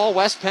junior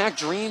All-Westpac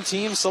Dream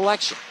Team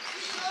selection.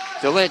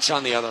 DeLitch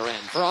on the other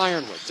end for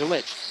Ironwood.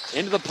 DeLitch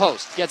into the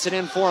post, gets it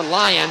in for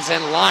Lyons,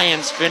 and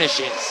Lyons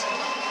finishes.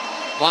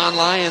 Von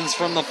Lyons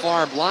from the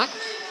far block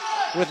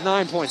with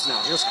 9 points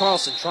now. Here's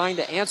Carlson trying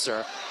to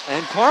answer,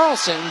 and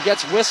Carlson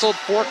gets whistled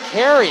for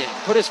carrying.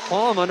 Put his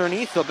palm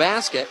underneath the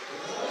basket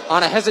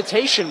on a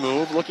hesitation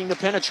move, looking to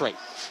penetrate.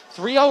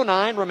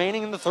 3:09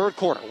 remaining in the third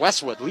quarter.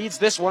 Westwood leads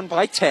this one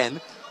by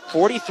 10,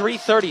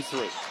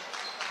 43-33.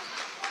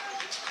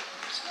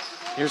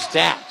 Here's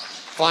Dab.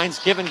 Finds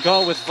give and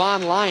go with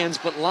Von Lyons,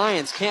 but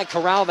Lyons can't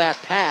corral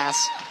that pass,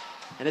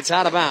 and it's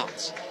out of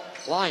bounds.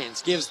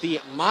 Lyons gives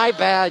the my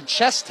bad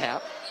chest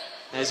tap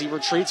as he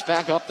retreats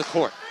back up the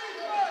court.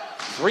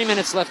 3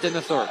 minutes left in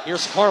the third.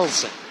 Here's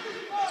Carlson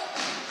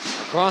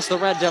across the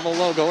Red Devil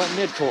logo at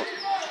midcourt.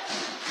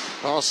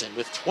 Carlson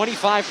with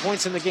 25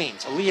 points in the game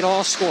to lead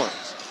all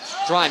scorers.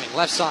 Driving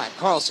left side,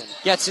 Carlson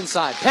gets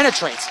inside,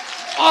 penetrates,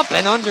 up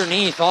and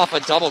underneath off a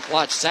double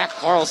clutch. Zach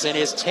Carlson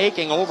is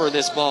taking over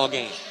this ball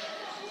game.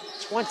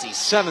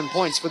 27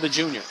 points for the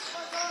junior.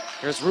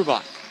 Here's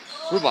Rubat.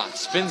 Rubat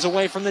spins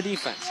away from the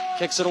defense,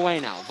 kicks it away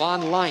now.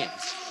 Von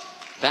Lyons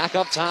back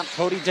up top,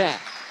 Cody Dadd.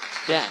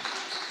 Dadd.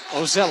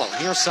 Ozello,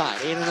 near side.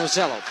 Aiden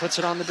Ozello puts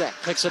it on the deck,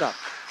 picks it up.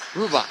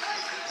 Rubat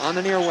on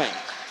the near wing.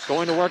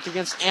 Going to work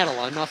against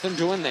Anila. Nothing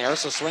doing there,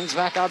 so swings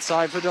back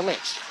outside for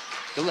Delic.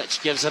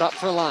 Delic gives it up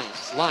for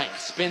Lyons. Lyons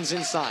spins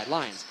inside.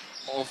 Lyons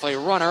off a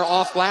runner,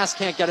 off glass,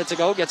 can't get it to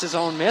go, gets his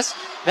own miss.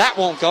 That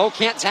won't go,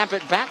 can't tap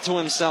it back to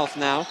himself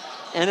now.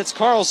 And it's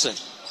Carlson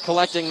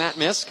collecting that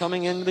miss,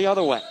 coming in the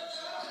other way.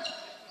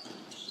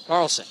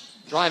 Carlson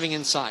driving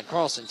inside.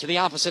 Carlson to the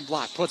opposite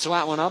block, puts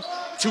that one up.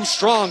 Too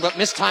strong, but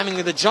mistiming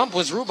of the jump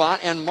was Rubat,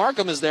 and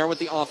Markham is there with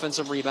the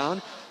offensive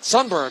rebound.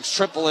 Sundberg's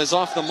triple is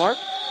off the mark,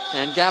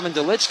 and Gavin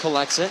Delic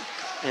collects it.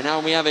 And now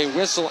we have a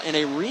whistle and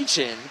a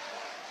reach-in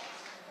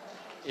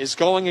is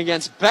going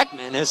against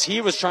Beckman as he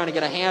was trying to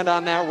get a hand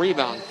on that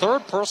rebound.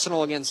 Third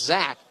personal against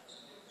Zach,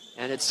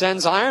 and it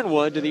sends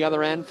Ironwood to the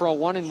other end for a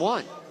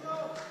 1-and-1.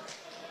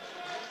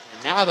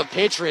 And now the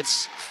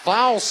Patriots'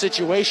 foul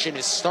situation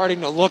is starting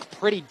to look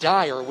pretty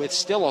dire with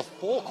still a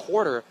full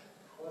quarter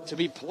to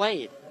be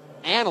played.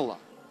 Anila,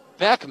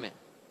 Beckman,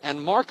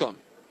 and Markham,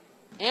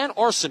 and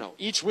Arsenault,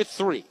 each with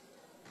 3.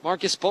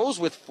 Marcus Bowes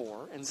with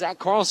 4, and Zach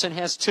Carlson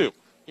has 2.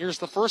 Here's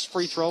the first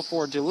free throw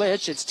for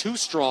Delic. It's too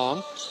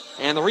strong,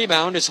 and the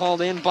rebound is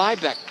hauled in by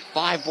Beckman.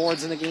 5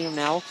 boards in the game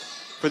now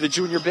for the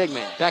junior big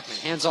man. Beckman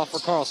hands off for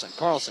Carlson.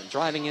 Carlson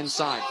driving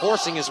inside,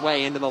 forcing his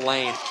way into the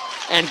lane,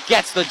 and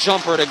gets the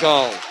jumper to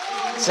go.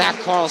 Zach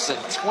Carlson,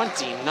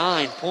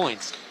 29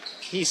 points.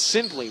 He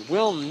simply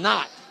will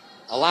not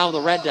allow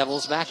the Red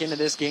Devils back into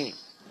this game.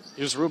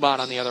 Here's Rubat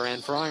on the other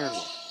end for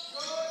Ironwood.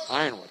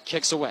 Ironwood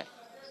kicks away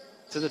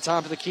to the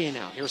top of the key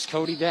now. Here's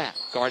Cody Dadd,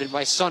 guarded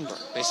by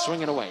Sundberg. They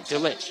swing it away.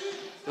 Delic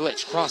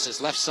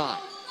crosses left side.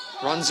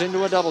 Runs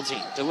into a double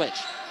team. Delic,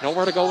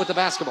 nowhere to go with the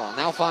basketball.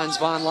 Now finds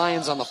Von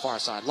Lyons on the far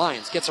side.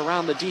 Lyons gets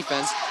around the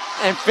defense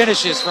and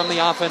finishes from the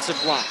offensive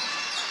block.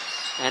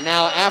 And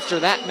now after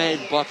that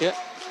made bucket,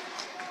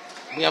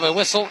 we have a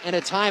whistle and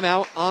a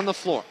timeout on the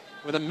floor.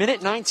 With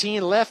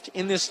 1:19 left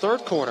in this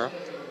third quarter,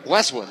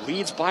 Westwood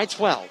leads by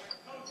 12,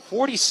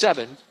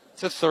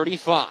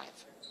 47-35.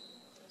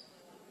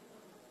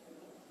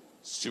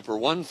 Super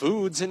One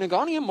Foods and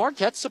Negaunee and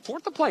Marquette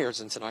support the players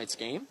in tonight's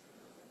game.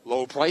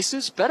 Low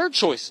prices, better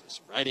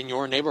choices. Right in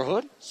your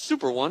neighborhood,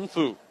 Super One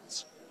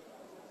Foods.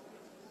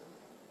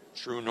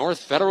 True North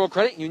Federal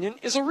Credit Union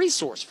is a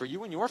resource for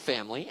you and your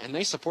family, and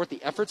they support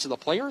the efforts of the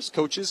players,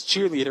 coaches,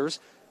 cheerleaders,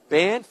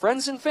 band,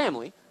 friends, and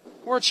family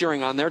who are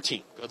cheering on their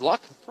team. Good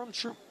luck from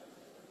True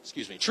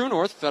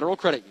North Federal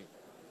Credit Union.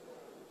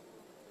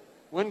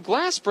 When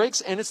glass breaks,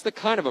 and it's the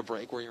kind of a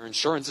break where your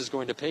insurance is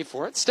going to pay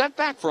for it, step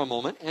back for a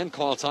moment and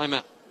call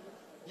timeout.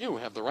 You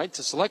have the right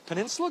to select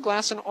Peninsula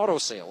Glass and Auto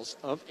Sales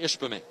of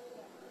Ishpeming.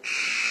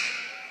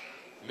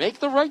 Make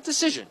the right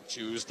decision.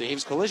 Choose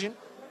Dave's Collision.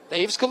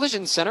 Dave's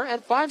Collision Center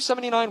at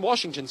 579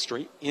 Washington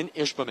Street in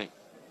Ishpeming.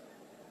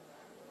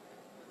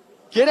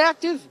 Get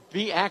active,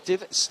 be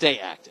active, stay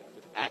active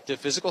with Active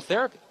Physical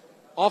Therapy.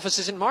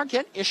 Offices in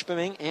Marquette,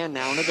 Ishpeming, and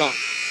now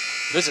Negaunee.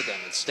 Visit them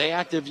at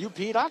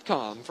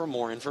stayactiveup.com for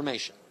more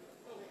information.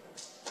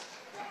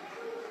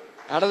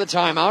 Out of the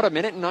timeout,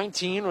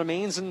 1:19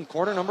 remains in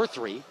quarter number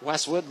 3.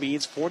 Westwood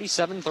leads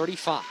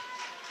 47-35.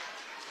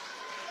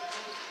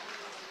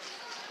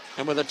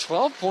 And with a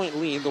 12-point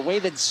lead, the way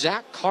that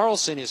Zach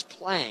Carlson is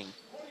playing,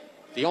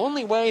 the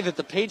only way that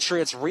the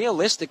Patriots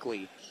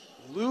realistically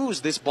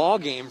lose this ball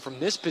game from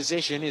this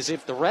position is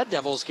if the Red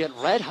Devils get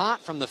red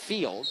hot from the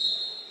field,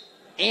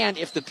 and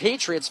if the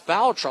Patriots'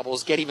 foul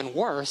troubles get even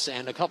worse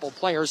and a couple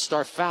players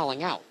start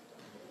fouling out.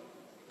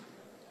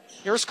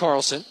 Here's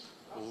Carlson,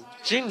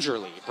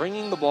 gingerly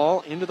bringing the ball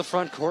into the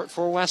front court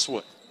for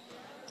Westwood.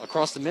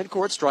 Across the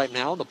midcourt stripe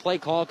now, the play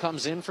call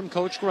comes in from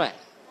Coach Gray.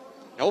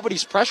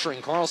 Nobody's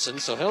pressuring Carlson,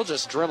 so he'll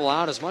just dribble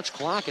out as much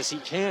clock as he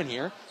can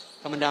here,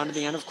 coming down to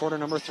the end of quarter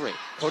number 3.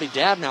 Cody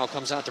Dadd now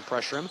comes out to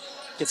pressure him,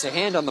 gets a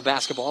hand on the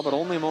basketball, but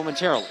only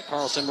momentarily.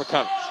 Carlson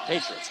recovers.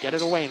 Patriots get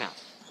it away now.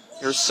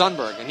 Here's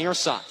Sundberg, the near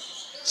side.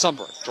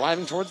 Sundberg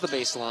driving towards the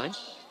baseline,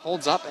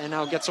 holds up and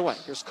now gets away.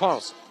 Here's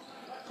Carlson.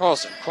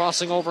 Carlson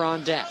crossing over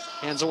on Dadd,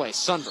 hands away.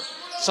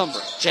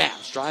 Sundberg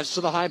jabs, drives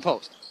to the high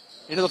post.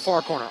 Into the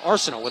far corner.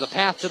 Arsenault with a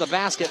path to the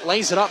basket,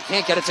 lays it up,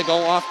 can't get it to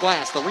go off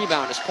glass. The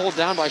rebound is pulled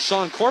down by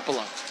Sean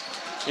Corpolo.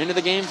 Into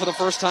the game for the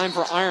first time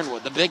for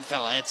Ironwood. The big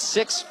fella at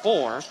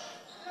 6'4"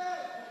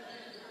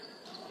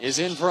 is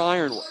in for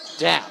Ironwood.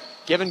 Dadd,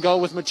 give and go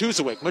with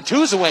Matuszewicz.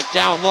 Matuszewicz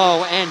down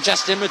low, and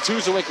Justin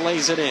Matuszewicz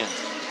lays it in.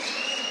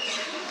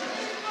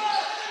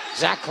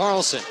 Zach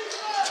Carlson,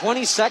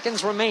 20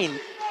 seconds remain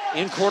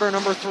in quarter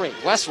number 3.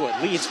 Westwood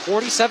leads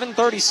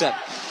 47-37.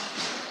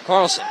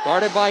 Carlson,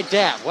 guarded by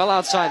Dadd, well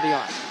outside the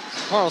arc.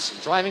 Carlson,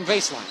 driving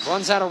baseline,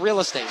 runs out of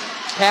real estate.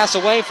 Pass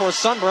away for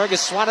Sundberg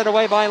is swatted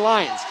away by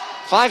Lyons.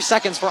 5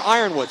 seconds for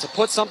Ironwood to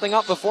put something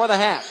up before the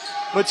half.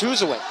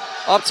 Matuszewicz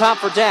up top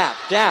for Dab.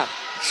 Dab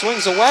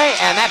swings away,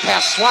 and that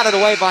pass swatted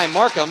away by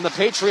Markham. The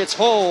Patriots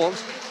hold,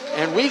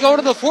 and we go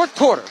to the fourth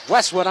quarter.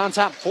 Westwood on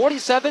top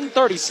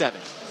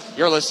 47-37.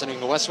 You're listening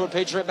to Westwood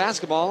Patriot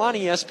Basketball on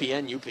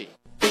ESPN UP.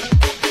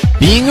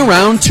 Being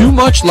around too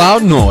much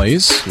loud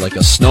noise, like a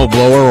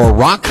snowblower or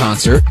rock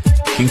concert,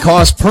 can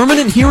cause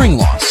permanent hearing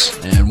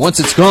loss, and once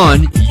it's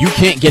gone, you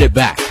can't get it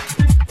back.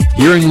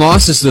 Hearing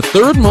loss is the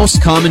third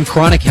most common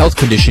chronic health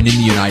condition in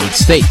the United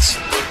States.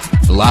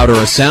 The louder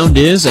a sound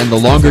is and the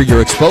longer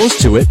you're exposed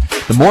to it,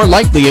 the more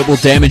likely it will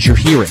damage your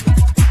hearing.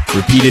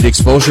 Repeated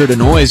exposure to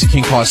noise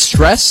can cause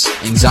stress,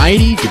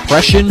 anxiety,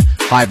 depression,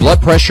 high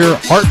blood pressure,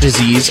 heart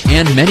disease,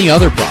 and many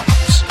other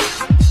problems.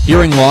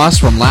 Hearing loss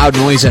from loud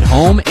noise at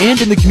home and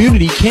in the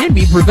community can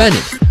be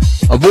prevented.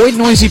 Avoid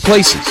noisy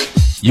places.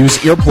 Use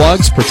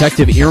earplugs,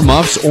 protective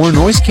earmuffs, or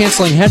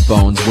noise-canceling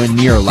headphones when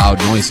near loud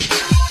noises.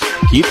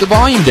 Keep the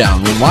volume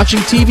down when watching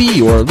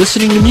TV or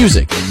listening to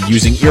music and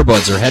using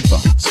earbuds or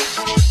headphones.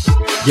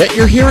 Get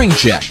your hearing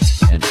checked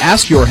and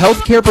ask your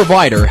healthcare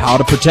provider how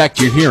to protect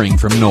your hearing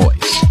from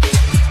noise.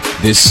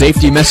 This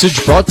safety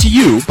message brought to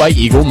you by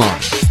Eagle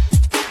Mind.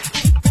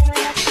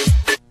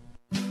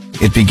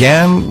 It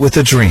began with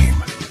a dream.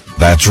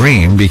 That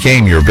dream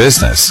became your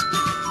business.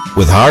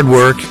 With hard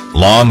work,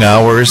 long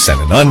hours, and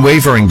an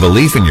unwavering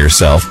belief in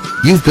yourself,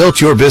 you've built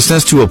your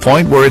business to a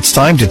point where it's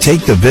time to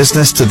take the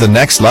business to the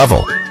next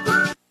level.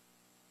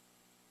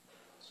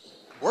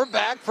 We're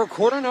back for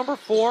quarter number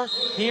 4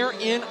 here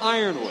in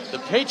Ironwood. The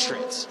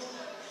Patriots,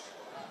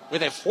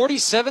 with a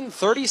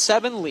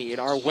 47-37 lead,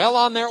 are well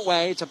on their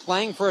way to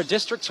playing for a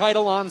district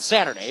title on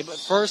Saturday, but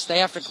first they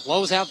have to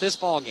close out this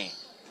ball game.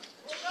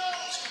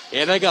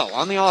 Here they go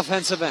on the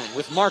offensive end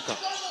with Markham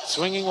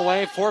swinging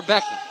away for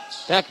Beckman.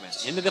 Beckman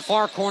into the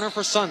far corner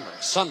for Sundberg.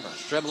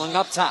 Sundberg dribbling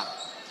up top.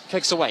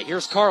 Kicks away.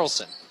 Here's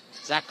Carlson.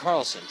 Zach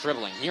Carlson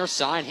dribbling near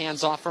side.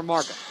 Hands off for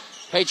Markham.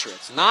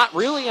 Patriots not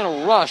really in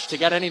a rush to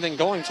get anything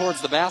going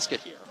towards the basket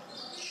here.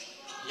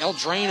 They'll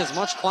drain as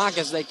much clock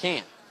as they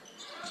can.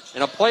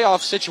 In a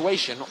playoff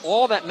situation,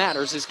 all that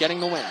matters is getting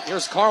the win.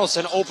 Here's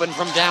Carlson open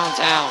from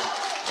downtown,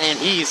 and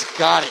he's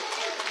got it.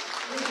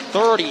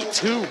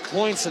 32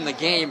 points in the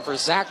game for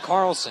Zach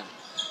Carlson,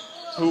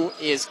 who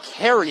is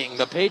carrying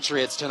the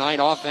Patriots tonight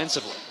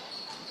offensively.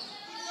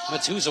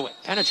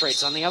 Matuszewicz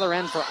penetrates on the other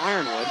end for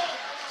Ironwood,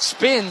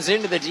 spins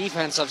into the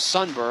defense of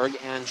Sundberg,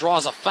 and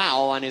draws a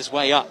foul on his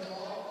way up.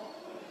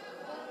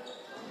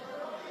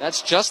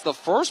 That's just the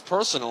first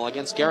personal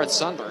against Garrett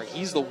Sundberg.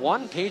 He's the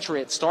one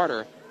Patriot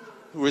starter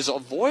who has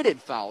avoided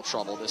foul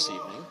trouble this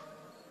evening.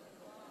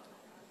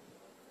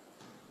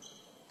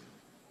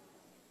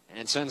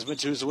 And sends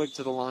Matuszewicz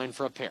to the line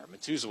for a pair.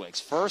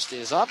 Matuszewicz first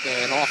is up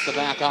and off the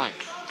back iron.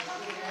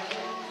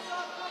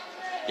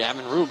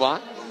 Gavin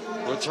Rubot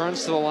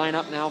returns to the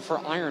lineup now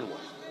for Ironwood.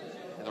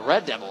 And the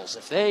Red Devils,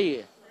 if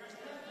they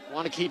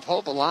want to keep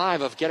hope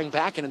alive of getting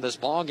back into this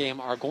ball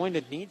game, are going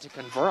to need to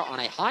convert on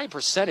a high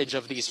percentage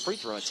of these free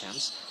throw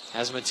attempts,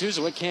 as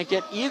Matuszewicz can't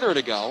get either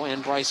to go,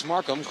 and Bryce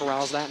Markham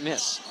corrals that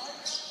miss.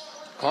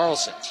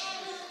 Carlson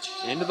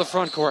into the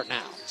front court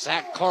now.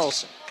 Zach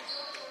Carlson.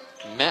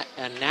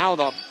 And now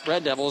the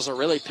Red Devils are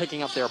really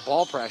picking up their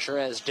ball pressure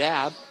as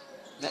Dab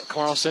met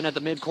Carlson at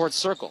the midcourt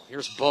circle.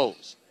 Here's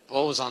Bose.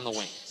 Bose on the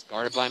wings,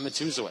 guarded by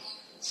Matuszewicz.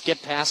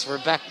 Skip pass for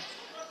Beckman.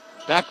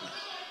 Beckman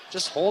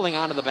just holding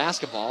onto the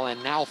basketball,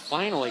 and now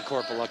finally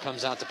Corpola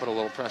comes out to put a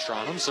little pressure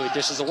on him, so he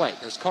dishes away.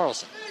 Here's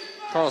Carlson.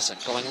 Carlson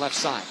going left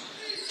side.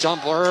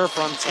 Jumper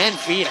from 10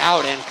 feet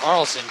out, and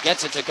Carlson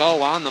gets it to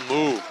go on the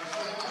move.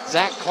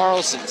 Zach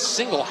Carlson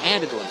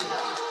single-handedly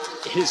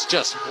is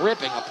just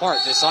ripping apart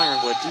this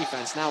Ironwood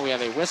defense. Now we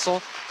have a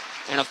whistle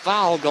and a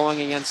foul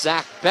going against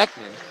Zach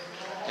Beckman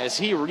as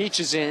he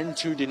reaches in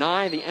to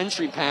deny the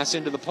entry pass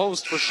into the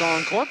post for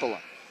Sean Corpola.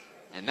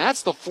 And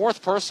that's the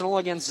fourth personal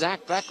against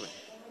Zach Beckman.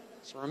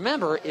 So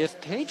remember, if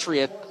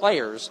Patriot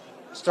players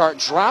start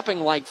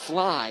dropping like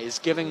flies,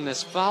 giving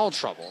this foul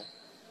trouble,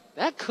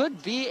 that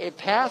could be a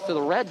path for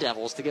the Red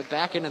Devils to get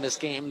back into this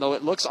game, though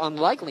it looks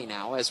unlikely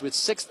now, as with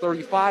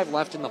 6:35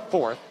 left in the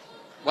fourth,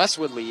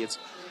 Westwood leads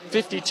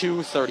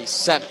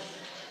 52-37.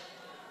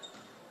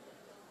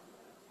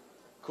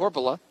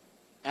 Corpola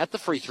at the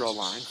free throw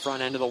line,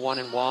 front end of the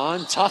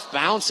 1-and-1. Tough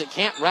bounce, it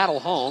can't rattle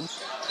home.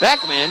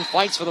 Beckman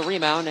fights for the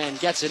rebound and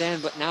gets it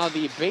in, but now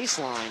the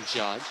baseline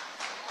judge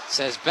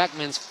says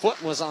Beckman's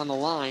foot was on the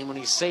line when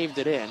he saved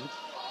it in,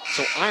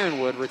 so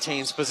Ironwood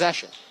retains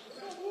possession.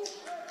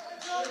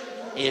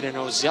 Aiden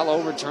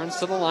Ozello returns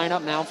to the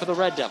lineup now for the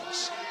Red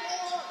Devils.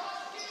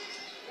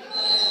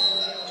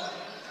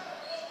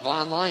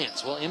 Von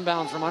Lyons will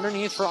inbound from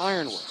underneath for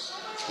Ironwood.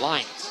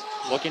 Lyons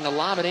looking to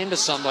lob it into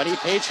somebody.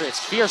 Patriots,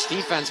 fierce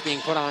defense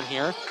being put on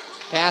here.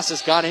 Pass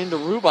has got into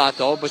Rubot,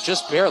 though, but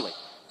just barely.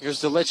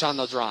 Here's Delich on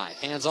the drive.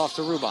 Hands off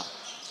to Rubot.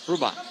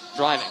 Rubot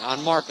driving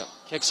on Markham.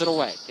 Kicks it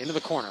away into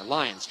the corner.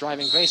 Lyons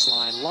driving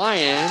baseline.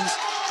 Lyons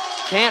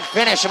can't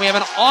finish, and we have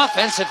an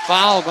offensive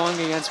foul going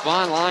against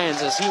Von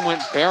Lyons as he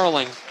went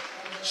barreling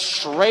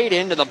straight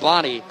into the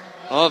body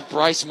of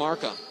Bryce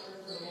Markham.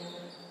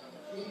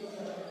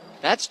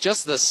 That's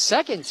just the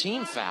second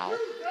team foul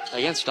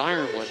against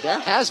Ironwood. There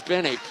has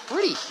been a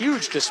pretty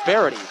huge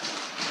disparity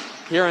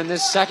here in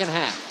this second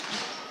half.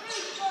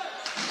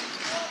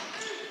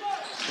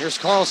 Here's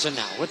Carlson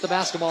now with the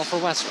basketball for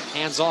Westwood.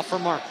 Hands off for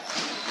Markham.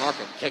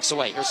 Markham kicks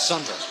away. Here's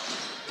Sundberg.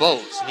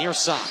 Bowes near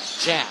side.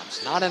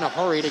 Jabs. Not in a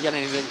hurry to get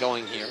anything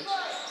going here.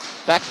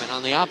 Beckman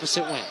on the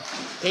opposite wing.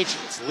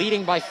 Patriots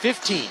leading by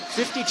 15.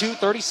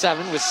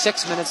 52-37 with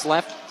 6 minutes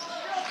left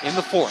in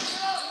the fourth.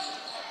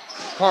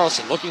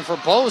 Carlson looking for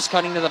Bowes,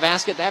 cutting to the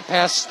basket. That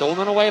pass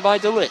stolen away by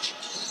Delic.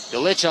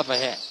 Delic up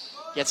ahead.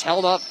 Gets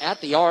held up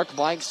at the arc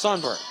by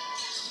Sundberg.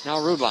 Now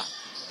Rubat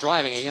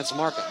driving against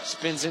Markham.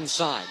 Spins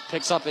inside.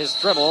 Picks up his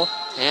dribble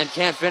and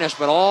can't finish,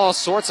 but all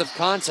sorts of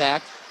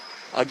contact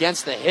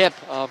against the hip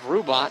of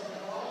Rubat.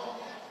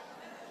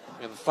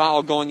 We have a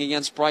foul going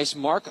against Bryce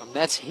Markham.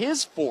 That's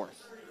his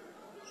fourth.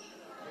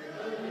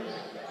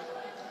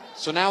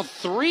 So now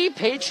 3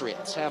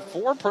 Patriots have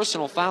 4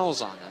 personal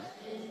fouls on them.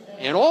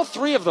 And all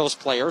 3 of those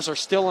players are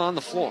still on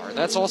the floor.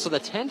 That's also the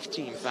 10th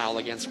team foul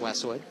against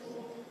Westwood.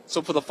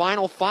 So for the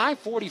final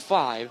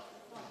 5:45,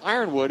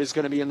 Ironwood is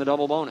going to be in the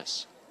double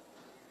bonus.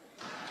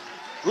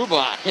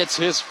 Rubat hits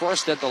his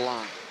first at the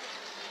line.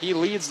 He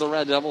leads the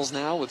Red Devils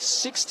now with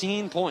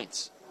 16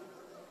 points.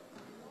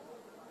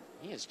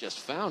 He has just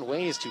found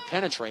ways to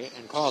penetrate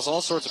and cause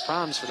all sorts of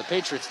problems for the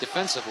Patriots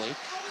defensively.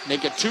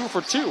 Make it 2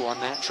 for 2 on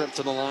that trip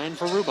to the line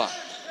for Rubat.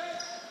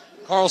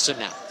 Carlson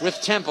now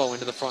with tempo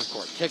into the front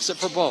court. Kicks it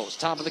for Bowes.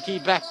 Top of the key,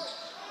 Beck.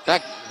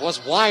 Beck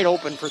was wide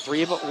open for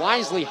 3, but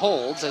wisely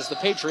holds as the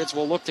Patriots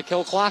will look to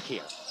kill clock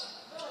here.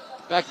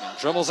 Beckman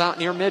dribbles out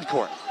near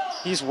midcourt.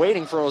 He's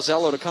waiting for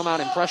Ozello to come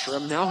out and pressure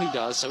him. Now he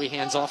does, so he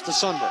hands off to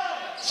Sundberg.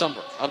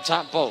 Sundberg up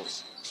top,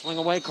 Bowes. Swing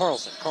away,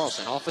 Carlson.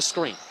 Carlson off a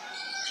screen.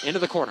 Into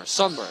the corner.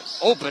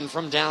 Sundberg open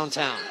from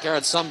downtown.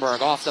 Garrett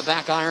Sundberg off the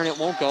back iron. It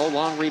won't go.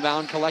 Long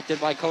rebound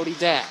collected by Cody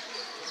Dabb.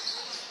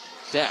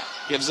 Dabb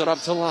gives it up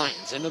to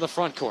Lyons into the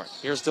front court.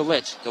 Here's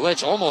Delic.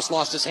 Delic almost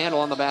lost his handle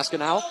on the basket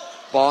now.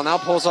 Ball now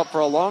pulls up for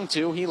a long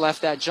 2. He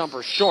left that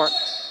jumper short,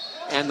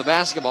 and the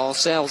basketball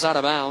sails out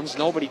of bounds.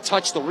 Nobody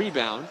touched the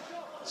rebound,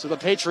 so the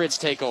Patriots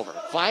take over.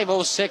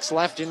 5:06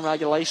 left in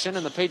regulation,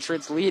 and the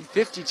Patriots lead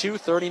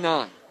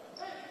 52-39.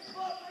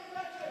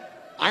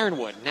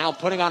 Ironwood now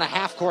putting on a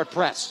half-court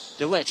press.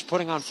 Delic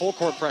putting on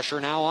full-court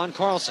pressure now on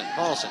Carlson.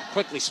 Carlson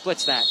quickly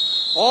splits that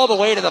all the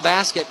way to the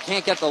basket.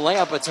 Can't get the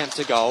layup attempt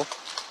to go.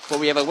 But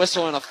we have a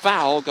whistle and a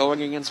foul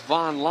going against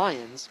Von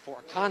Lyons for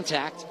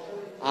contact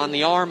on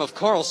the arm of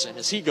Carlson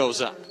as he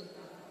goes up.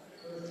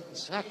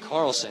 Zach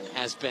Carlson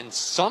has been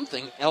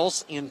something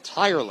else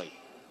entirely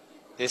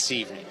this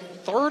evening.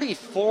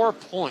 34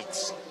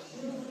 points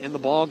in the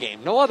ball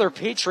game. No other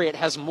Patriot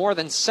has more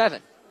than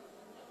 7.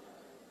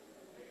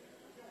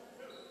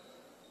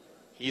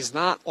 He's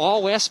not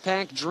all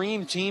Westpac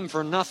dream team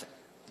for nothing.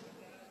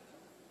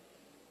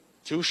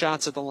 2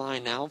 shots at the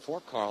line now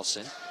for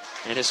Carlson.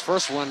 And his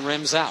first one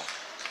rims out.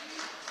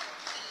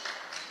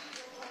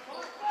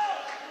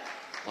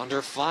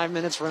 Under 5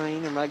 minutes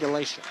remaining in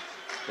regulation.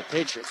 The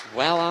Patriots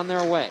well on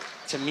their way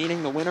to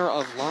meeting the winner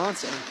of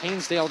Lawrence and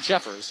Painesdale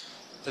Jeffers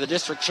for the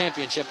district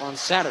championship on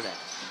Saturday.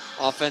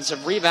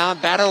 Offensive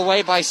rebound battled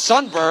away by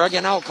Sundberg,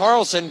 and now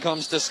Carlson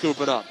comes to scoop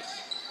it up.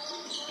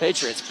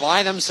 Patriots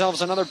buy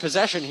themselves another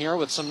possession here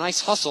with some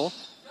nice hustle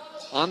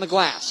on the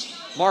glass.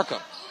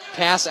 Markham.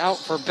 Pass out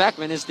for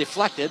Beckman is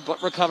deflected,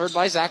 but recovered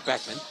by Zach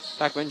Beckman.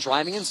 Beckman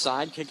driving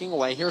inside, kicking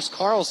away. Here's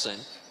Carlson.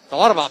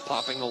 Thought about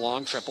popping the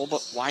long triple,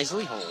 but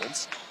wisely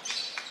holds.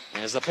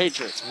 As the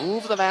Patriots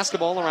move the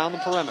basketball around the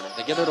perimeter,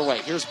 they get it away.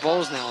 Here's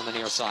Bowes now on the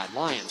near side.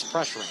 Lyons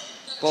pressuring.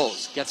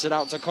 Bowes gets it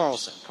out to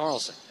Carlson.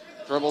 Carlson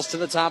dribbles to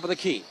the top of the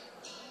key.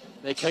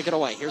 They kick it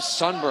away. Here's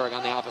Sundberg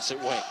on the opposite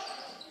wing.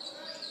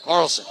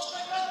 Carlson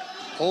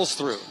pulls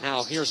through.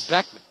 Now here's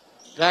Beckman.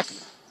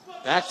 Beckman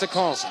back to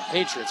Carlson.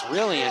 Patriots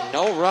really in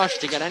no rush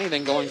to get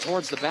anything going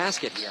towards the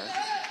basket here.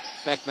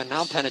 Beckman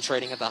now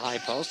penetrating at the high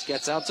post.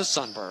 Gets out to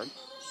Sundberg.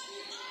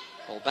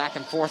 Little back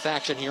and forth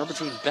action here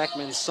between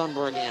Beckman,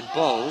 Sundberg, and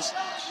Bowes.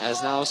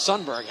 As now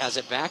Sundberg has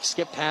it back.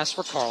 Skip pass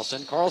for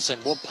Carlson.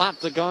 Carlson will pop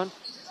the gun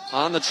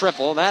on the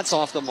triple. That's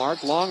off the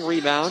mark. Long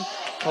rebound.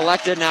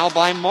 Collected now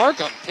by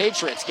Markham.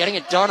 Patriots getting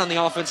it done on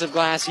the offensive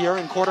glass here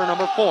in quarter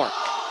number 4.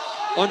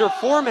 Under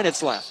 4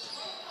 minutes left.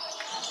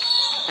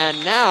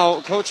 And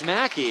now Coach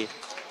Mackey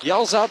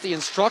yells out the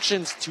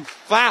instructions to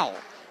foul.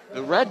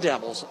 The Red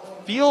Devils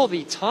feel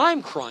the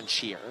time crunch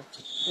here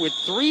with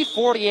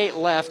 3:48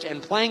 left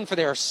and playing for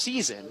their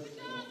season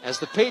as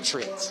the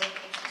Patriots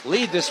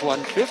lead this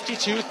one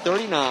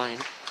 52-39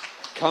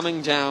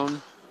 coming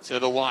down to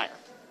the wire.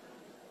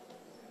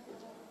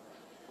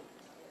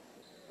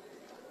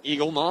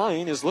 Eagle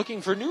Mine is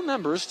looking for new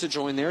members to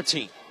join their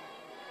team.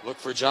 Look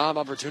for job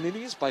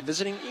opportunities by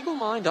visiting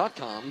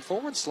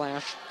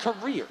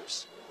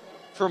eaglemine.com/careers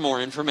for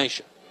more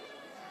information.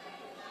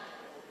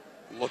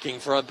 Looking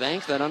for a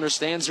bank that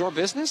understands your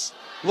business?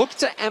 Look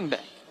to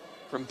MBank.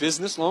 From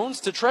business loans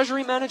to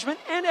treasury management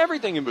and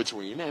everything in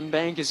between,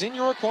 MBank is in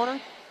your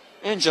corner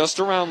and just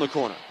around the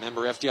corner.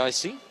 Member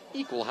FDIC,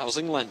 equal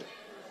housing lender.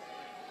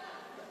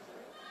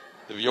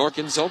 The Bjork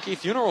and Zolke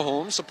Funeral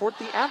Home support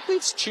the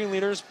athletes,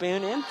 cheerleaders,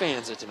 band, and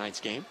fans at tonight's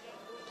game.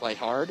 Play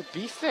hard,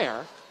 be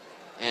fair,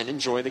 and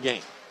enjoy the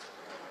game.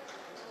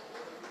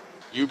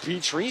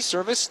 UP Tree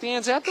Service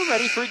stands at the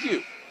ready for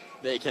you.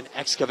 They can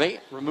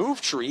excavate,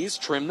 remove trees,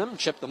 trim them,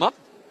 chip them up,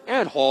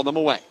 and haul them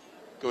away.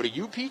 Go to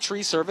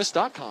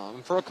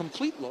uptreeservice.com for a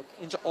complete look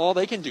into all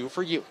they can do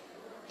for you.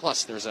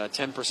 Plus, there's a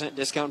 10%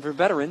 discount for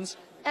veterans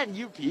at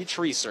UP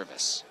Tree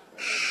Service.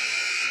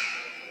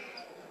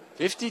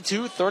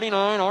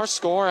 52-39 our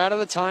score out of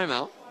the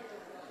timeout.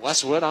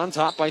 Westwood on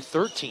top by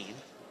 13.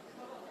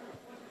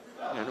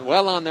 And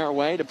well on their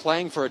way to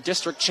playing for a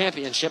district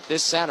championship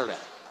this Saturday.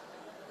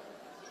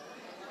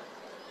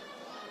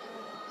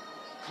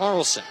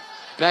 Carlson,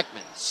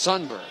 Beckman,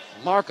 Sundberg,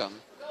 Markham,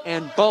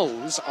 and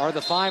Bowes are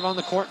the 5 on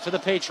the court for the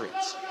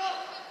Patriots.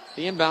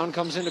 The inbound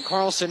comes into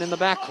Carlson in the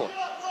backcourt.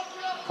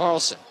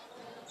 Carlson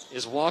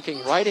is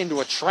walking right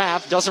into a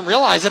trap, doesn't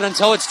realize it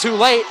until it's too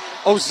late.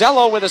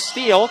 Ozello with a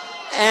steal,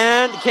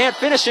 and can't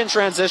finish in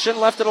transition,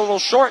 left it a little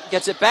short,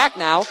 gets it back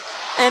now,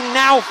 and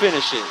now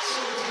finishes.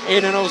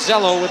 Aiden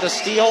Ozello with a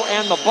steal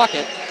and the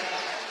bucket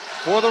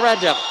for the Red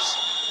Devils.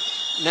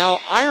 Now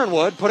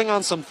Ironwood putting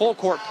on some full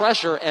court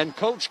pressure, and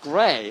Coach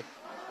Gray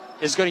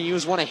is going to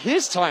use one of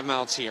his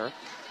timeouts here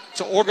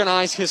to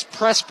organize his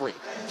press break.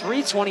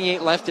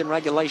 3:28 left in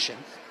regulation.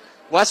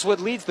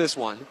 Westwood leads this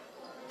one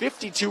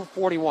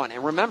 52-41.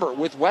 And remember,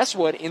 with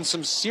Westwood in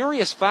some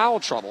serious foul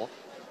trouble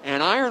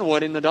and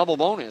Ironwood in the double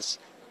bonus,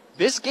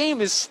 this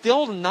game is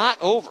still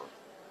not over.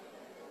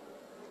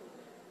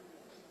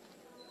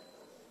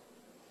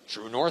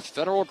 True North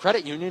Federal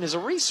Credit Union is a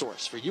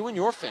resource for you and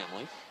your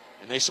family,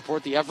 and they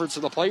support the efforts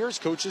of the players,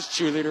 coaches,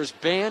 cheerleaders,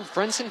 band,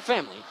 friends, and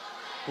family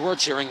who are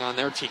cheering on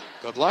their team.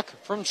 Good luck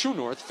from True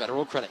North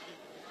Federal Credit Union.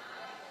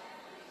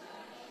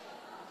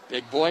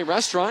 Big Boy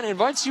Restaurant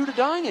invites you to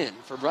dine in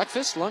for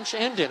breakfast, lunch,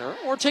 and dinner,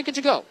 or take it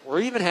to go, or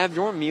even have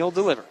your meal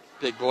delivered.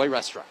 Big Boy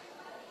Restaurant.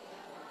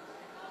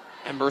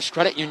 Embers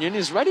Credit Union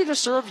is ready to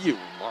serve you.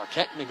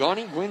 Marquette,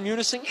 Negaunee, Gwynn,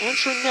 Munising, and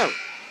Trinidad.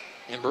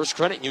 Embers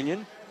Credit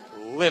Union,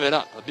 live it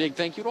up. A big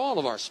thank you to all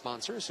of our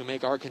sponsors who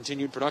make our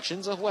continued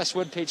productions of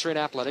Westwood Patriot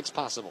Athletics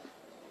possible.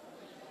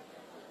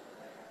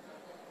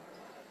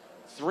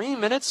 3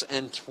 minutes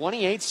and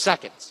 28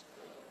 seconds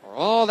are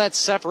all that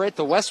separate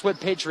the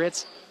Westwood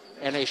Patriots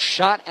and a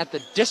shot at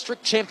the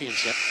district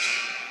championship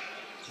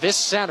this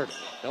Saturday.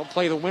 They'll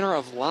play the winner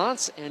of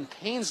Lance and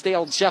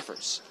Painesdale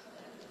Jeffers.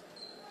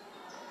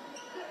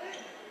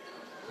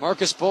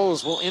 Marcus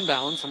Bowes will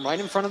inbound from right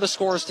in front of the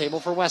scorer's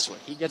table for Westwood.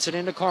 He gets it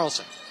into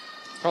Carlson.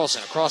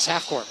 Carlson across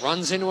half court,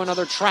 runs into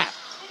another trap,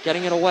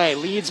 getting it away,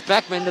 leads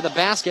Beckman to the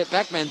basket.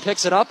 Beckman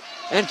picks it up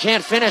and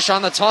can't finish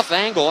on the tough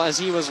angle as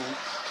he was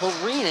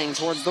careening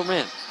towards the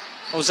rim.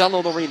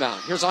 Ozello the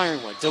rebound. Here's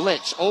Ironwood.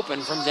 Delich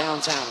open from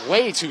downtown,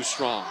 way too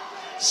strong.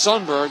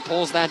 Sundberg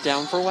pulls that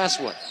down for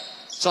Westwood.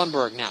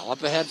 Sundberg now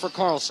up ahead for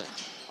Carlson.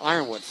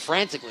 Ironwood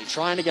frantically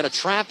trying to get a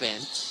trap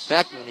in.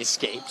 Beckman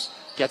escapes,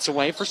 gets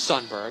away for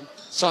Sundberg.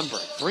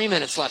 Sundberg, 3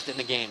 minutes left in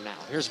the game now.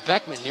 Here's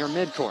Beckman near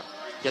midcourt.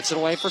 Gets it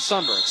away for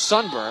Sundberg.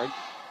 Sundberg,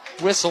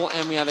 whistle,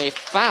 and we have a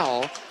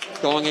foul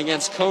going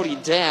against Cody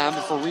Dabb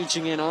for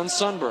reaching in on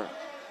Sundberg.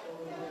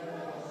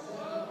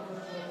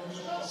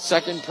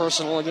 Second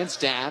personal against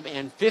Dabb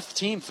and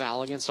 15th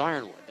foul against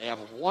Ironwood. They have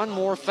one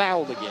more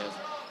foul to give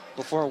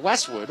before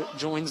Westwood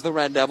joins the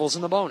Red Devils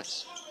in the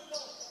bonus.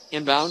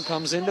 Inbound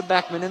comes into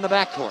Beckman in the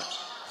backcourt.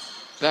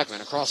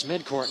 Beckman across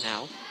midcourt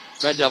now.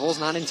 Red Devils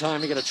not in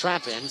time to get a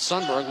trap in.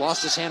 Sundberg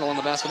lost his handle on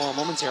the basketball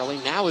momentarily.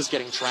 Now is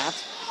getting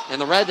trapped.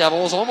 And the Red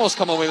Devils almost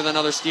come away with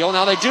another steal.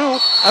 Now they do,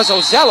 as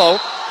Ozello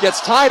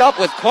gets tied up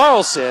with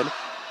Carlson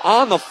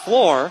on the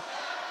floor.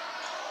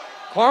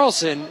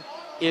 Carlson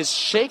is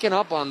shaken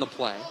up on the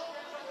play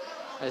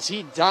as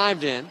he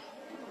dived in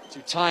to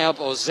tie up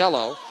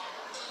Ozello.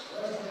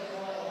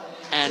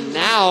 And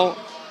now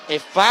a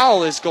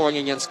foul is going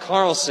against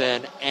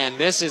Carlson, and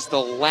this is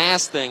the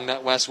last thing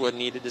that Westwood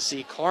needed to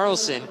see.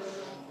 Carlson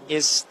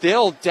is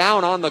still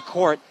down on the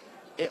court.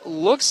 It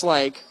looks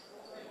like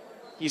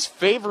he's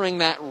favoring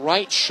that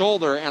right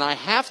shoulder, and I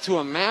have to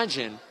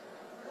imagine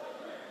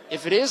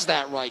if it is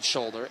that right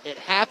shoulder, it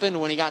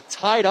happened when he got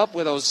tied up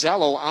with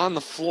Ozello on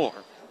the floor.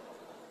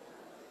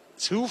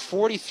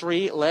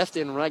 2:43 left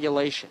in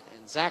regulation,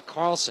 and Zach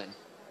Carlson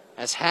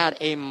has had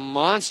a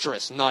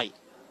monstrous night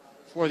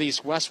for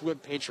these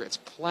Westwood Patriots,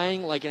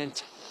 playing like an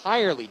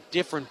entirely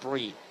different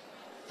breed.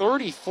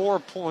 34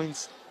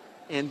 points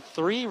and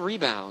 3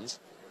 rebounds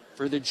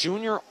for the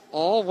junior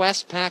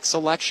All-Westpac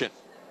selection.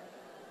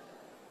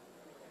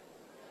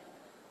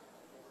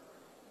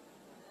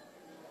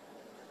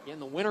 Again,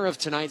 the winner of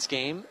tonight's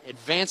game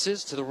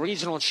advances to the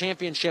regional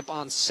championship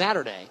on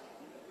Saturday.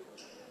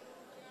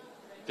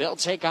 They'll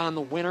take on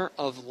the winner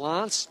of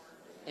Lance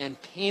and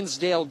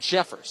Painesdale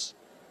Jeffers.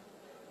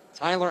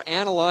 Tyler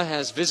Anila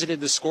has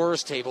visited the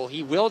scorer's table.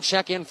 He will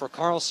check in for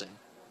Carlson,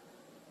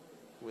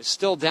 who is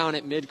still down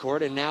at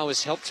midcourt and now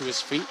is helped to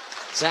his feet.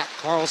 Zach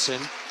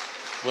Carlson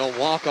will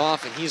walk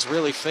off, and he's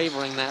really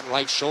favoring that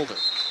right shoulder.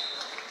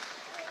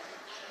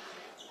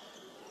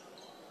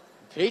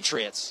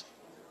 Patriots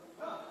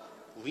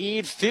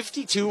lead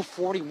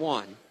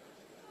 52-41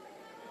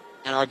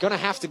 and are going to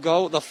have to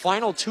go the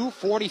final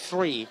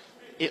 2:43,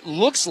 it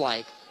looks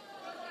like,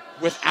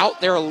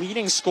 without their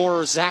leading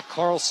scorer, Zach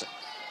Carlson.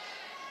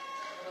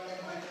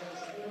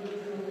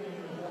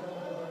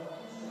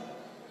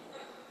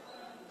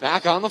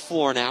 Back on the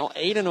floor now,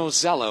 Aiden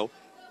Ozello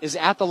is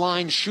at the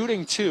line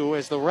shooting 2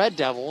 as the Red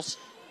Devils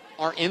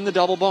are in the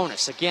double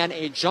bonus. Again,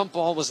 a jump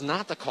ball was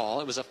not the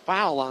call. It was a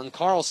foul on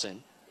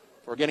Carlson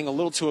for getting a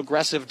little too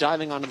aggressive,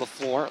 diving onto the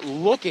floor,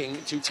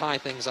 looking to tie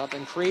things up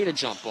and create a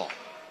jump ball.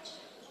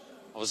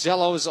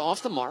 Ozello is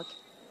off the mark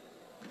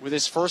with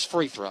his first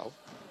free throw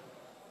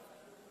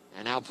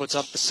and now puts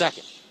up the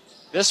second.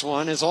 This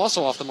one is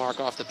also off the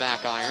mark off the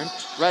back iron.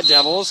 Red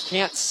Devils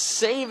can't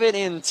save it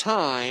in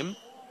time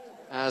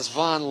as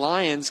Von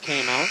Lyons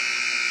came out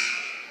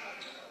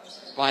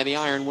by the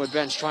Ironwood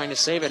bench trying to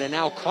save it. And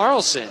now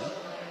Carlson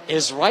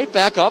is right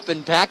back up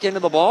and back into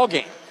the ball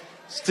game.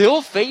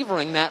 Still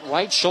favoring that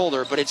right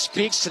shoulder, but it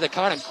speaks to the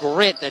kind of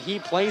grit that he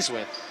plays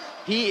with.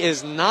 He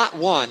is not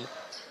one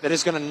that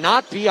is going to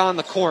not be on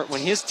the court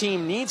when his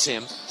team needs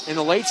him in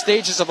the late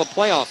stages of a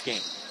playoff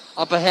game.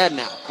 Up ahead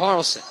now,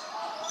 Carlson.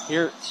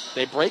 Here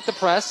they break the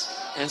press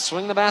and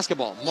swing the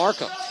basketball.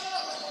 Markham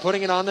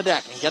putting it on the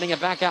deck and getting it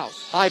back out.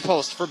 High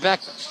post for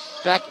Beckman.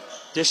 Beck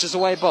dishes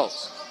away both.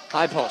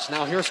 High post.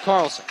 Now here's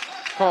Carlson.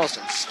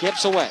 Carlson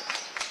skips away.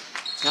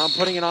 Now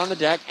putting it on the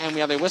deck, and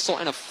we have a whistle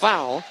and a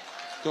foul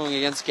going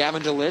against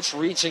Gavin DeLitch,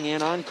 reaching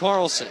in on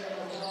Carlson.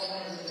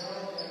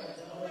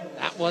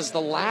 That was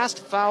the last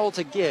foul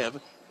to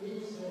give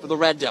for the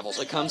Red Devils.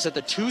 It comes at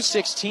the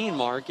 2:16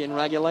 mark in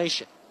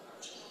regulation.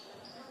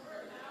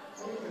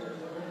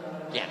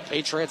 Again,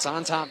 Patriots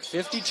on top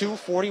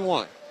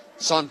 52-41.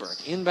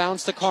 Sundberg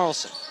inbounds to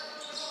Carlson.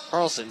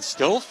 Carlson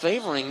still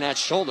favoring that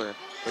shoulder,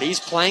 but he's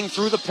playing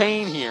through the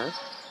pain here,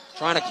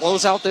 trying to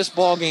close out this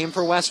ball game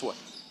for Westwood.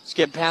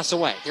 Skip pass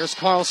away. Here's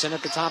Carlson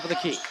at the top of the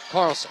key.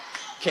 Carlson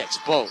kicks,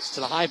 Bose to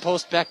the high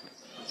post, Beckman.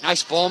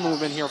 Nice ball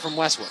movement here from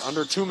Westwood.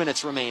 Under 2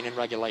 minutes remain in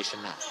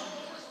regulation now.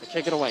 They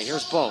kick it away.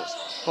 Here's Bose.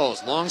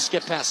 Bose, long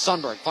skip pass.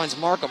 Sundberg finds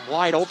Markham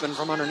wide open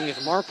from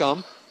underneath.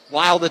 Markham,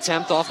 wild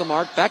attempt off the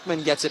mark.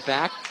 Beckman gets it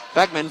back.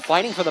 Beckman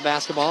fighting for the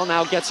basketball,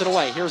 now gets it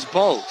away. Here's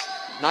Bose.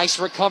 Nice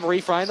recovery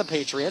by the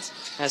Patriots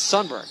as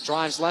Sundberg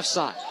drives left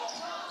side.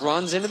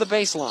 Runs into the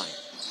baseline.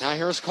 Now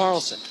here's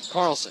Carlson.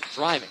 Carlson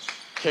driving.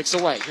 Kicks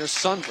away. Here's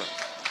Sundberg.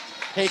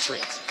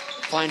 Patriots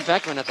find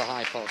Beckman at the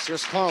high post.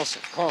 Here's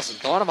Carlson. Carlson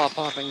thought about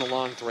popping the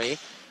long three.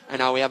 And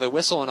now we have a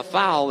whistle and a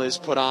foul is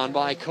put on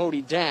by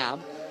Cody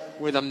Dabb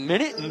with 1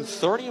 minute and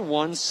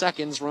 31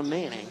 seconds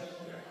remaining.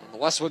 And the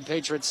Westwood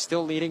Patriots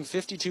still leading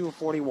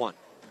 52-41.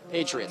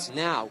 Patriots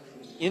now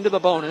into the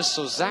bonus,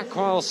 so Zach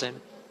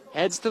Carlson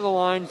heads to the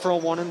line for a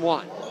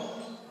 1-and-1.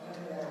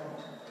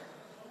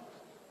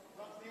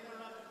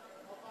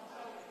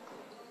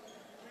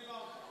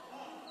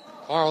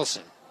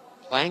 Carlson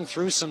playing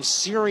through some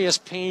serious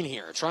pain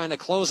here, trying to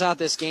close out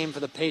this game for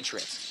the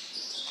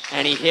Patriots.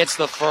 And he hits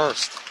the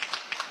first.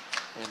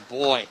 And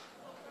boy,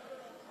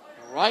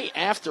 right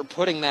after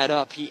putting that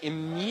up, he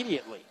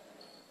immediately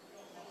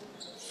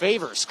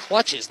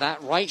clutches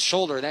that right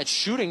shoulder, that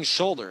shooting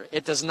shoulder.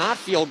 It does not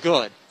feel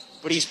good,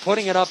 but he's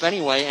putting it up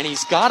anyway, and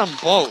he's got them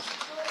both.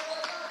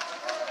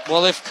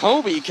 Well, if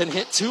Kobe can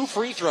hit 2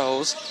 free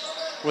throws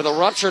with a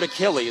ruptured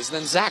Achilles,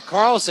 then Zach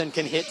Carlson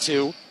can hit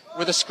 2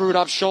 with a screwed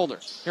up shoulder.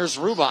 Here's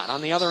Rubat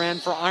on the other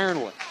end for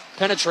Ironwood.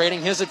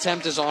 Penetrating, his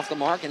attempt is off the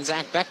mark, and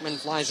Zach Beckman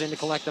flies in to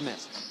collect the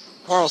miss.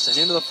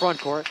 Carlson into the front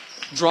court,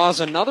 draws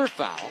another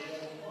foul,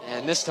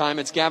 and this time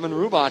it's Gavin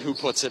Rubat who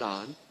puts it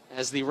on,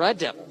 as the Red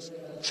Devils,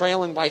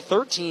 trailing by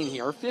 13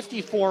 here,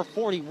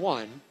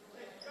 54-41,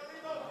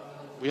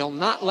 will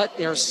not let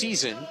their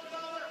season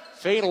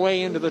fade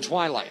away into the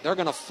twilight. They're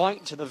going to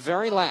fight to the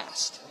very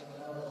last.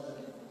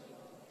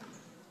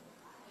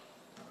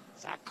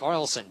 Zach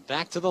Carlson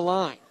back to the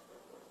line.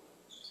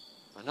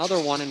 Another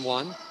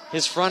 1-and-1.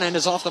 His front end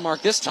is off the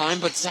mark this time,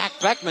 but Zach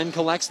Beckman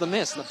collects the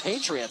miss. The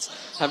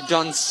Patriots have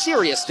done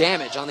serious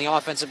damage on the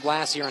offensive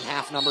glass here in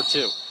half number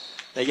 2.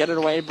 They get it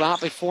away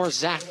about before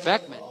Zach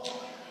Beckman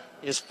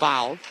is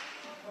fouled.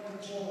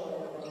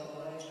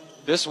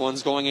 This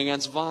one's going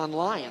against Von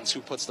Lyons,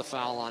 who puts the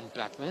foul on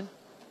Beckman.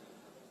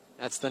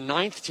 That's the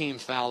 9th team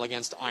foul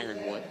against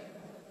Ironwood.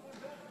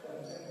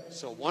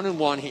 So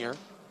 1-and-1 here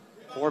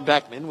for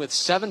Beckman with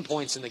 7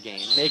 points in the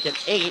game. Make it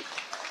 8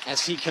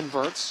 as he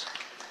converts.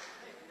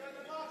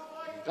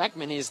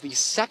 Beckman is the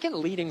second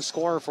leading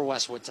scorer for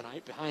Westwood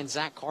tonight, behind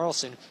Zach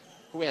Carlson,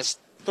 who has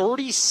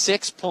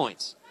 36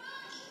 points.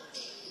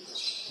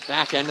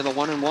 Back end of the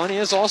 1-and-1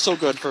 is also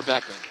good for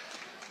Beckman.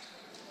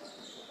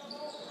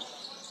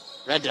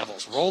 Red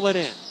Devils roll it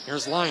in.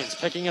 Here's Lyons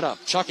picking it up,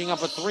 chucking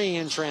up a 3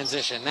 in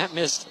transition. That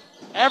missed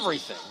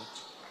everything,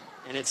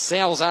 and it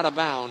sails out of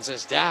bounds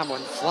as Dabb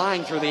went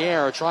flying through the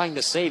air trying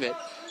to save it,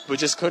 but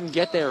just couldn't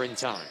get there in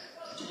time.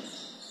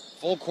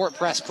 Full court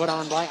press put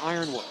on by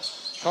Ironwood.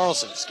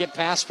 Carlson, skip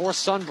pass for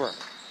Sundberg.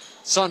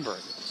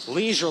 Sundberg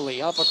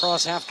leisurely up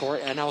across half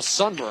court, and now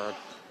Sundberg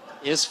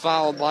is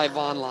fouled by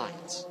Von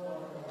Lyons.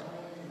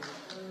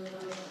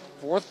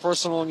 Fourth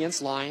personal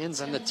against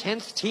Lyons and the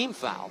 10th team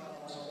foul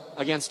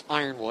against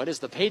Ironwood as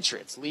the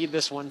Patriots lead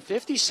this one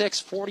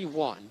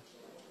 56-41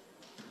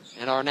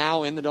 and are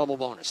now in the double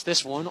bonus.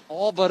 This one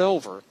all but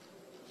over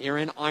here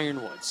in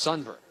Ironwood.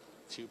 Sundberg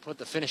to put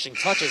the finishing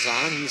touches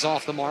on. He's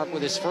off the mark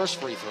with his first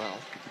free throw.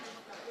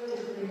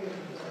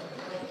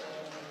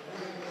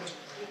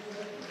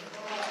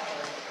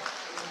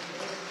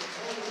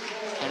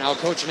 And now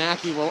Coach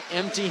Mackey will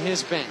empty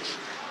his bench.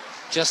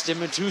 Justin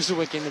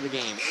Matuszewicz into the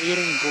game.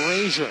 Aiden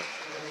Grazier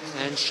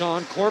and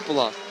Sean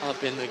Corpola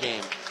up in the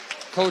game.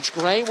 Coach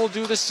Gray will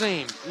do the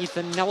same.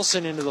 Ethan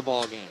Nelson into the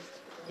ball game.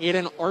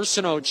 Aiden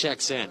Arsenault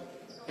checks in.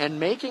 And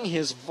making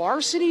his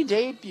varsity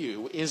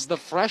debut is the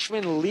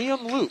freshman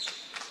Liam Luke,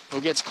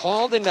 who gets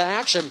called into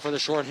action for the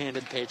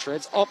shorthanded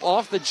Patriots up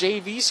off the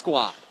JV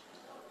squad.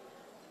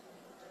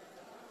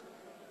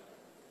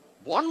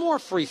 One more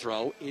free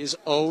throw is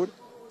owed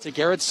to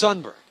Garrett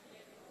Sundberg.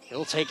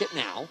 He'll take it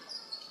now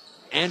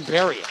and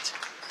bury it.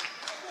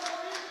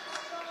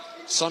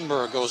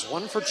 Sundberg goes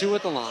 1 for 2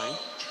 at the line,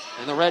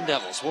 and the Red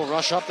Devils will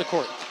rush up the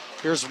court.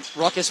 Here's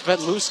Ruckus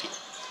Betluski.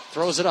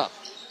 Throws it up.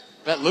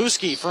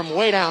 Betluski from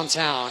way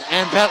downtown,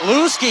 and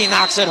Betluski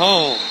knocks it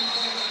home.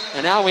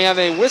 And now we have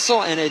a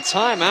whistle and a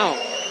timeout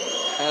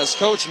as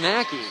Coach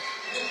Mackey,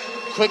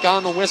 quick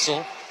on the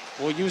whistle,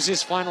 will use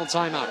his final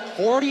timeout.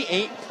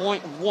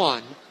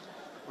 48.1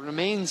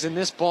 remains in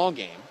this ball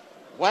game.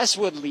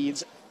 Westwood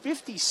leads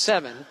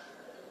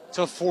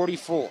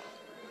 57-44.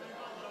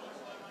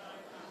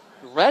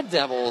 The Red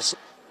Devils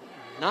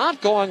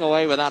not going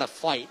away without a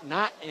fight,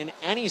 not in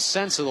any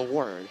sense of the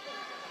word.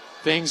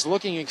 Things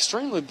looking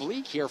extremely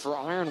bleak here for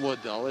Ironwood,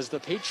 though, as the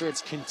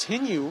Patriots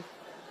continue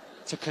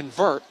to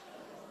convert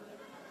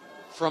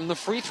from the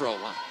free throw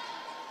line.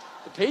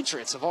 The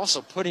Patriots have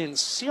also put in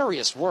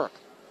serious work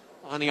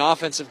on the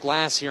offensive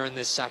glass here in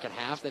this second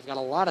half. They've got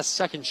a lot of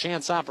second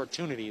chance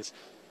opportunities,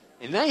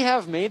 and they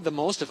have made the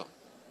most of them.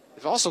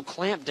 They've also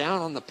clamped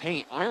down on the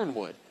paint.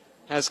 Ironwood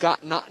has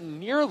got not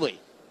nearly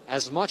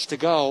as much to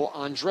go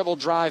on dribble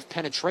drive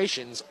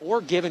penetrations or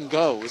give and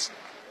goes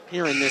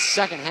here in this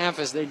second half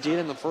as they did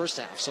in the first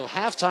half. So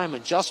halftime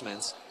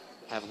adjustments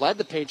have led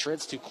the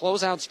Patriots to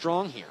close out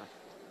strong here.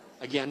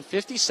 Again,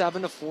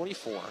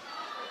 57-44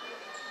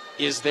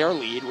 is their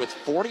lead with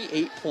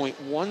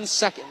 48.1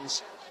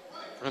 seconds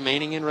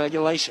remaining in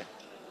regulation.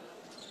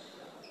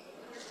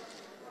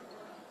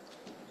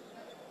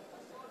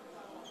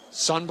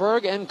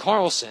 Sundberg and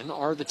Carlson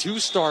are the two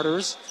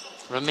starters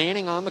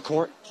remaining on the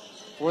court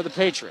for the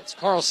Patriots.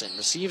 Carlson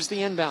receives the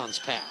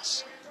inbounds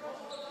pass.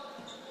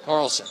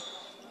 Carlson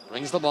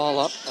brings the ball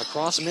up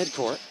across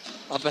midcourt.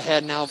 Up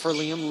ahead now for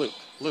Liam Luke.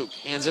 Luke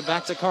hands it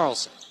back to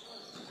Carlson.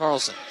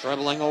 Carlson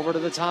dribbling over to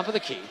the top of the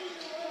key.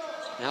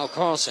 Now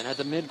Carlson at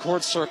the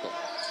midcourt circle.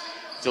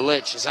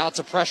 Delich is out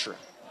to pressure him.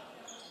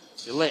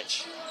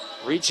 Delich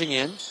reaching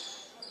in.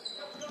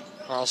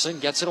 Carlson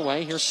gets it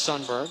away. Here's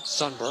Sundberg.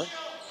 Sundberg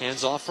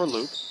hands off for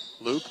Luke.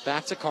 Luke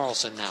back to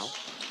Carlson now.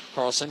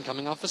 Carlson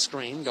coming off a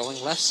screen,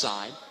 going left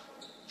side.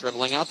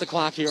 Dribbling out the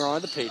clock here are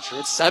the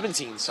Patriots.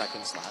 17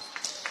 seconds left.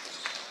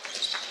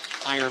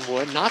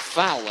 Ironwood not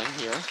fouling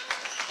here.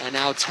 And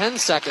now 10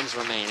 seconds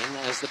remaining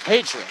as the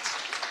Patriots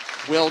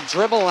will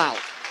dribble out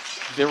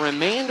the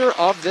remainder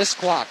of this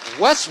clock.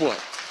 Westwood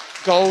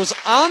goes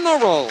on the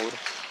road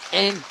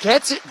and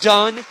gets it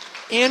done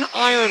in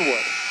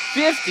Ironwood.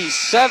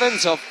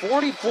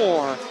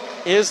 57-44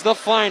 is the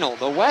final.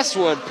 The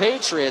Westwood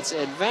Patriots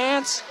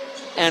advance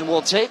and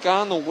will take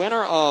on the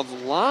winner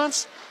of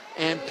Lance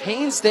and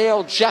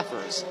Painesdale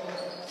Jeffers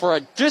for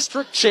a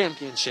district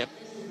championship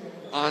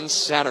on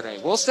Saturday.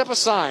 We'll step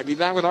aside, be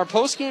back with our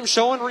post-game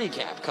show and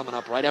recap coming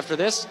up right after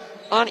this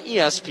on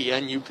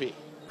ESPN UP.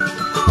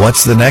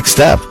 What's the next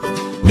step?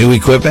 New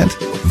equipment?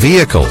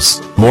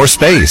 Vehicles? More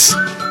space?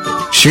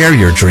 Share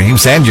your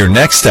dreams and your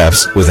next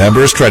steps with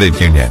Embers Credit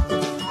Union.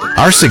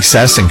 Our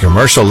success in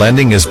commercial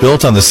lending is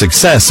built on the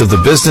success of the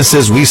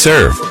businesses we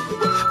serve.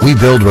 We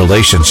build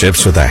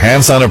relationships with a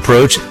hands-on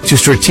approach to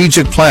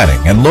strategic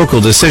planning and local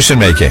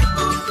decision-making.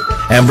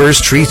 Embers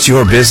treats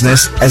your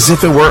business as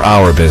if it were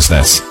our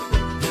business.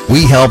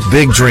 We help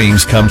big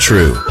dreams come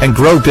true and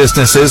grow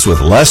businesses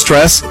with less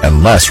stress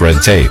and less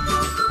red tape.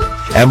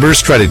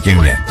 Embers Credit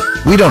Union.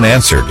 We don't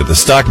answer to the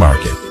stock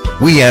market.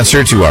 We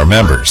answer to our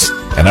members,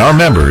 and our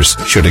members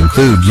should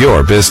include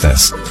your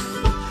business.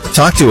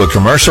 Talk to a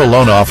commercial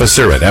loan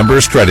officer at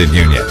Embers Credit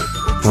Union.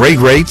 Great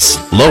rates,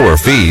 lower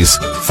fees,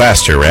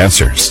 faster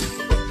answers.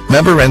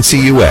 Member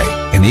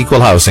NCUA, an equal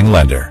housing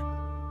lender.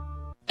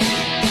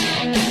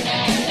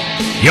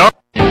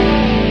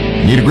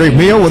 Need a great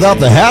meal without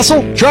the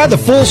hassle? Try the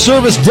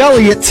full-service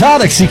deli at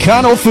Tonics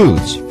Econo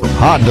Foods. From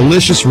hot and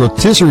delicious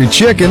rotisserie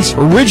chickens,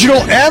 original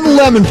and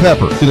lemon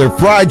pepper, to their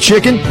fried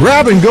chicken,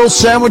 grab-and-go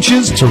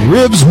sandwiches, to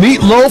ribs,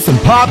 meatloaf, and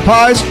pot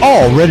pies,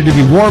 all ready to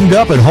be warmed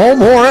up at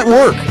home or at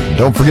work. And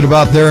don't forget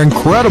about their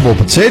incredible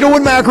potato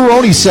and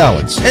macaroni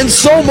salads, and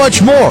so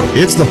much more.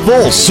 It's the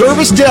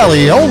full-service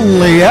deli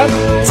only at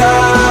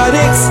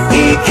Tonics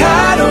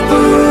Econo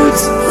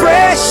Foods.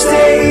 fresh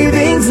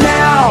savings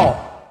now.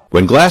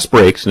 When glass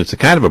breaks, and it's the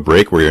kind of a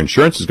break where your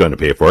insurance is going to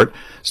pay for it,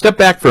 step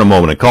back for a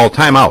moment and call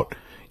Time Out.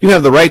 You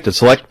have the right to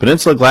select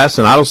Peninsula Glass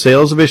and Auto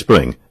Sales of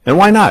Ishpeming, and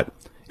why not?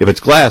 If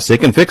it's glass, they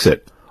can fix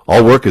it.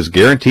 All work is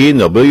guaranteed and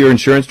they'll bill your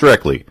insurance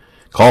directly.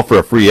 Call for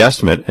a free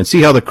estimate and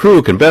see how the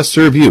crew can best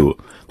serve you.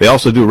 They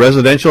also do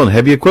residential and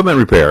heavy equipment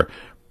repair.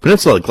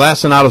 Peninsula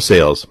Glass and Auto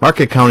Sales,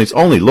 Marquette County's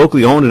only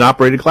locally owned and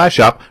operated glass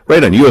shop,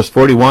 right on US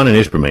 41 in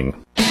Ishpeming.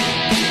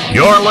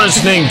 You're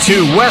listening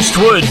to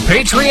Westwood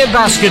Patriot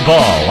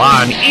Basketball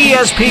on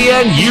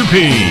ESPN UP.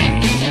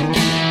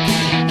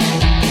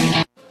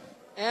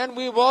 And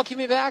we welcome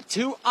you back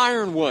to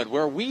Ironwood,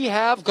 where we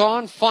have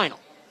gone final.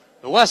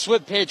 The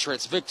Westwood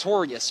Patriots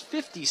victorious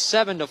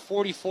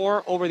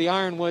 57-44 over the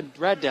Ironwood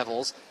Red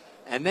Devils,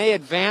 and they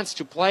advance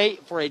to play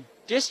for a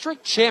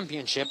district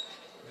championship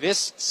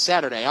this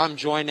Saturday. I'm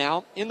joined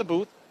now in the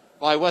booth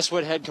by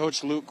Westwood head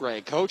coach Luke Gray.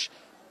 Coach,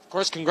 of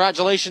course,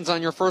 congratulations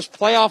on your first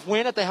playoff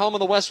win at the helm of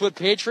the Westwood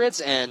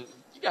Patriots, and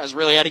you guys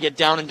really had to get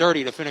down and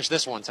dirty to finish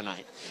this one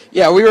tonight.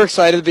 Yeah, we were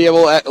excited to be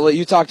able to,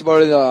 you talked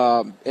about it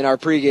in our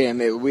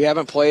pregame. We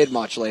haven't played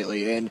much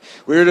lately, and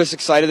we were just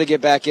excited to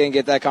get back in,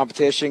 get that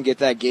competition, get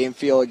that game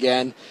feel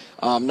again,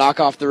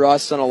 knock off the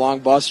rust on a long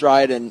bus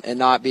ride and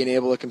not being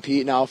able to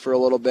compete now for a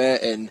little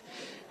bit, and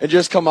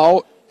just come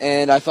out.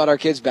 And I thought our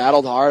kids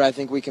battled hard. I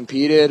think we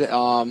competed,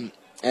 and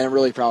I'm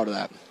really proud of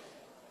that.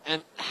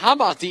 And how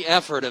about the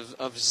effort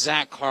of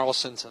Zach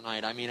Carlson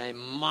tonight? I mean, a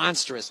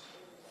monstrous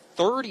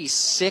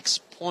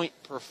 36-point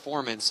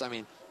performance. I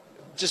mean,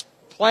 just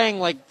playing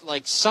like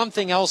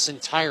something else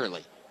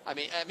entirely. I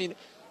mean,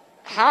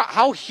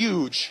 how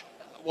huge?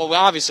 Well,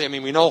 obviously, I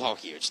mean, we know how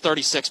huge,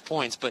 36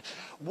 points. But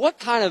what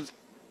kind of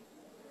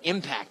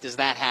impact does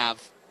that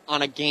have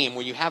on a game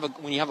when you have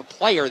a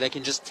player that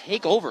can just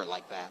take over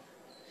like that?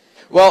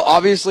 Well,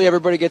 obviously,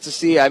 everybody gets to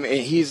see. I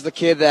mean, he's the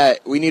kid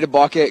that we need a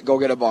bucket, go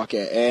get a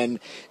bucket, and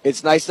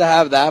it's nice to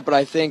have that. But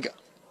I think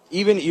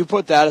even you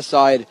put that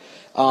aside.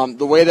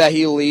 The way that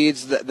he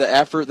leads, the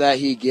effort that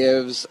he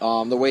gives,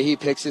 the way he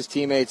picks his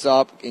teammates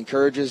up,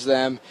 encourages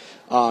them,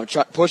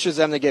 pushes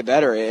them to get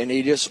better, and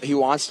he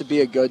wants to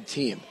be a good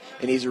team,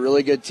 and he's a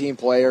really good team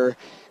player.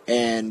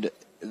 And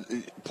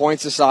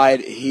points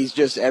aside, he's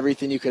just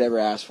everything you could ever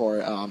ask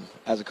for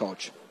as a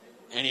coach.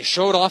 And he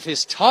showed off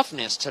his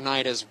toughness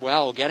tonight as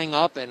well, getting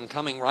up and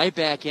coming right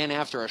back in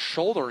after a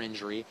shoulder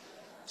injury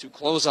to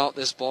close out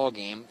this ball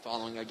game,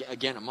 following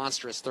again a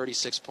monstrous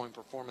 36-point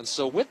performance.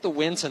 So with the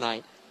win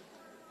tonight,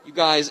 you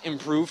guys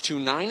improved to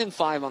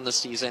 9-5 on the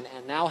season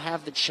and now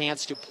have the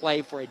chance to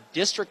play for a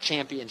district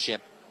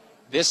championship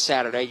this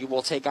Saturday. You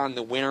will take on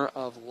the winner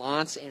of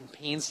Lance and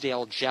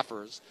Painesdale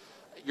Jeffers.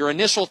 Your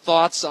initial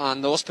thoughts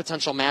on those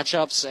potential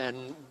matchups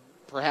and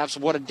perhaps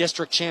what a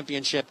district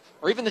championship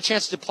or even the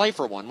chance to play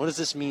for one, what does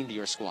this mean to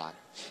your squad?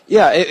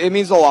 Yeah, it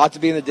means a lot to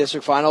be in the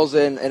district finals,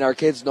 and our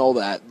kids know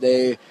that.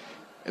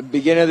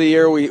 Beginning of the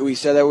year, we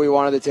said that we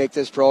wanted to take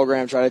this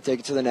program, try to take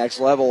it to the next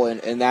level,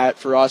 and that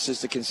for us is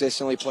to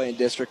consistently play in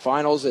district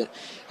finals and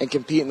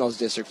compete in those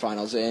district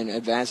finals and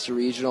advance to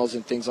regionals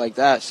and things like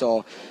that.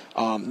 So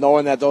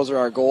knowing that those are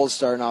our goals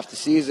starting off the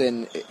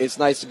season, it's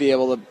nice to be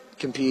able to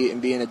compete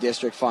and be in a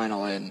district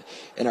final, and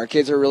our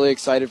kids are really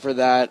excited for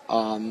that.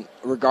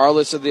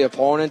 Regardless of the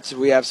opponent,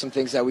 we have some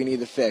things that we need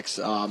to fix,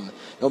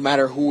 no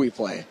matter who we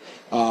play.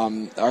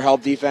 Our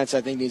help defense,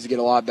 I think, needs to get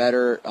a lot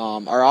better.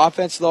 Our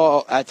offense,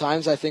 though, at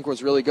times I think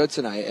was really good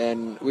tonight,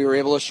 and we were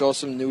able to show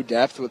some new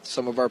depth with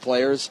some of our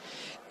players,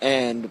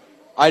 and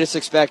I just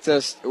expect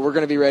we're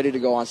going to be ready to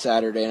go on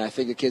Saturday, and I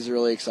think the kids are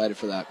really excited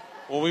for that.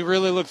 Well, we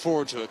really look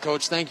forward to it.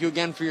 Coach, thank you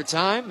again for your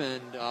time,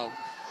 and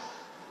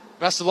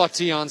best of luck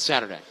to you on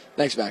Saturday.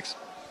 Thanks, Max.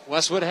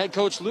 Westwood head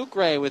coach Luke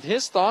Gray with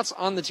his thoughts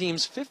on the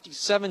team's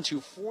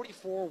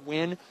 57-44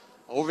 win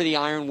over the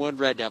Ironwood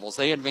Red Devils.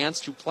 They advance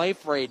to play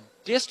for a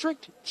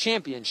district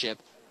championship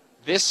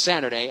this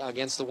Saturday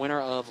against the winner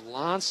of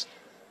Lance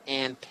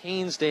and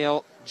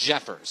Painesdale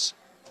Jeffers.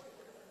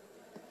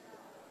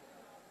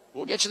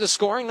 We'll get you the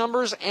scoring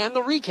numbers and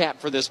the recap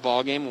for this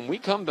ballgame when we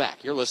come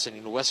back. You're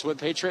listening to Westwood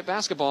Patriot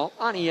Basketball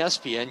on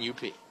ESPN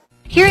UP.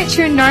 Here at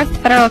True North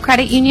Federal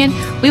Credit Union,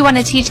 we want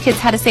to teach kids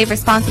how to save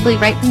responsibly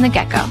right from the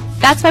get-go.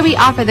 That's why we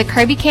offer the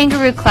Kirby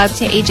Kangaroo Club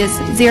to ages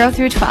 0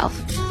 through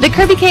 12. The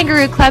Kirby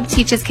Kangaroo Club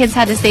teaches kids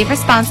how to save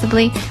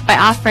responsibly by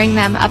offering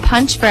them a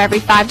punch for every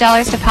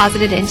 $5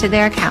 deposited into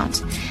their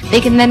account.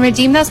 They can then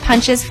redeem those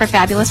punches for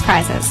fabulous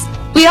prizes.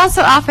 We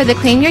also offer the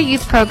Claim Your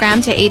Youth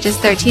program to ages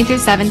 13 through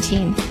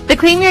 17. The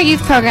Claim Your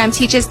Youth program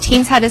teaches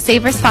teens how to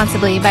save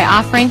responsibly by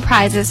offering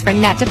prizes for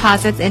net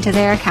deposits into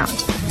their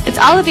account. It's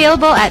all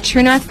available at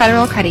True North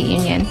Federal Credit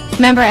Union.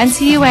 Member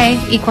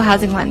NCUA, Equal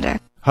Housing Lender.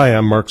 Hi,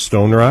 I'm Mark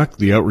Stonerock,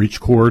 the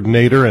Outreach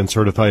Coordinator and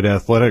Certified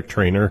Athletic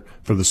Trainer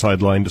for the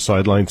Sideline to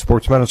Sideline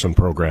Sports Medicine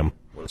Program.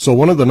 So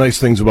one of the nice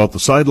things about the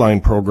sideline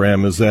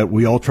program is that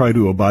we all try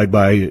to abide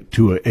by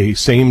to a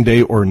same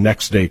day or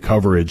next day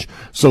coverage.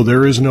 So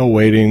there is no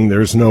waiting.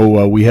 There's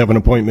no, we have an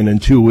appointment in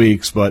 2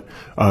 weeks, but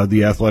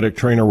the athletic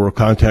trainer will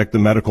contact the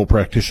medical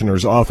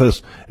practitioner's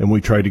office, and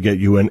we try to get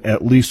you in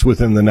at least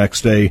within the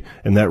next day,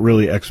 and that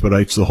really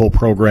expedites the whole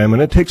program,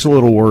 and it takes a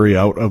little worry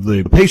out of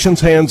the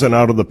patient's hands and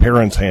out of the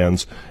parents'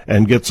 hands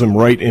and gets them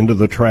right into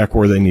the track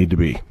where they need to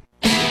be.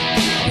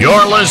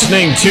 You're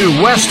listening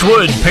to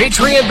Westwood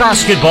Patriot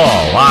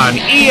Basketball on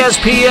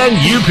ESPN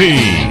UP.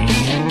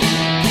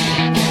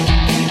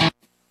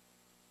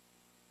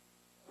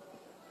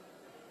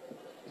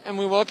 And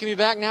we welcome you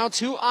back now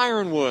to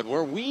Ironwood,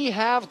 where we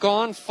have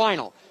gone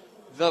final.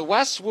 The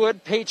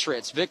Westwood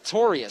Patriots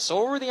victorious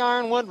over the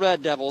Ironwood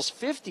Red Devils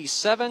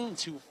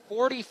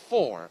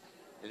 57-44.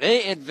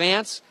 They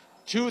advance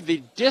to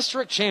the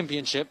district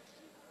championship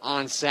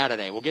on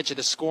Saturday. We'll get you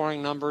the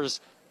scoring numbers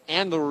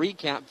and the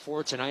recap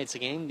for tonight's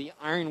game. The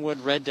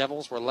Ironwood Red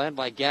Devils were led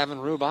by Gavin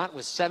Rubot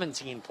with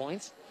 17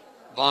 points,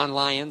 Vaughn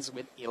Lyons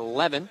with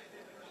 11,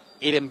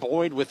 Aiden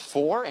Boyd with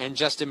 4, and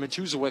Justin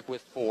Matuzowick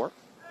with 4.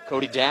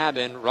 Cody Dabb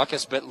and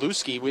Ruckus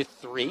Betluski with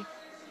 3,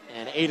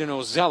 and Aiden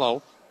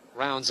Ozello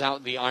rounds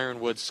out the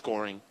Ironwood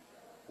scoring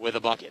with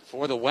a bucket.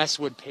 For the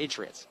Westwood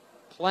Patriots,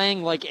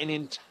 playing like an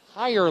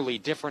entirely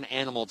different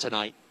animal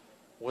tonight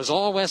was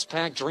all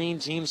Westpac Dream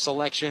Team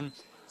selection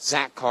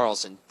Zach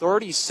Carlson.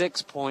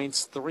 36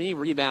 points, 3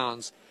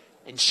 rebounds,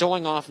 and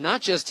showing off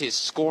not just his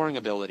scoring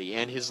ability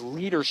and his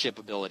leadership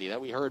ability that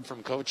we heard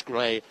from Coach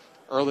Gray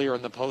earlier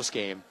in the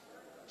postgame,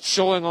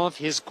 showing off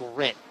his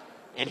grit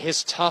and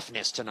his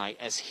toughness tonight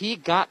as he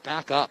got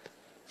back up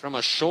from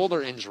a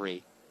shoulder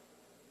injury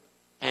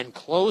and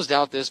closed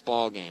out this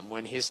ball game.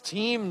 When his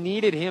team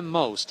needed him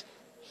most,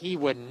 he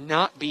would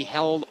not be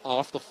held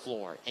off the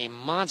floor. A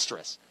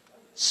monstrous,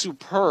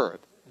 superb,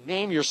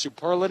 name your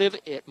superlative,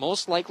 it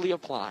most likely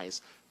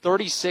applies,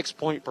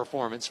 36-point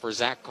performance for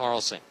Zach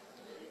Carlson.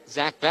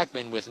 Zach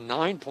Beckman with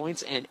 9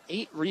 points and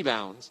 8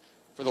 rebounds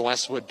for the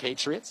Westwood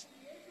Patriots.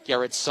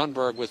 Garrett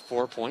Sundberg with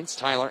 4 points.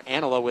 Tyler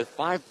Anila with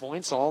 5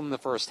 points, all in the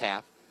first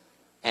half.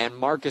 And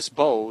Marcus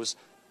Bowes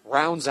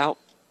rounds out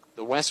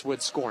the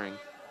Westwood scoring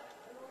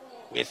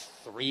with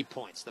 3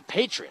 points. The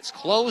Patriots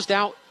closed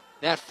out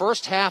that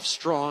first half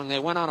strong. They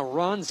went on a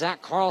run.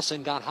 Zach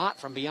Carlson got hot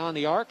from beyond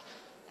the arc,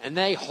 and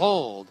they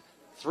hold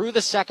through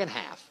the second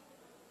half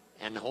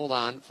and hold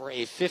on for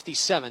a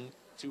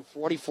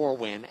 57-44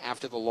 win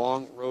after the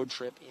long road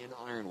trip in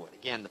Ironwood.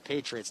 Again, the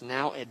Patriots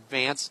now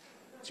advance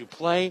to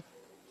play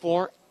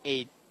for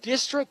a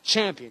district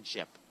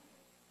championship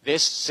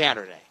this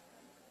Saturday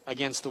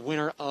against the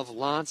winner of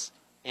Lance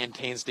and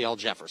Painesdale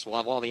Jeffers. We'll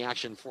have all the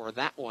action for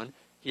that one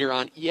here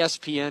on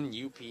ESPN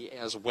UP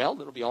as well.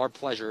 It'll be our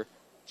pleasure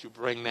to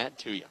bring that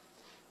to you.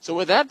 So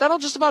with that, that'll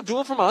just about do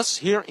it from us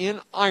here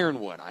in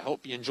Ironwood. I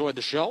hope you enjoyed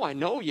the show. I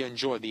know you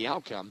enjoyed the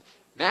outcome.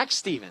 Max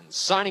Stevens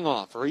signing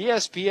off for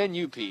ESPN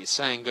UP,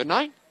 saying good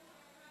night,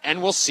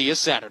 and we'll see you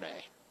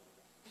Saturday.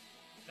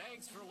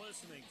 Thanks for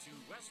listening to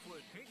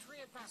Westwood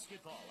Patriot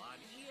Basketball on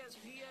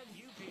ESPN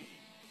UP.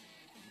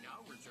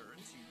 Now return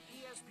to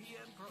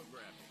ESPN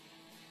programming.